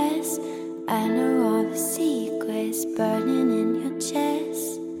the best. I know all the secrets burning in your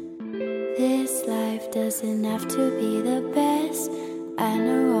chest. This life doesn't have to be the best. I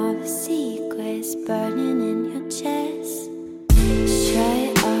know all the secrets burning in your chest.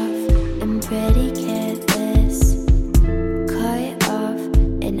 Shut off, I'm pretty careless. Cut off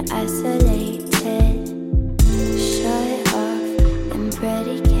and isolated. Shut off, I'm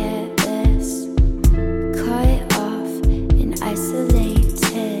pretty careless. Cut off and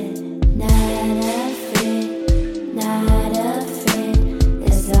isolated. Not afraid, not afraid.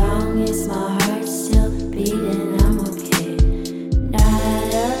 As long as my heart's still beating, I'm okay.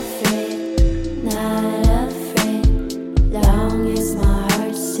 Not afraid, not afraid. Long as my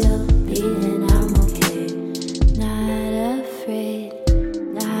heart's still beating, I'm okay. Not afraid,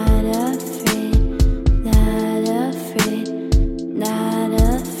 not afraid, not afraid, not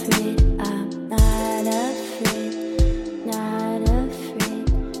afraid. I'm not afraid, not afraid.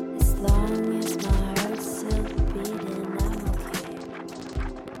 As long as my heart's still beating, I'm okay.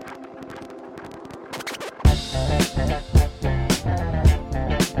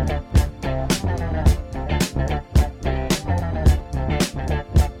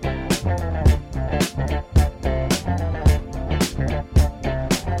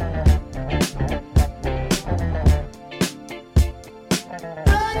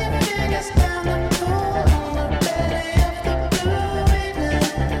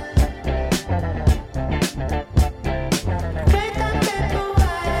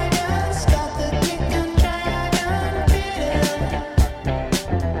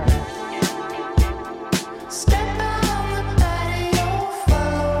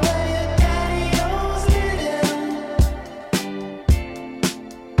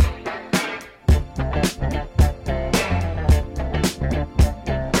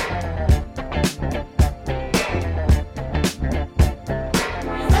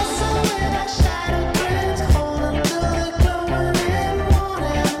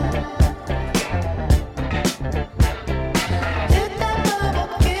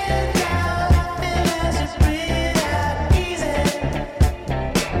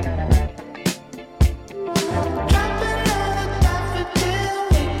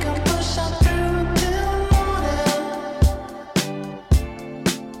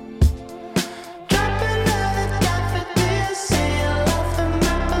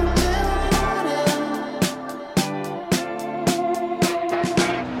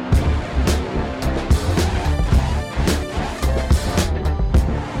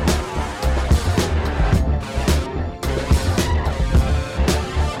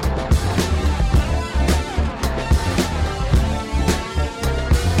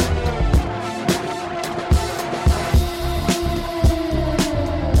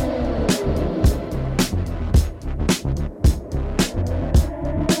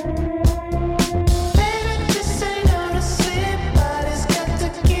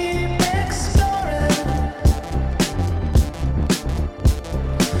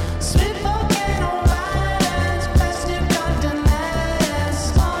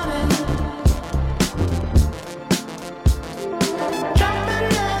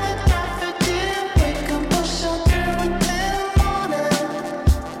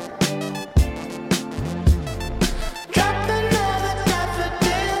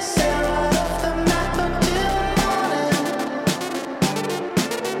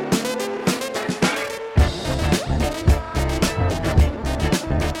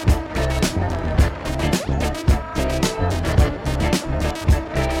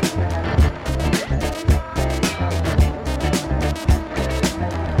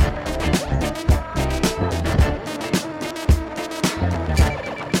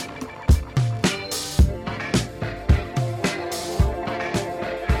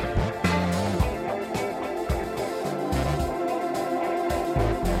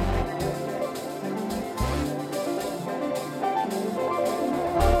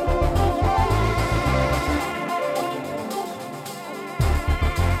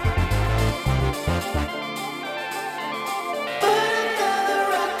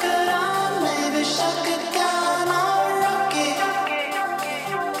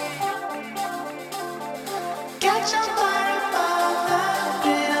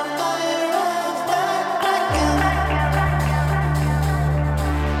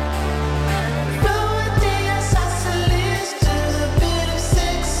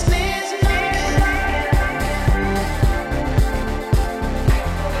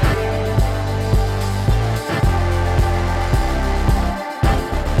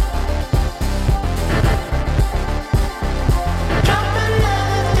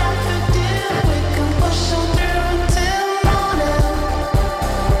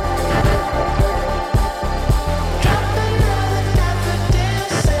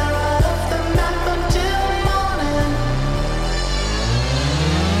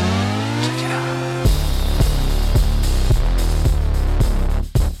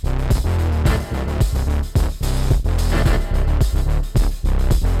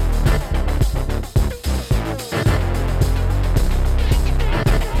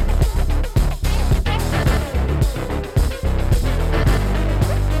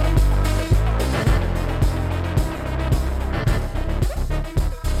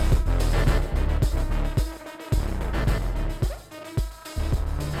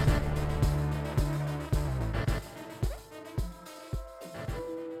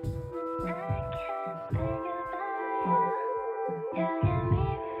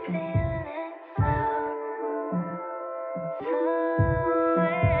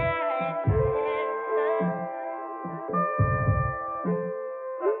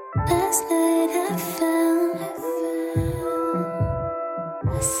 Last night I found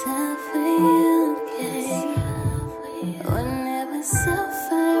myself with you again. When it was so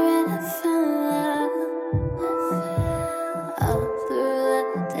far and I found love all through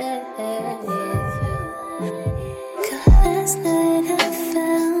the day. 'Cause last night I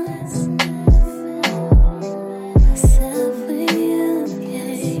found myself with you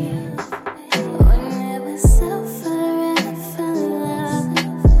again. When it was so far and I found love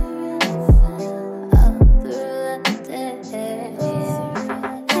all through the day.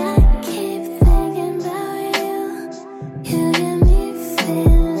 I keep thinking about you. You get me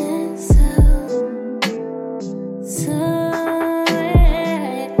feeling so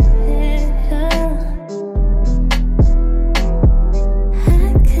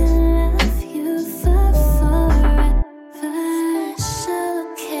I could love you for forever. Special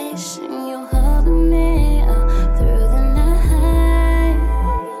occasion, you holding me up through the night.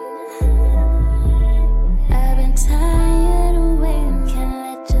 I've been tired of waiting, can't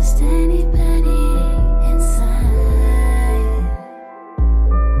let just anybody inside.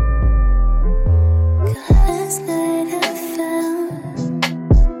 'Cause last night I found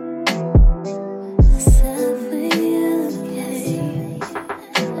myself with you again.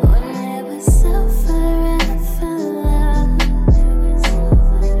 When it was so far and I found love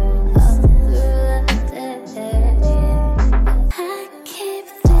all through the day. I keep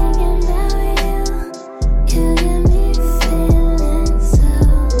thinking about you. You get me feeling so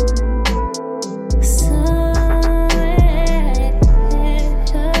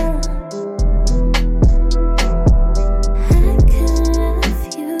I could love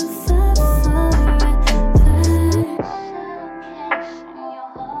you for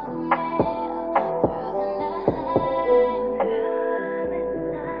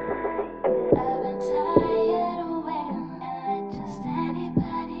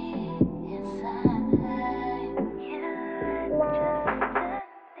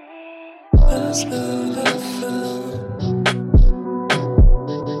Last night I found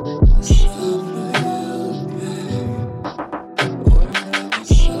myself with you again. When it was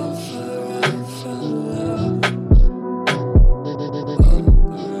so far and I found love all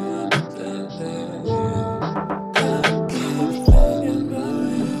through the day. I keep thinking about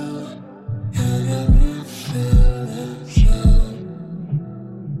you. You get me feeling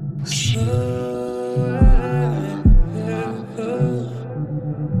so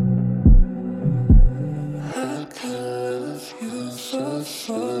I could love you for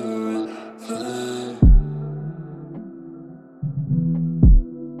forever.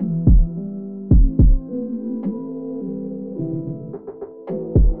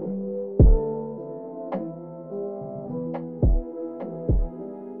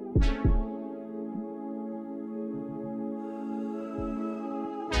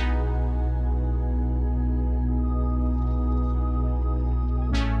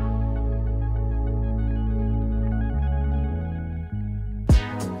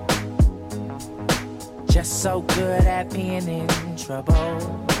 Just so good at being in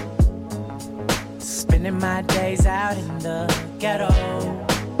trouble. Spending my days out in the ghetto.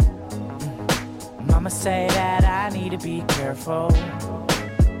 Mama say that I need to be careful.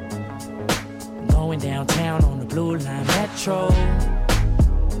 Going downtown on the Blue Line Metro.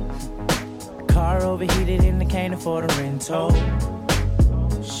 Car overheated and I can't afford a rental.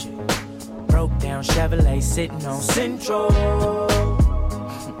 Shit. Broke down Chevrolet sitting on Central.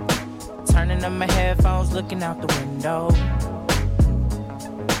 Turning up my headphones, looking out the window.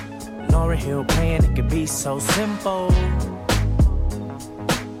 Lauryn Hill playing, it could be so simple.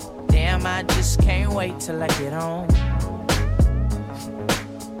 Damn, I just can't wait till I get home.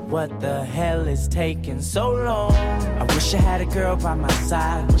 What the hell is taking so long? I wish I had a girl by my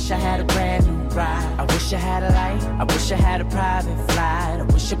side. Wish I had a brand new ride. I wish I had a light. I wish I had a private flight. I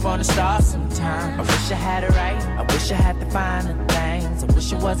wish upon a star sometime. I wish I had it right. I wish I had the finer things. I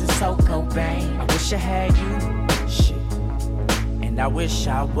wish it wasn't so Cobain. I wish I had you. Shit. And I wish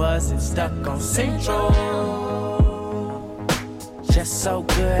I wasn't stuck on Central. Just so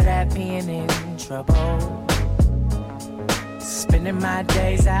good at being in trouble. Spending my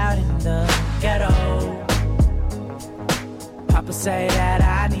days out in the ghetto. Papa say that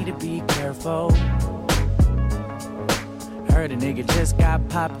I need to be careful. Heard a nigga just got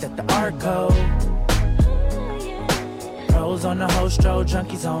popped at the Arco. Pros on the Hostro,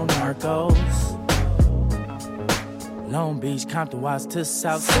 junkies on Narcos. Long Beach, Compton, Watts to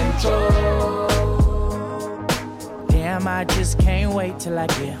South Central. Damn, I just can't wait till I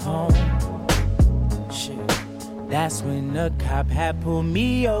get home. Shit. That's when the cop had pulled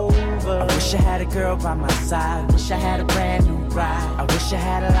me over. I wish I had a girl by my side. Wish I had a brand new ride. I wish I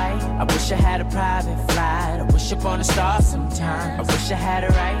had a light. I wish I had a private flight. I wish upon a star sometime. I wish I had it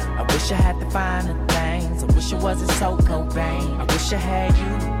right. I wish I had the finer things. I wish it wasn't so Cobain. I wish I had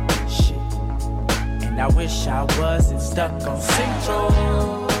you. Shit. And I wish I wasn't stuck on Central.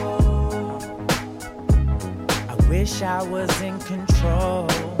 I wish I was in control.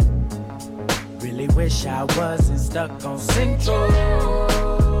 Really wish I wasn't stuck on Central.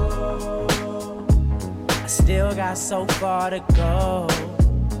 I still got so far to go.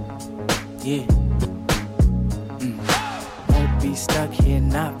 Yeah. Won't be stuck here,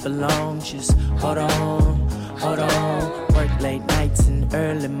 not for long. Just hold on, hold on. Work late nights and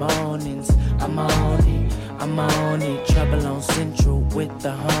early mornings. I'm on it, I'm on it. Trouble on Central with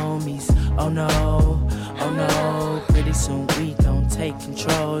the homies. Oh no, oh no. Pretty soon we gon' take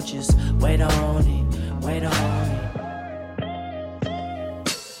control. Just wait on it, wait on it.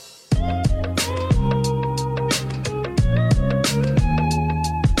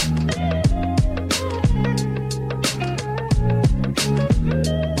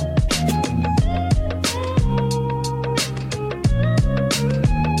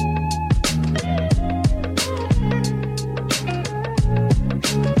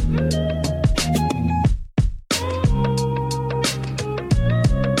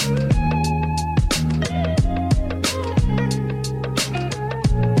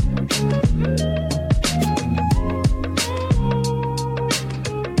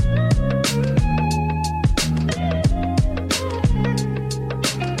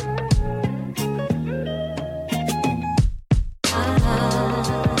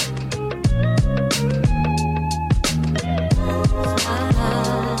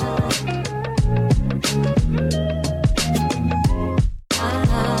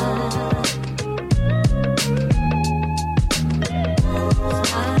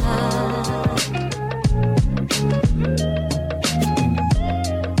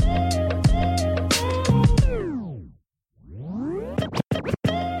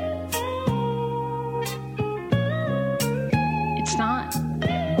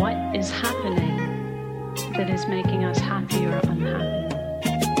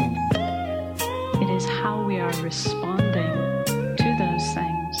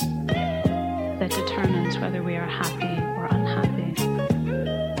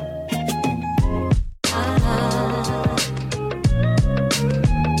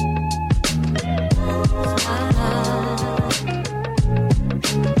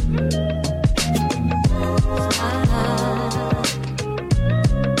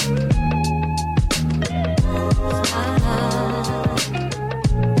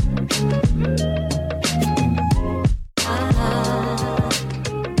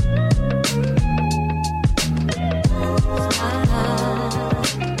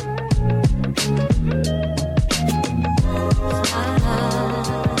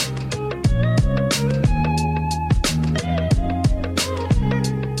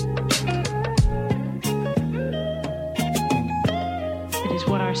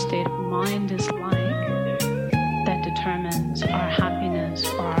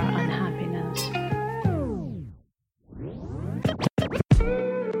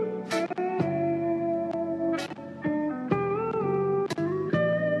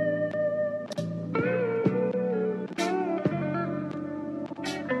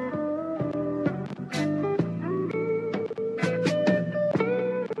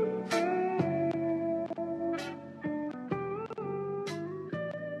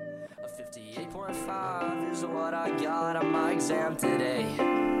 8.5 is what I got on my exam today.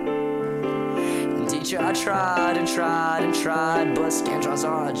 And teacher, I tried and tried and tried, but scantron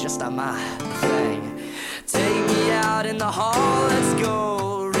are just not my thing. Take me out in the hall, let's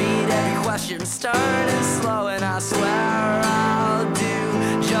go. Read every question stern and slow, and I swear I'll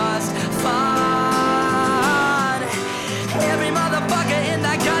do just fine. Every motherfucker in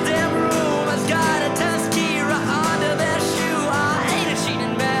that goddamn room has got a test key right under their shoe. I ain't a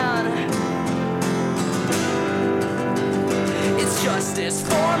cheating man. It's just this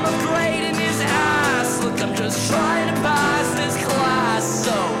form of grade in his ass. Look, I'm just trying to pass this class.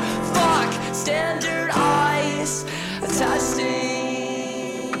 So fuck standardized testing.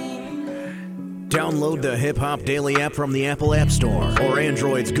 Download the Hip Hop Daily app from the Apple App Store or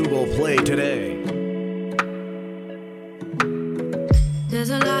Android's Google Play today. There's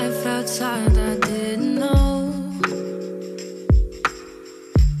a life outside I didn't know.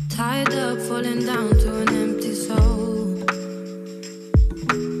 Tied up, falling down to an empty soul.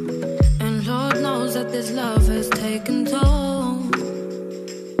 And Lord knows that this love has taken toll.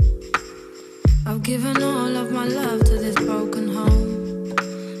 I've given all of my love to this broken home.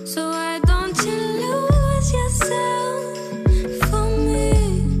 So why don't you lose yourself for me?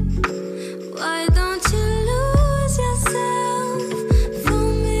 Why don't you lose yourself for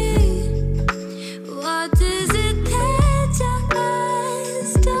me? What is it that your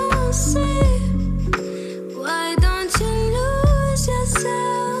eyes don't see? Why don't you lose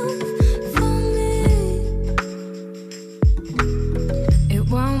yourself for me? It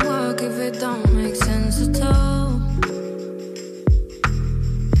won't work if it don't make sense at all.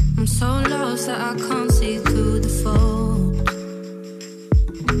 I'm so lost that I can't see through the fold.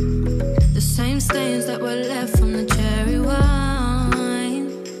 The same stains that were left from the cherry wine.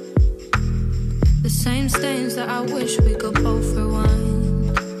 The same stains that I wish we could both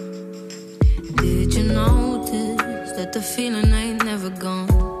rewind. Did you notice that the feeling ain't never gone?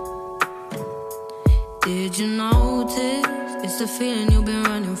 Did you notice it's the feeling you've been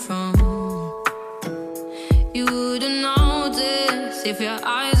running from? You wouldn't notice if your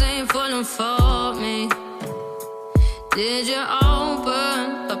eyes ain't falling for me. Did you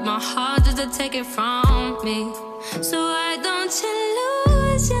open up my heart just to take it from me? So why don't you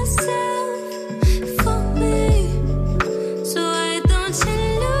lose yourself for me? So why don't you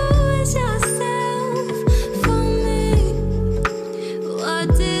lose yourself for me?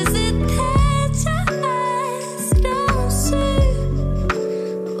 What is it that your eyes don't see?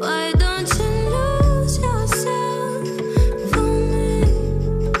 Why don't you lose yourself for me?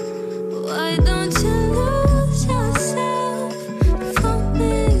 Why don't you lose yourself for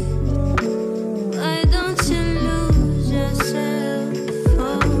me? Why don't you lose yourself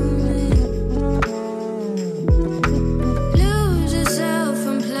for me? Lose yourself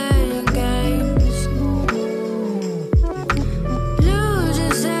and playing games. Lose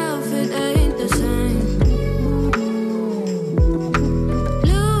yourself, it ain't the same.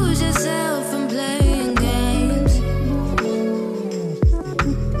 Lose yourself and playing games.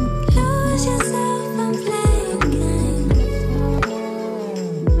 Lose yourself and playing games.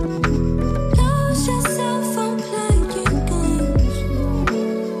 Lose yourself and playing games.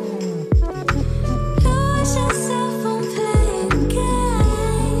 Lose yourself and playing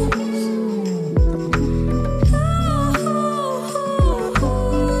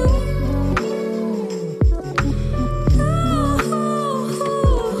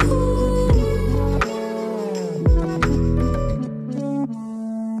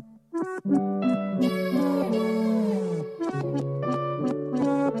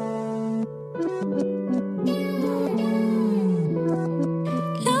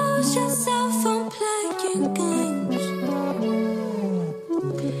Lose yourself and playing games.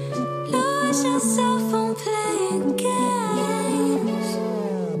 Lose yourself and playing games.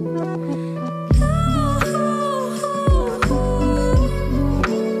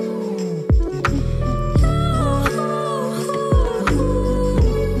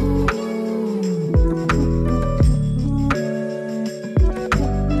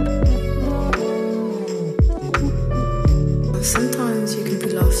 Sometimes you can be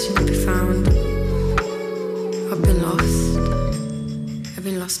lost and be found. I've been lost. I've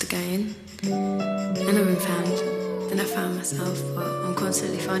been lost again. And I've been found. Then I found myself, but I'm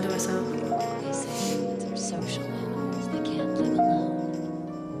constantly finding myself. They say humans are social animals. They can't live alone.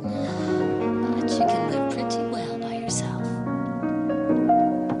 But you can live pretty well by yourself.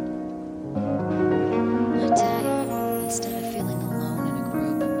 I tell you, instead of feeling alone in a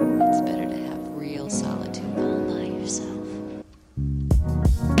group, it's better to have real solitude all by yourself.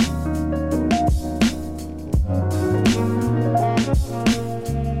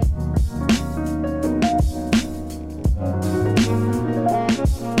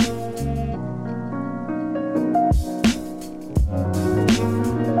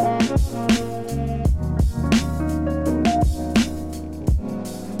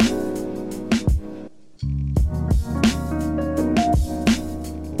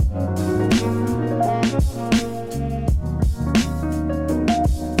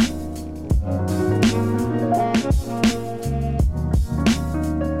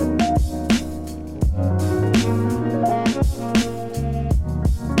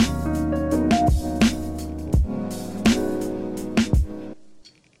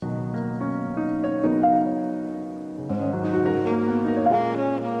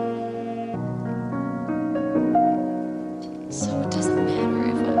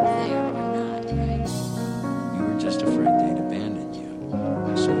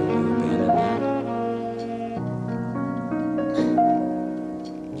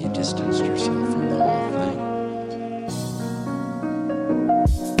 you distanced yourself from the whole thing.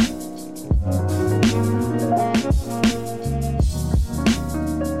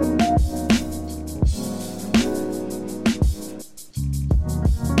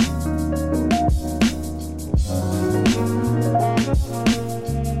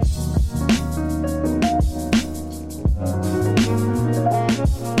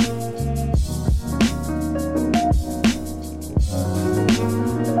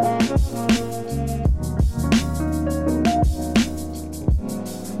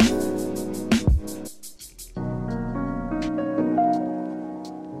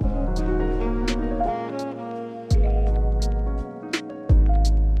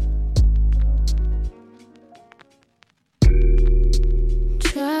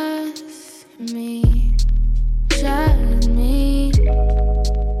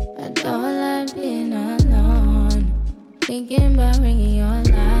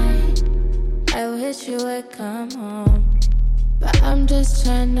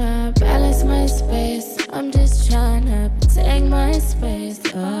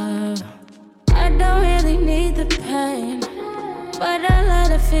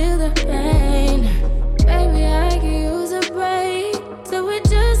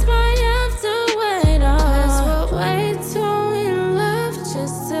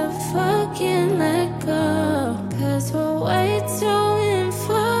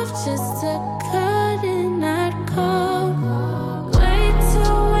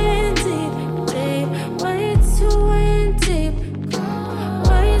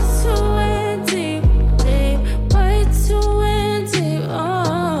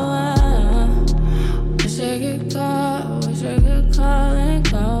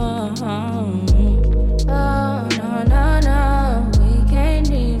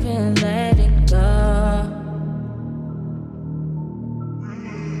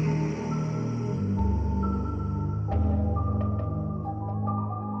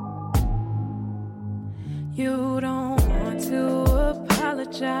 You don't want to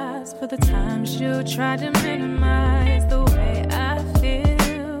apologize for the times you tried to minimize the way I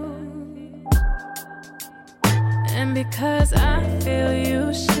feel. And because I feel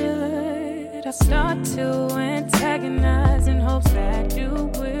you should, I start to antagonize in hopes that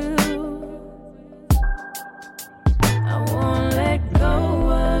you will. I won't let go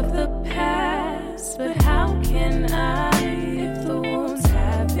of the past, but how can I if the wounds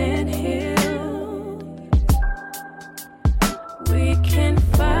haven't healed? We can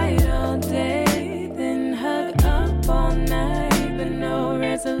fight all day, then hug up all night, but no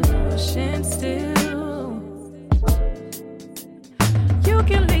resolution still. You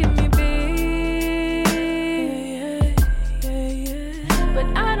can leave me be, but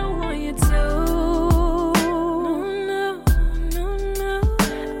I don't want you to. No,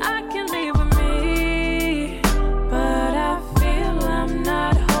 I can leave with me, but I feel I'm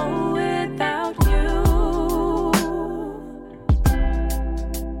not whole without you.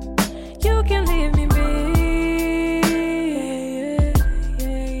 You can leave me be,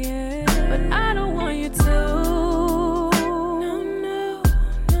 but I don't want you to.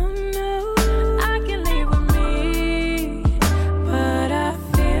 No, I can leave with me, but I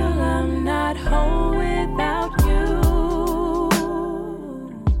feel I'm not whole without you.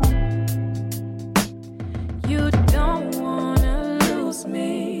 You don't wanna lose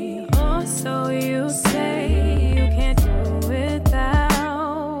me, or so you say. You can't do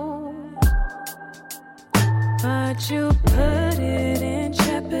without, but you put it in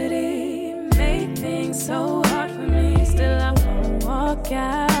jeopardy, made things so hard for me. Still I won't walk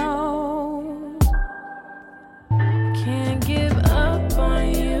out. Can't give up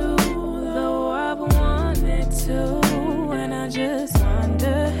on you, though I've wanted to, and I just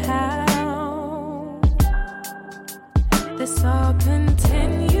wonder how this all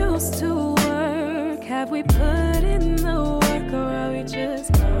continues to work. Have we put in the work, or are we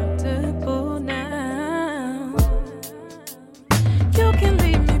just comfortable now? You can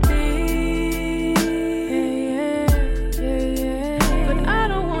leave me be, but I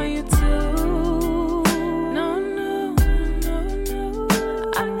don't want you to. No,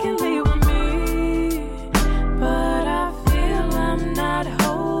 I can leave with me, but I feel I'm not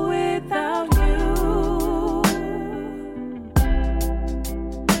whole without you.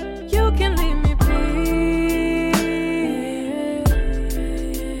 You can leave me be,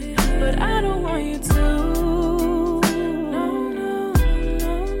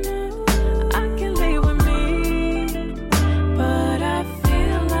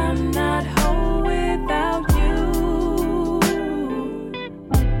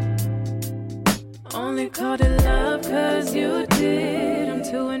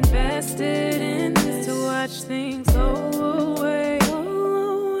 invested in this to watch things go away.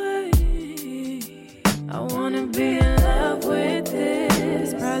 I wanna be in love with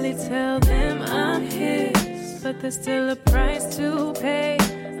this. Probably tell them I'm his, but there's still a price to pay.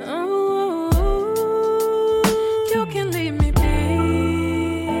 Oh, you can leave me be.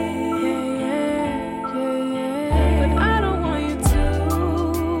 But I don't want you to.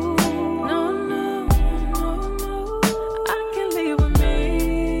 No, no, no, no. I can leave with me,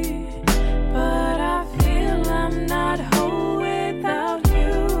 but I feel I'm not whole without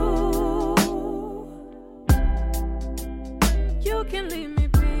you. You can leave me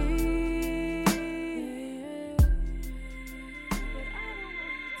be.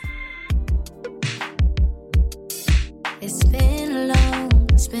 It's been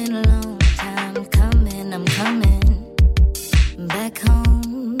a long time coming. I'm coming back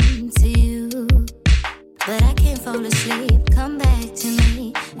home to you, but I can't fall asleep. Come back to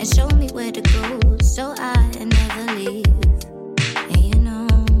me and show me